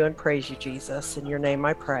thank you and praise you, Jesus. In your name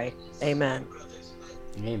I pray. Amen.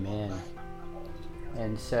 Amen.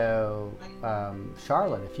 And so,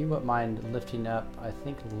 Charlotte, if you wouldn't mind lifting up, I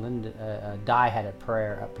think Linda, Di had a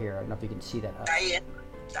prayer up here. I don't know if you can see that up.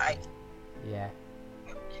 Di. Yeah.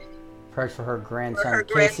 Prayers for her grandson, For her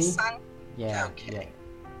Casey. grandson? Yeah. Okay.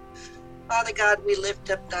 Father God, we lift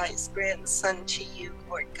up Di's grandson to you,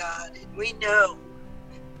 Lord God, and we know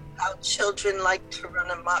how children like to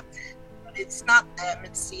run amok, but it's not them,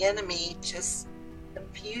 it's the enemy just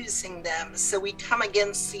confusing them. So we come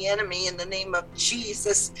against the enemy in the name of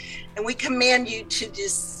Jesus, and we command you to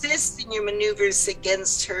desist in your maneuvers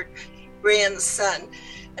against her grandson.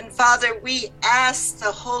 And Father, we ask the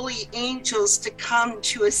holy angels to come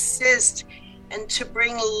to assist and to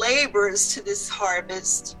bring laborers to this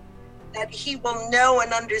harvest, that he will know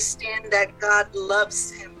and understand that God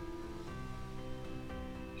loves him.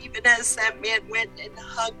 Even as that man went and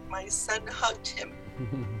hugged, my son hugged him,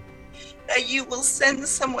 that you will send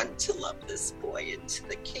someone to love this boy into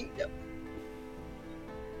the kingdom.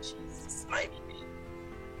 In Jesus' mighty name.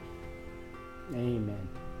 Amen.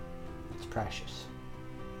 It's precious.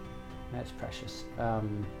 That's precious.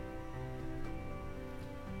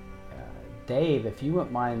 Dave, if you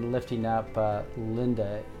wouldn't mind lifting up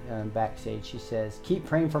Linda backstage, she says, keep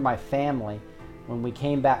praying for my family. When we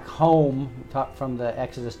came back home, from the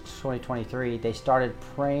Exodus 2023, they started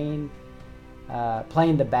playing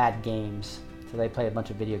the bad games. So they play a bunch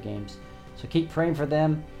of video games. So keep praying for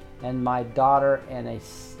them and my daughter and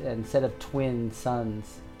a set of twin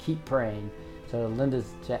sons. Keep praying. So Linda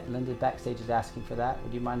backstage is asking for that.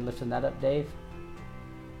 Would you mind lifting that up, Dave?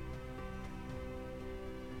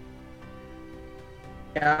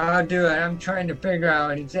 Yeah, I'll do it. I'm trying to figure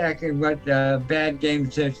out exactly what the bad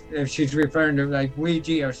games is, if she's referring to, like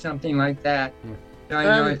Ouija or something like that. So I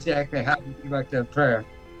know exactly how to do about the prayer.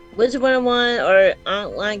 Which one or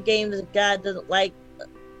online games that God doesn't like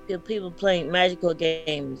people playing magical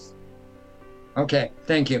games? Okay,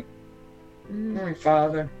 thank you. Holy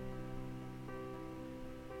Father,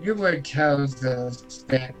 your word tells us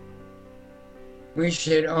that we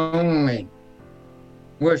should only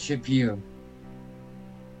worship you.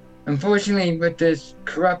 Unfortunately, with this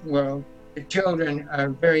corrupt world, the children are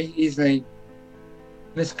very easily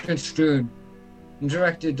misconstrued and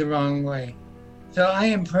directed the wrong way. So I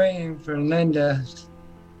am praying for Linda's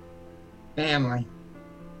family.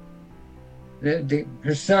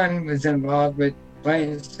 Her son was involved with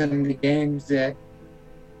playing some of the games that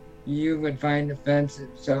you would find offensive.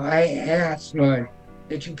 So I ask, Lord,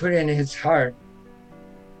 that you put in his heart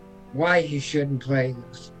why he shouldn't play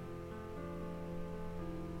those.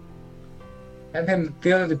 Have him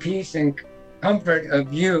feel the peace and comfort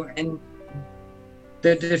of you and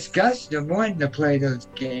the disgust of wanting to play those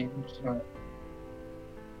games. Lord.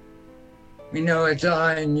 We know it's all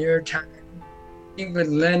in your time. Be with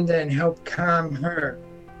Linda and help calm her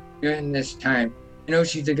during this time. I know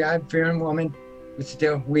she's a God-fearing woman, but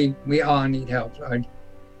still, we all need help, Lord.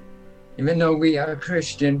 Even though we are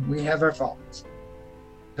Christian, we have our faults.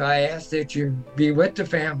 So I ask that you be with the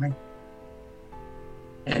family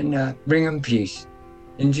and bring them peace.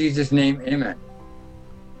 In Jesus' name, amen.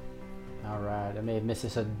 All right. I may have missed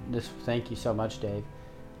this. Thank you so much, Dave.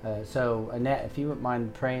 So, Annette, if you wouldn't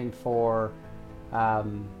mind praying for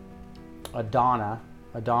Adonna.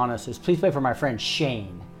 Adonna says, please pray for my friend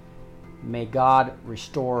Shane. May God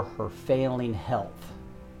restore her failing health.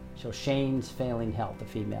 So Shane's failing health, the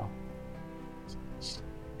female.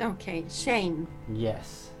 Okay, Shane.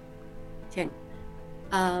 Yes. Okay.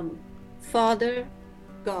 Father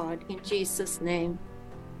God, in Jesus' name,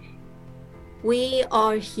 we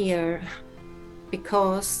are here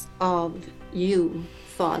because of you,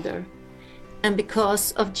 Father. And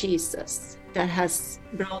because of Jesus that has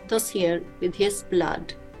brought us here with his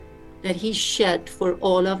blood that he shed for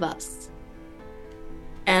all of us.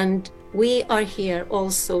 And we are here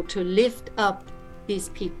also to lift up these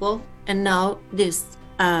people. And now this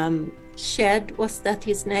Shed, was that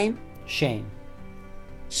his name? Shane.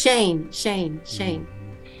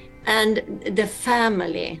 And the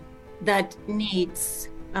family that needs,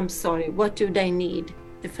 I'm sorry, what do they need,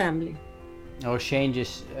 the family? Oh, Shane,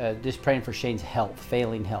 just praying for Shane's health,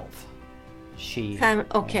 failing health. Shane's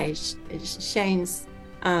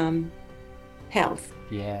health.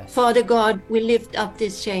 Yes. Father God, we lift up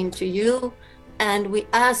this Shane to you, and we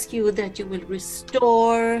ask you that you will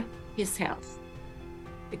restore his health,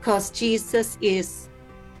 because Jesus is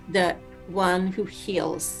the one who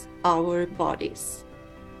heals our bodies.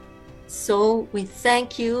 So we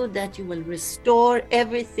thank you that you will restore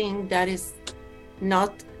everything that is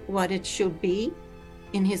not what it should be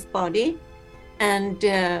in his body. And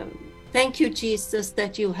thank you, Jesus,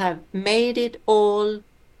 that you have made it all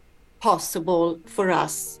possible for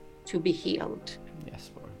us to be healed.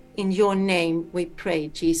 Yes, Lord. In your name we pray,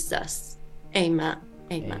 Jesus. Amen.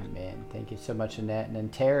 Amen. Amen. Thank you so much, Annette. And then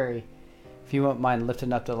Terry, if you won't mind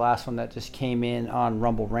lifting up the last one that just came in on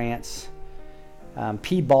Rumble Rants.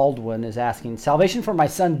 P. Baldwin is asking, salvation for my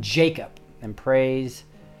son Jacob, and prayers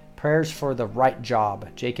for the right job.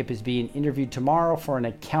 Jacob is being interviewed tomorrow for an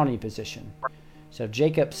accounting position. So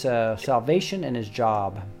Jacob's salvation and his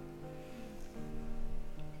job.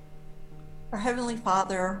 Our Heavenly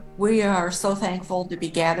Father, we are so thankful to be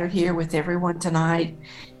gathered here with everyone tonight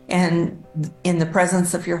and in the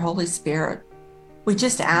presence of your Holy Spirit. We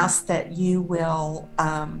just ask that you will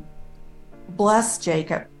bless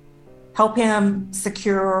Jacob, help him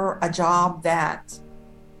secure a job that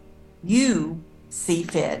you see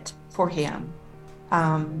fit for him,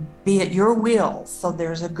 be it your will, so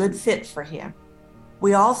there's a good fit for him.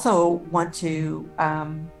 We also want to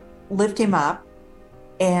lift him up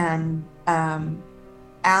and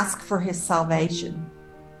ask for his salvation.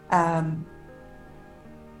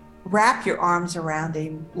 Wrap your arms around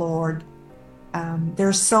him, Lord.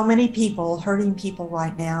 There's so many people, hurting people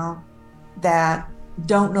right now, that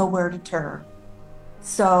don't know where to turn.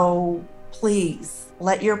 So please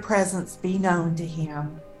let your presence be known to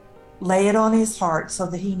him. Lay it on his heart so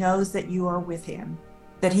that he knows that you are with him,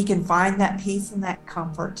 that he can find that peace and that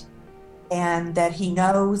comfort, and that he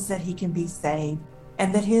knows that he can be saved,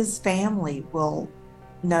 and that his family will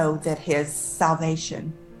know that his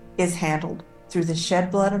salvation is handled through the shed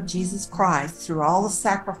blood of Jesus Christ, through all the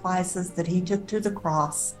sacrifices that he took to the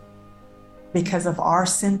cross because of our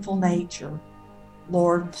sinful nature.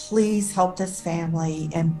 Lord, please help this family,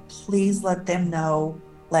 and please let them know,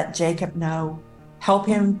 let Jacob know, help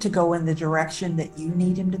him to go in the direction that you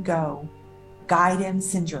need him to go. Guide him,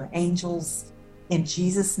 send your angels. In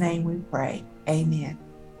Jesus' name we pray. Amen.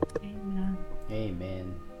 Amen.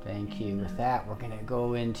 Amen. Thank you. With that, we're going to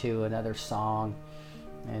go into another song.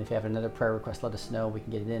 And if you have another prayer request, let us know. We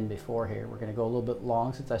can get it in before here. We're going to go a little bit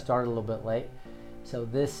long since I started a little bit late. So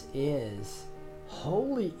this is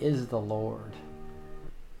Holy is the Lord.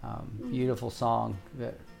 Beautiful song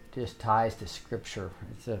that just ties to Scripture.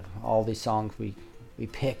 It's all these songs we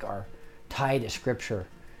pick are tied to Scripture.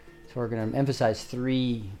 So we're going to emphasize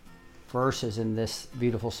 3 verses in this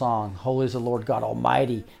beautiful song. Holy is the Lord God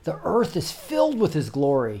Almighty. The earth is filled with his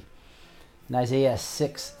glory. And Isaiah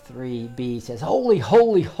 6:3b says, Holy,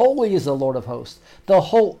 holy, holy is the Lord of hosts. The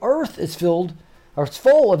whole earth is filled, or it's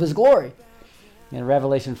full of his glory. And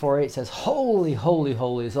Revelation 4:8 says, Holy, holy,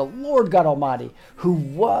 holy is the Lord God Almighty, who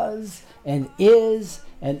was and is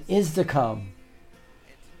to come.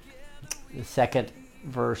 The second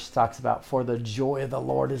verse talks about, for the joy of the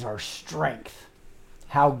Lord is our strength.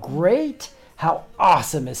 How great, how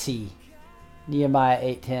awesome is he. Nehemiah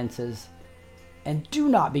 8:10 says, and do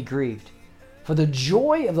not be grieved, for the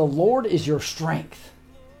joy of the Lord is your strength.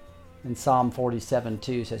 And Psalm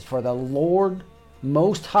 47:2 says, for the Lord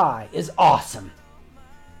Most High is awesome.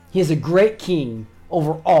 He is a great king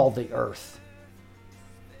over all the earth.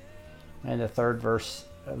 And the third verse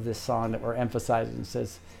of this song that we're emphasizing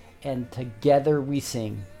says, and together we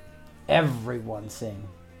sing, everyone sing.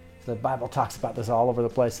 So the Bible talks about this all over the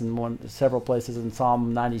place. In several places in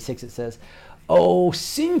Psalm 96 it says, oh,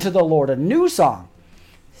 sing to the Lord a new song.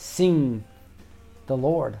 Sing the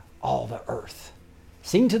Lord, all the earth.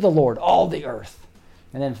 Sing to the Lord, all the earth.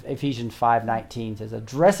 And then Ephesians 5:19 says,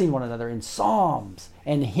 addressing one another in psalms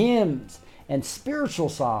and hymns and spiritual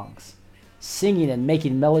songs, singing and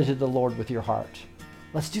making melody to the Lord with your heart.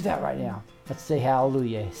 Let's do that right now. Let's say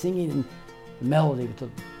hallelujah, singing melody with the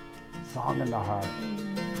song in the heart.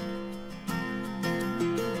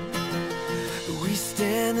 We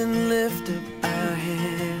stand and lift up our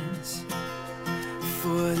hands,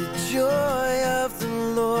 for the joy of the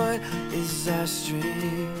Lord is our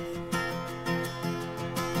strength.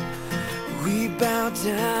 We bow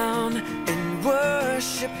down and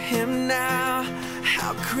worship him now.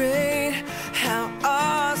 How great, how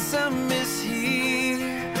awesome is he,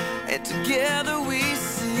 and together we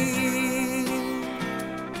sing,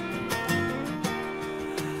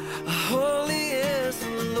 holy is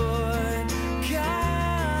the Lord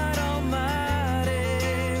God Almighty.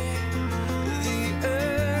 The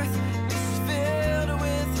earth is filled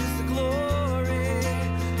with his glory.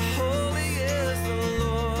 Holy is the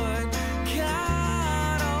Lord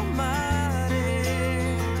God Almighty.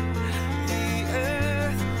 The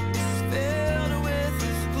earth is filled with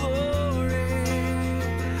his glory.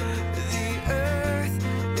 The earth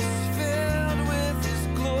is filled with his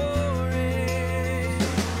glory.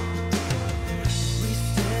 We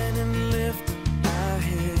stand and lift our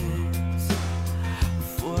hands,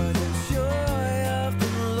 for the joy of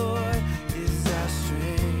the Lord is our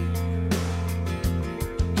strength.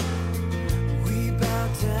 We bow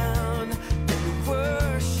down and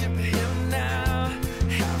worship him now.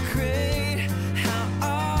 How great, how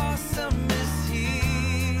awesome is he,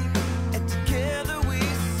 and together we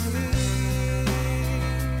sing.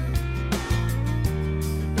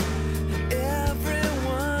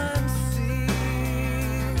 Everyone sing,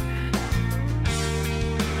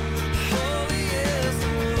 holy is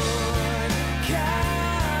the Lord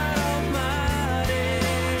God Almighty.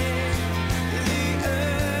 The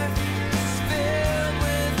earth is filled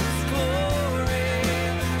with his glory.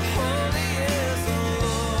 Holy is the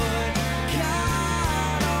Lord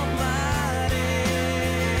God Almighty.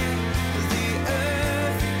 The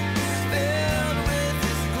earth is filled with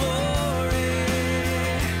his glory.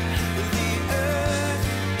 The earth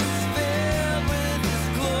is filled with his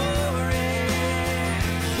glory.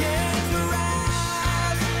 Yes,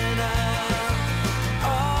 rising up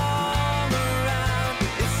all around.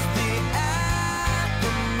 It's the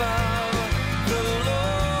anthem of the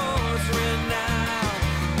Lord's renown.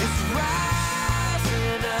 It's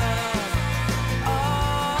rising up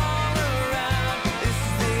all around. It's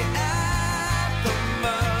the anthem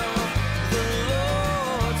of the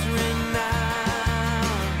Lord's renown.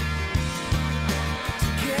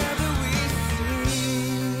 Together we sing,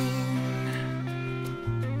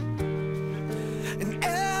 and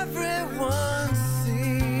everyone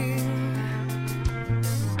sing.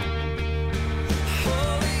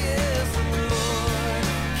 Holy is the Lord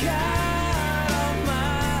God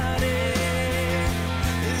Almighty.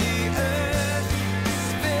 The earth is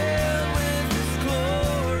filled with his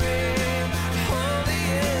glory. Holy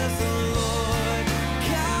is the Lord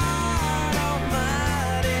God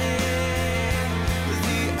Almighty.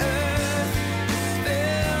 The earth is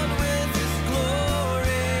filled with his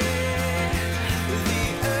glory. The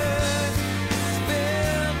earth is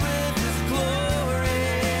filled with his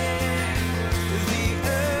glory. The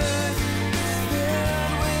earth is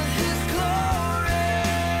filled with his glory.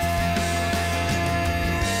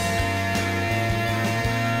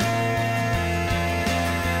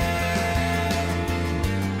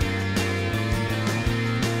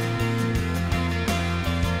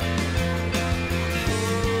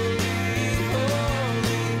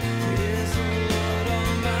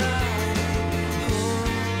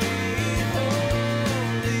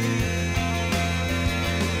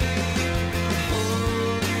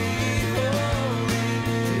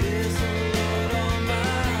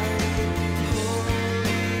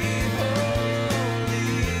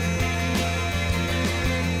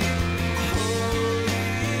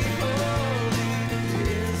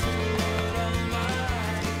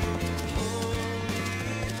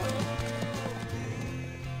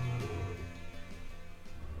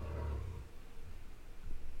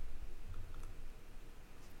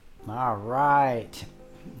 All right.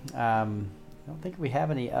 I don't think we have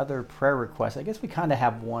any other prayer requests. I guess we kind of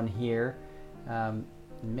have one here.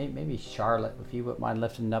 Maybe Charlotte, if you wouldn't mind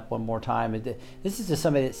lifting it up one more time. This is just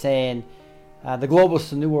somebody that's saying the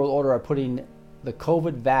globalists, the New World Order, are putting the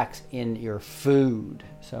COVID vax in your food.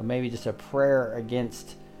 So maybe just a prayer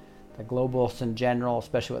against the globalists in general,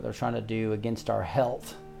 especially what they're trying to do against our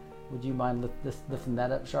health. Would you mind lifting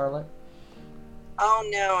that up, Charlotte? Oh,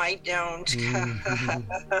 no, I don't.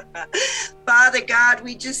 Father God,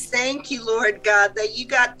 we just thank you, Lord God, that you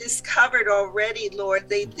got this covered already, Lord.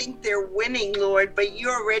 They think they're winning, Lord, but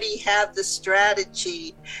you already have the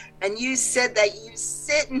strategy. And you said that you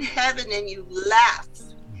sit in heaven and you laugh.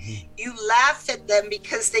 You laugh at them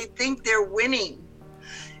because they think they're winning.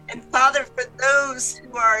 And Father, for those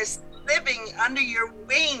who are living under your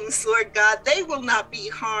wings, Lord God, they will not be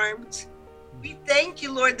harmed. We thank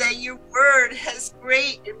you, Lord, that your word has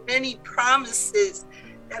great and many promises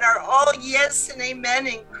that are all yes and amen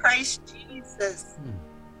in Christ Jesus.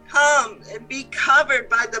 Come and be covered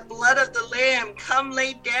by the blood of the Lamb. Come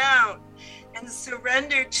lay down and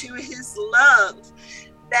surrender to his love,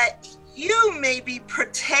 that you may be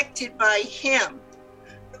protected by him,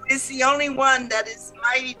 who is the only one that is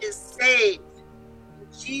mighty to save. In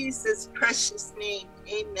Jesus' precious name,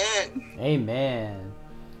 amen. Amen.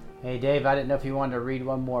 Hey, Dave, I didn't know if you wanted to read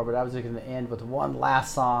one more, but I was going to end with one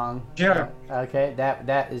last song. Sure. Okay,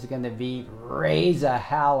 that is going to be Raise a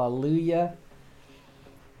Hallelujah.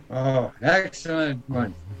 Oh, excellent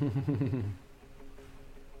one.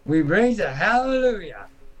 We raise a hallelujah.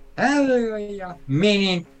 Hallelujah,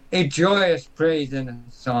 meaning a joyous praise in a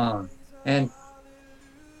song. And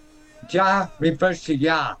Jah refers to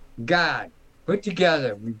Yah, God. Put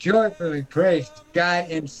together, we joyfully praise God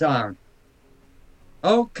in song.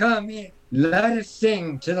 Oh, come in, let us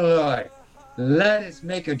sing to the Lord. Let us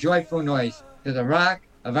make a joyful noise to the rock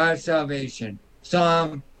of our salvation.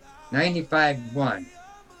 Psalm 95:1.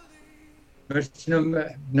 Verse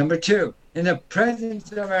number 2. In the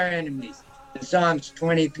presence of our enemies. Psalms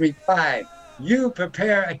 23:5. You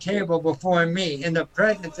prepare a table before me in the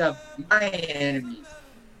presence of my enemies.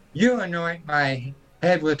 You anoint my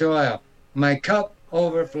head with oil. My cup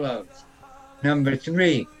overflows. Number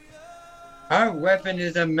 3. Our weapon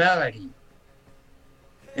is a melody.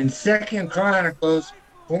 In 2 Chronicles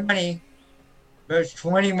 20, verse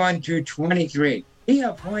 21 through 23, he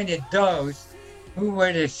appointed those who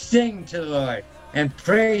were to sing to the Lord and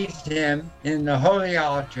praise him in the holy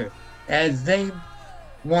altar as they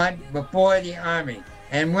went before the army.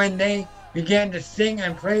 And when they began to sing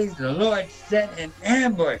and praise, the Lord set an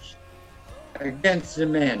ambush against the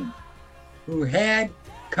men who had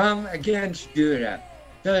come against Judah,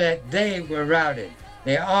 so that they were routed.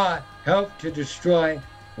 They all helped to destroy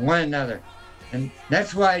one another. And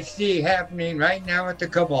that's what I see happening right now with the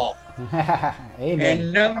cabal. Amen.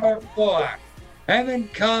 And number 4, heaven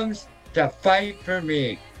comes to fight for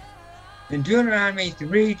me. In Deuteronomy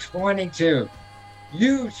 3:22,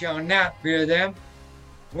 you shall not fear them,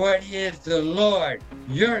 for it is the Lord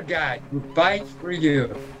your God who fights for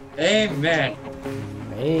you. Amen.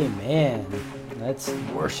 Amen. Let's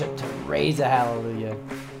worship to raise a hallelujah.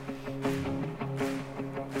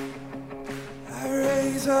 I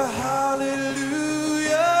raise a hallelujah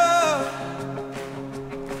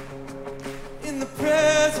in the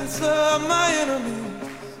presence of my enemies.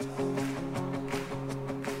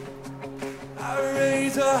 I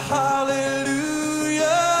raise a hallelujah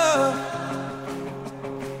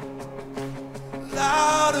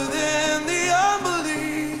louder than the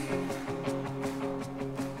unbelief.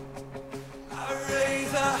 I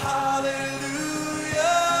raise a hallelujah.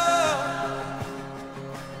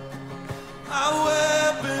 My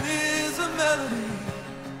weapon is a melody.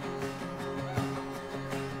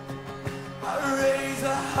 I raise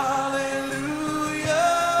a hallelujah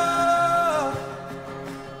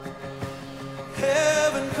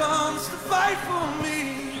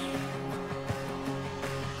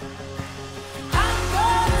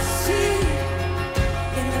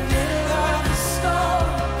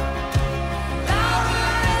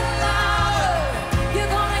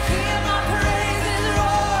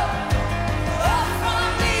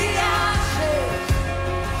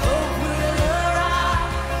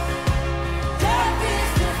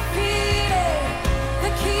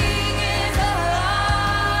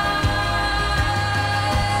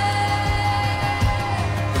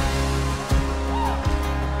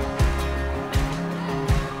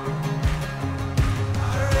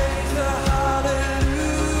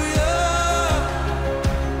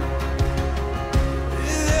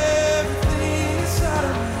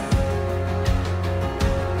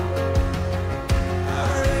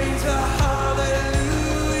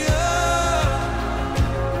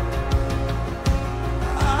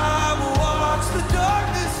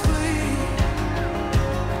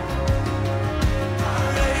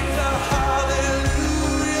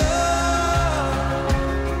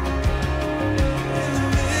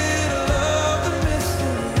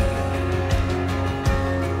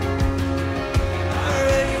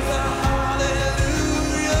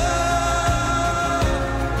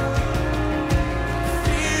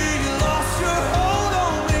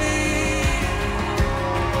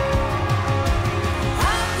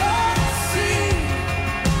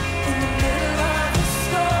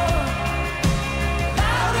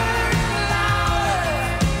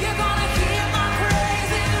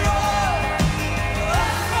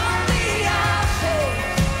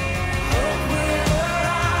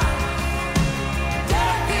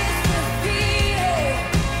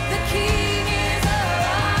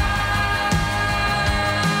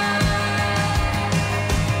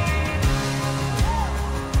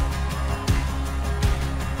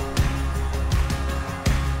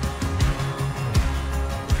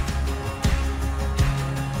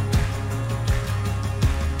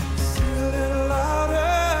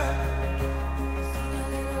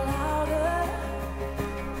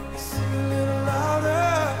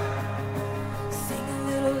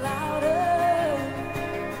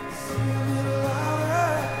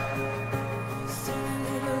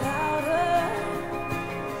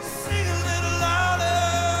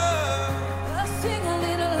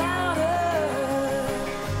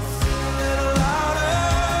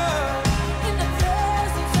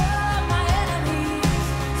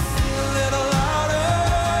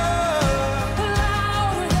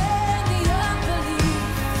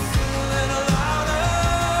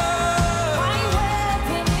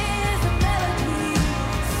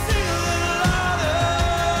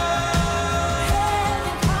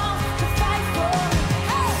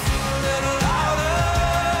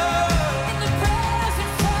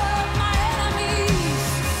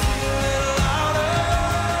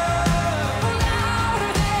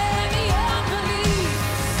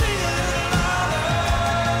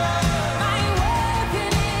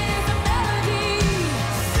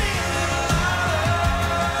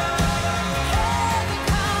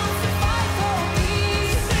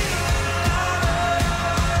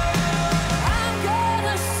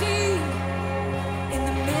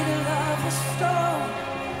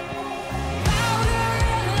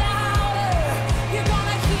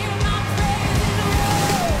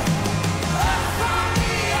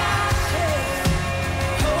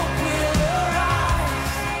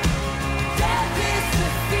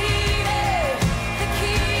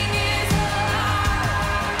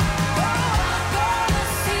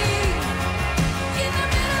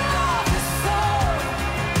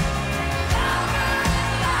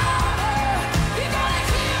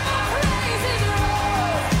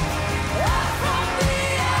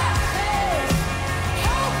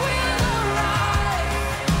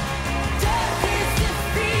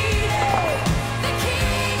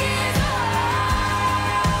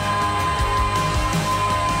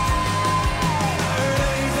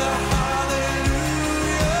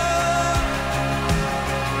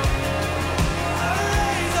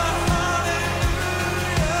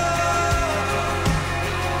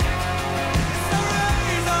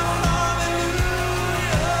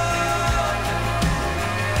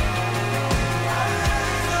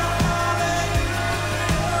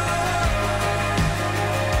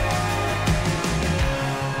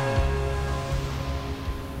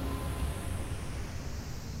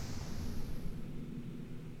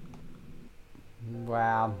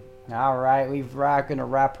Wow. All right, we're going to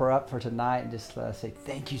wrap her up for tonight and just say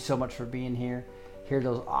thank you so much for being here. Hear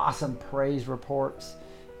those awesome praise reports,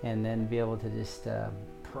 and then be able to just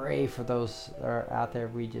pray for those that are out there.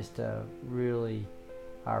 We just really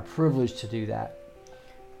are privileged to do that.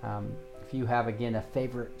 If you have, again, a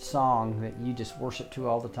favorite song that you just worship to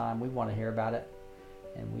all the time, we want to hear about it.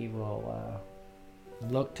 And we will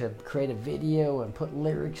look to create a video and put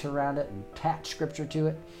lyrics around it and attach scripture to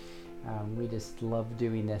it. We just love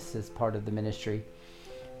doing this as part of the ministry.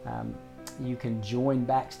 You can join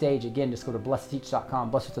Backstage. Again, just go to blessedteach.com,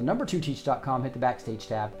 blessedteach.com, hit the Backstage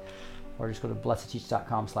tab, or just go to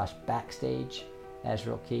blessedteach.com/backstage. That's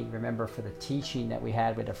real key. Remember, for the teaching that we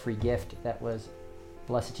had a free gift. That was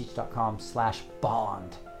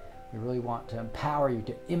blessedteach.com/bond. We really want to empower you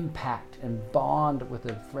to impact and bond with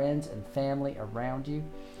the friends and family around you,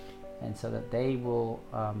 and so that they will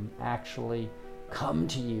actually come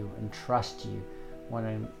to you and trust you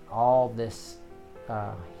when all this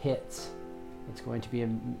hits. It's going to be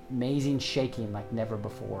amazing shaking like never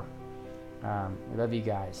before. We love you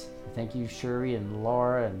guys. Thank you, Shuri and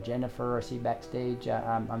Laura and Jennifer. I see Backstage.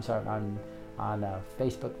 I'm sorry, on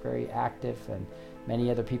Facebook, very active, and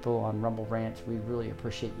many other people on Rumble Rants. We really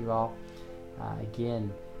appreciate you all.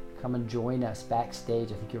 Again, come and join us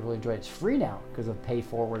Backstage. I think you'll really enjoy it. It's free now because of Pay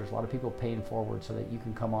Forward. There's a lot of people paying forward so that you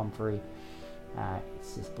can come on free.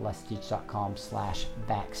 It's just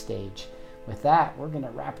blessedteach.com/backstage. With that, we're going to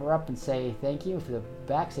wrap her up and say thank you. For the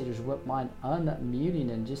Backstagers, wouldn't mind unmuting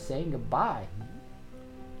and just saying goodbye.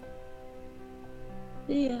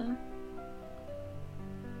 Yeah.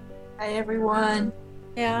 Hi, everyone.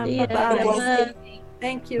 Yeah. Yeah. Bye-bye.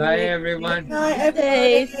 Thank you. Bye, everyone. Good night,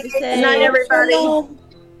 everybody.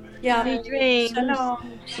 Yeah. Sweet dreams.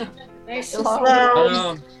 Shalom.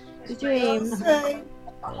 Shalom. Good dreams.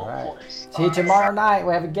 All right. See you tomorrow night.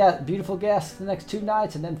 We have a beautiful guest the next 2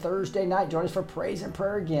 nights, and then Thursday night, join us for Praise and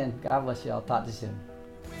Prayer again. God bless you all. Talk to you soon.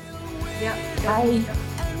 Yeah. Bye.